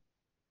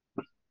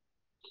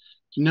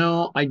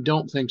 No, I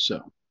don't think so.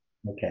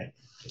 Okay.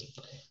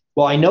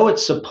 Well, I know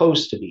it's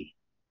supposed to be.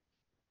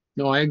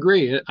 No, I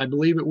agree. I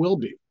believe it will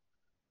be.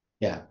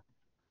 Yeah.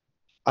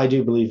 I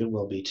do believe it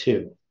will be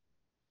too.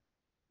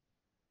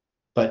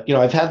 But,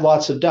 I've had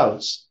lots of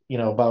doubts,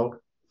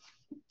 about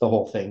the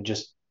whole thing,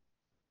 just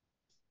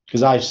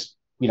because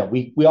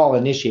we all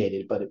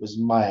initiated, but it was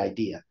my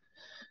idea.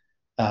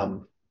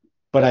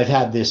 But I've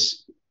had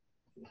this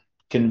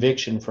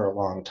conviction for a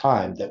long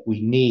time that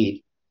we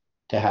need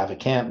to have a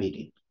camp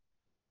meeting.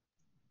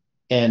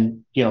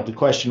 And, the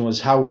question was,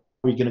 how are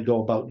we going to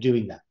go about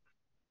doing that?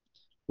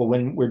 Well,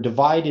 when we're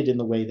divided in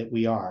the way that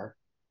we are,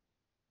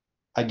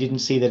 I didn't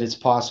see that it's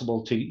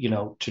possible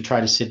to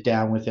try to sit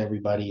down with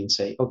everybody and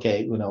say,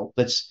 okay,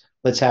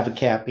 let's have a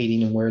camp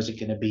meeting, and where is it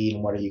going to be,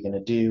 and what are you going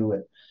to do?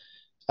 And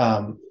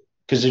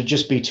because there'd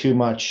just be too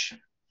much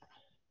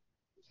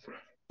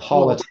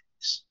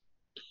politics.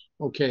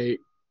 Okay.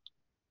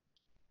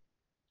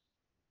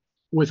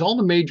 With all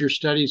the major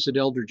studies that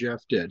Elder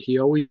Jeff did, he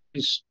always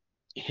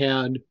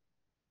had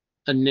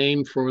a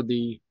name for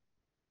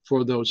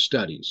those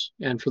studies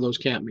and for those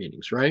camp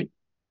meetings, right?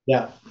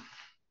 Yeah.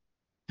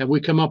 Have we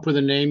come up with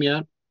a name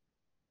yet?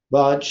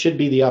 Well, it should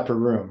be the upper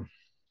room.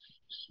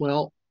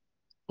 Well,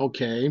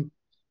 okay.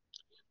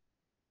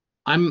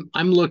 I'm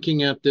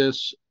looking at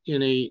this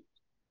in a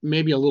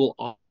maybe a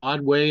little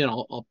odd way, and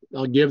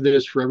I'll give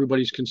this for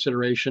everybody's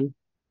consideration.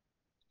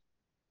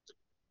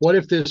 What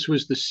if this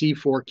was the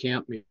C4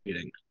 camp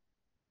meeting?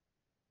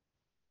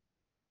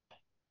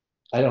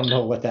 I don't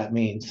know what that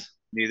means.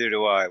 Neither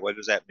do I. What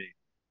does that mean?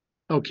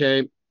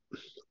 Okay.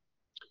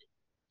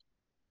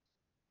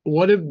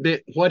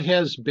 What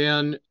has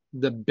been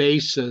the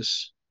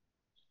basis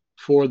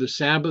for the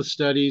Sabbath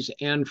studies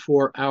and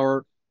for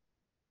our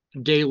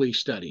daily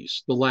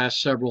studies the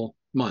last several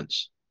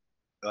months?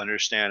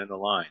 Understanding the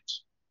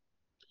lines.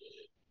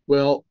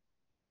 Well,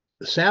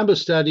 the Sabbath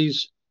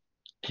studies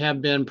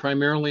have been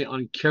primarily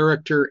on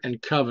character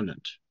and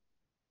covenant,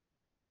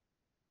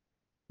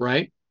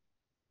 right?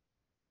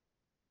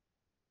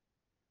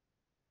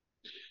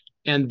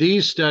 And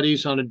these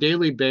studies on a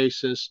daily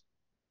basis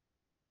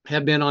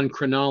have been on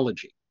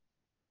chronology.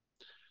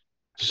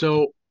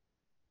 So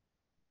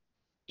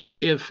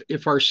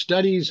if our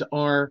studies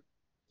are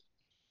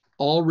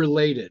all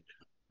related,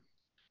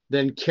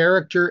 then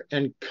character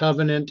and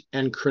covenant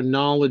and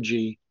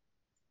chronology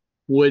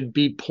would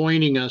be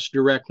pointing us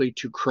directly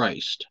to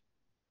Christ.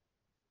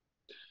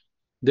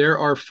 There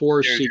are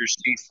four There's your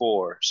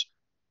C4s.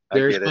 I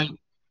get it.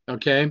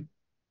 Okay.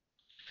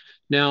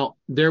 Now,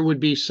 there would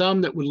be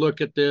some that would look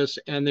at this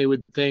and they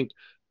would think,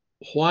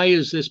 why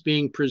is this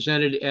being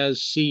presented as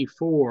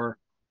C4?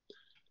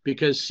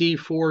 Because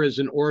C4 is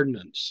an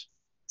ordinance.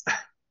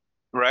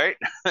 Right?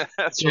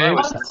 That's okay.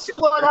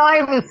 What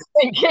I was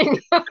thinking.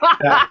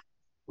 Yeah.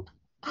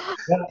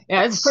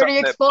 Yeah, it's pretty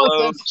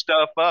explosive.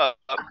 Stuff up.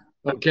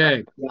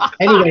 Okay.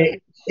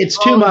 Anyway, it's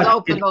too much.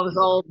 Open those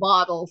old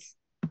bottles.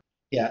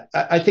 Yeah,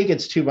 I think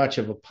it's too much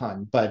of a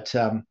pun, but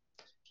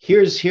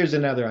here's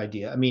another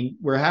idea. I mean,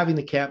 we're having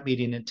the camp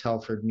meeting at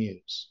Telford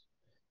Mews.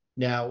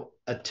 Now,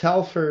 at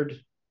Telford,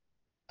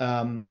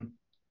 Thomas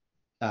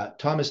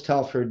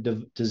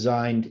Telford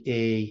designed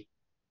a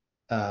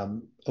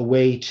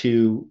way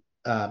to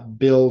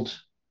build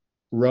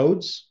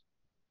roads.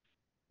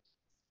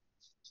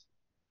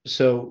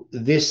 So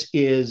this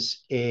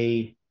is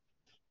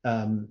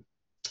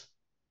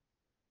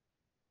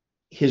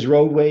his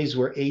roadways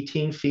were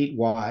 18 feet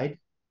wide,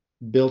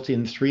 built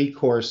in 3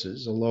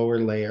 courses, a lower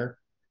layer,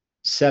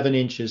 7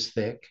 inches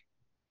thick,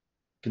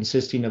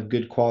 consisting of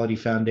good quality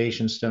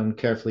foundation stone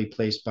carefully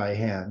placed by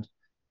hand.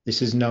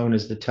 This is known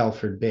as the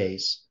Telford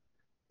base.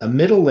 A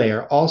middle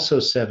layer, also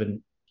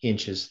 7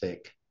 inches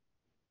thick,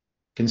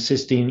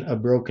 consisting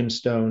of broken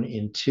stone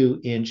in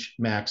 2-inch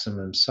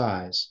maximum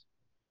size,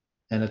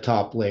 and a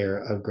top layer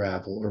of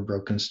gravel or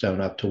broken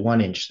stone up to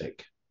 1 inch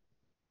thick.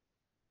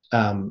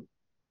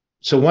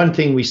 So one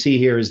thing we see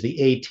here is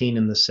the 18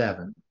 and the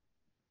 7.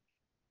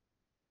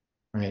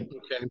 Right.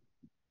 Okay.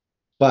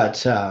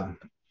 But,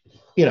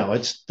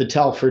 it's the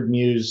Telford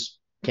Mews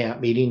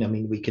camp meeting. I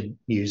mean, we could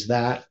use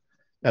that.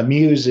 A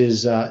mews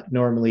is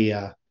normally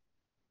a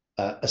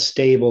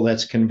stable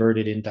that's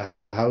converted into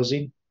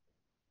housing.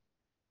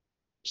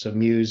 So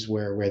mews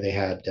where they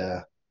had,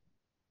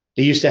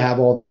 they used to have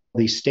all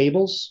these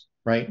stables,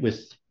 right,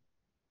 with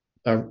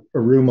a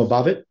room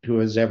above it. Who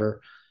was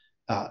ever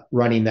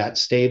running that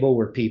stable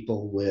where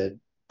people would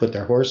put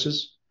their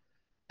horses.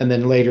 And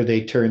then later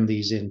they turned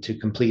these into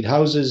complete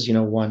houses,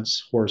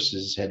 once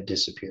horses had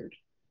disappeared.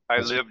 I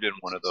lived in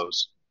one of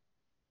those.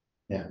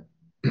 Yeah.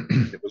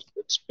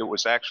 It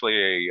was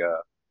actually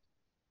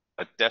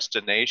a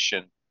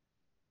destination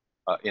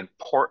in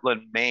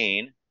Portland,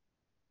 Maine.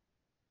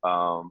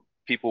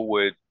 People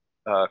would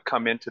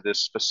come into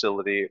this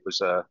facility. It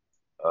was um,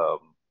 a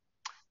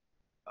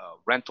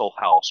rental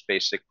house,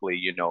 basically,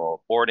 you know, a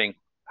boarding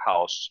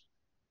house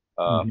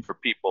Mhm. for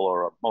people,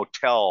 or a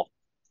motel,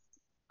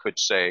 could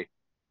say,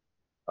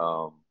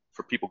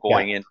 for people Yeah.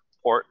 going in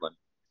Portland.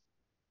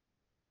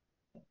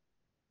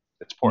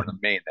 It's Portland,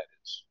 Maine, that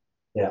is.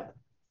 Yeah.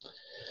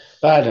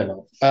 I don't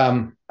know.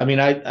 I mean,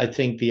 I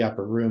think the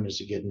Upper Room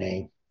is a good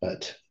name,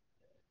 but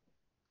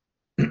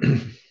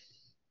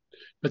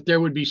But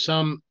there would be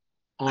some,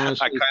 I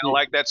honestly. kind of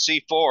like that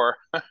C4.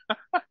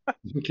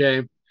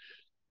 Okay,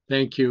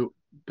 thank you.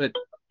 But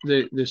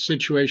the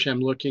situation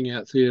I'm looking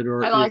at,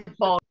 Theodore, I like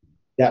both.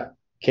 yeah.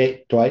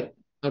 Okay, Dwight.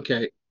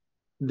 okay.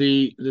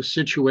 The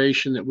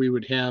situation that we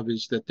would have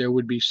is that there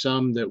would be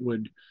some that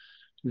would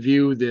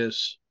view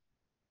this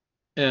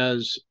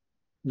as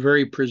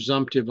very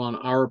presumptive on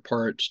our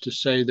parts to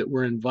say that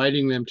we're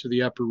inviting them to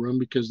the upper room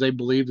because they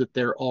believe that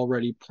they're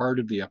already part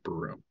of the upper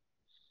room.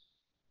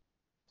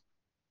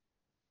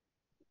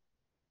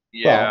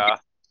 Well, Yeah,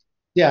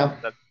 yeah,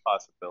 that's a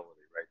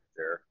possibility right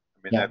there. I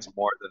mean, yeah, that's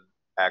more than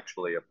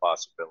actually a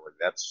possibility.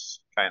 That's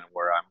kind of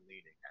where I'm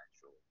leaning,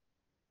 actually,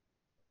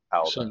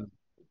 how So, the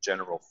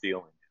general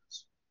feeling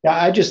is.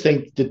 yeah. I just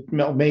think that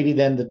maybe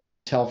then the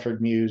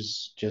Telford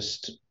Muse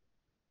just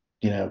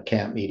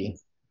camp meeting.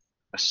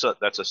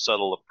 That's a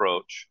subtle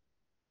approach.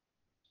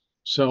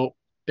 so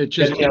it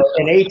just, And,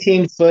 an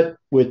 18 foot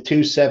with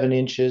 2 7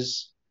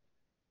 inches,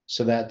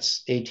 so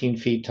that's 18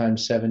 feet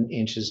times 7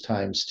 inches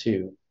times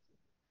two.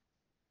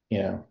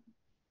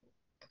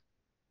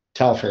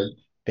 Telford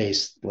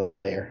base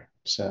layer.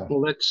 So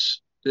well,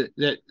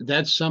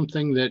 that's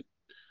something that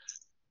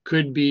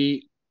could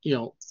be,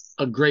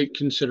 a great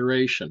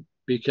consideration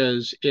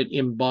because it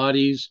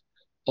embodies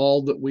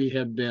all that we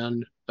have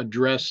been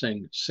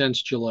addressing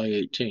since July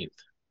 18th.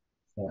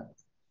 yeah.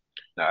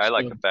 Now, I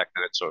like So, the fact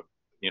that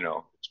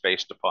it's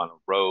based upon a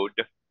road,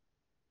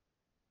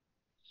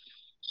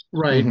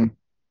 right. Mhm.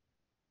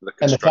 the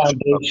And construction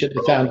of the the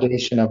road,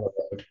 foundation of a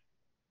road.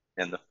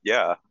 and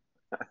yeah,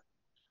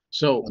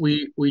 So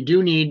we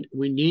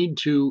need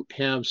to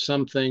have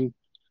something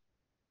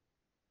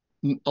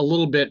a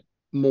little bit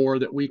more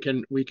that we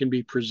can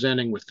be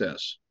presenting with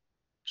this.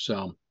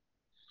 So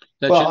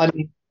that's Well, just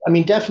I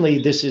mean, definitely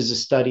this is a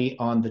study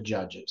on the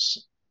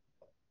judges.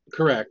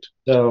 correct.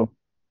 So,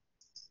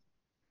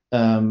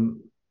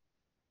 um,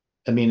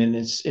 I mean, and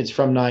it's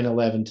from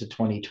 9/11 to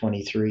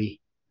 2023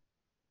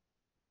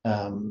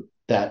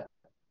 that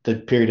the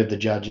period of the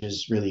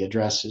judges really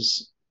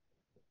addresses,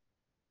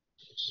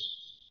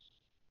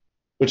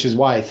 which is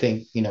why I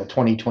think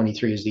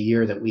 2023 is the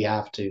year that we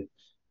have to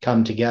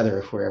come together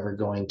if we're ever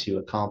going to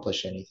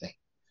accomplish anything.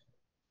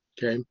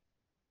 Okay.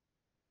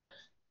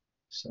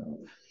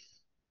 So,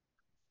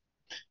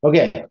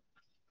 okay.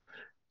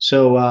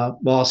 So,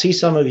 well, I'll see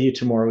some of you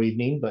tomorrow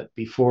evening, but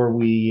before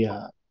we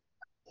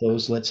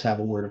close, let's have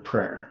a word of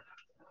prayer.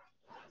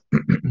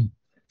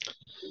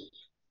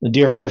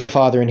 Dear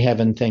Father in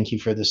heaven, thank you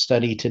for the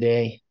study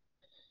today.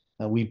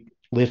 We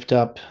lift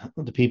up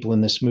the people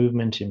in this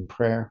movement in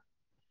prayer,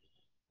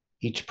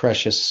 each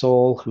precious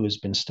soul who has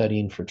been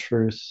studying for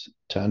truth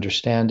to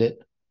understand it.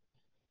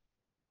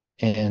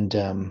 And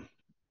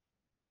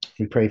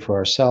we pray for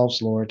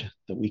ourselves, Lord,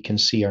 that we can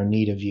see our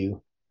need of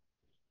you.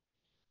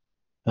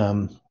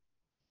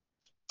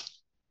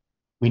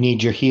 We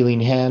need your healing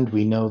hand.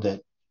 We know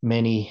that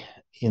many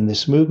in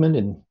this movement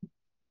and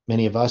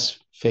many of us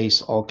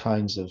face all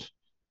kinds of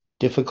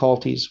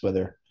difficulties,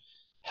 whether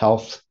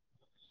health,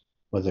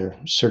 whether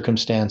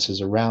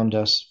circumstances around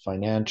us,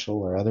 financial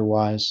or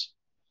otherwise,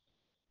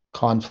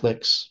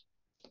 conflicts,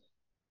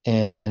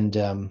 and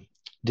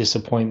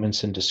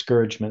disappointments and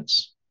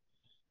discouragements.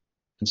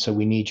 And so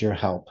we need your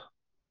help.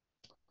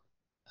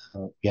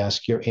 We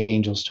ask your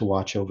angels to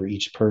watch over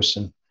each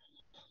person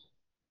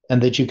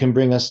and that you can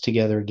bring us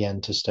together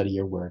again to study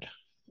your word.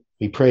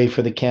 We pray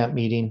for the camp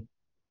meeting,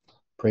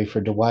 pray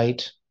for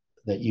Dwight,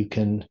 that you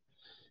can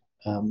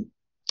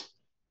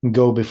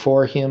go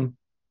before him,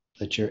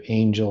 that your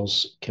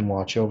angels can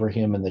watch over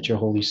him, and that your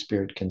Holy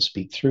Spirit can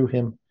speak through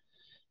him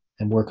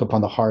and work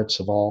upon the hearts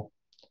of all.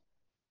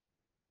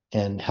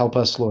 And help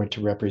us, Lord,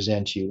 to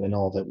represent you in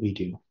all that we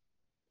do.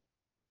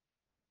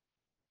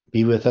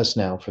 Be with us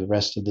now for the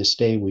rest of this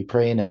day, we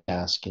pray and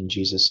ask in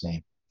Jesus'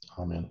 name.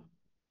 Amen.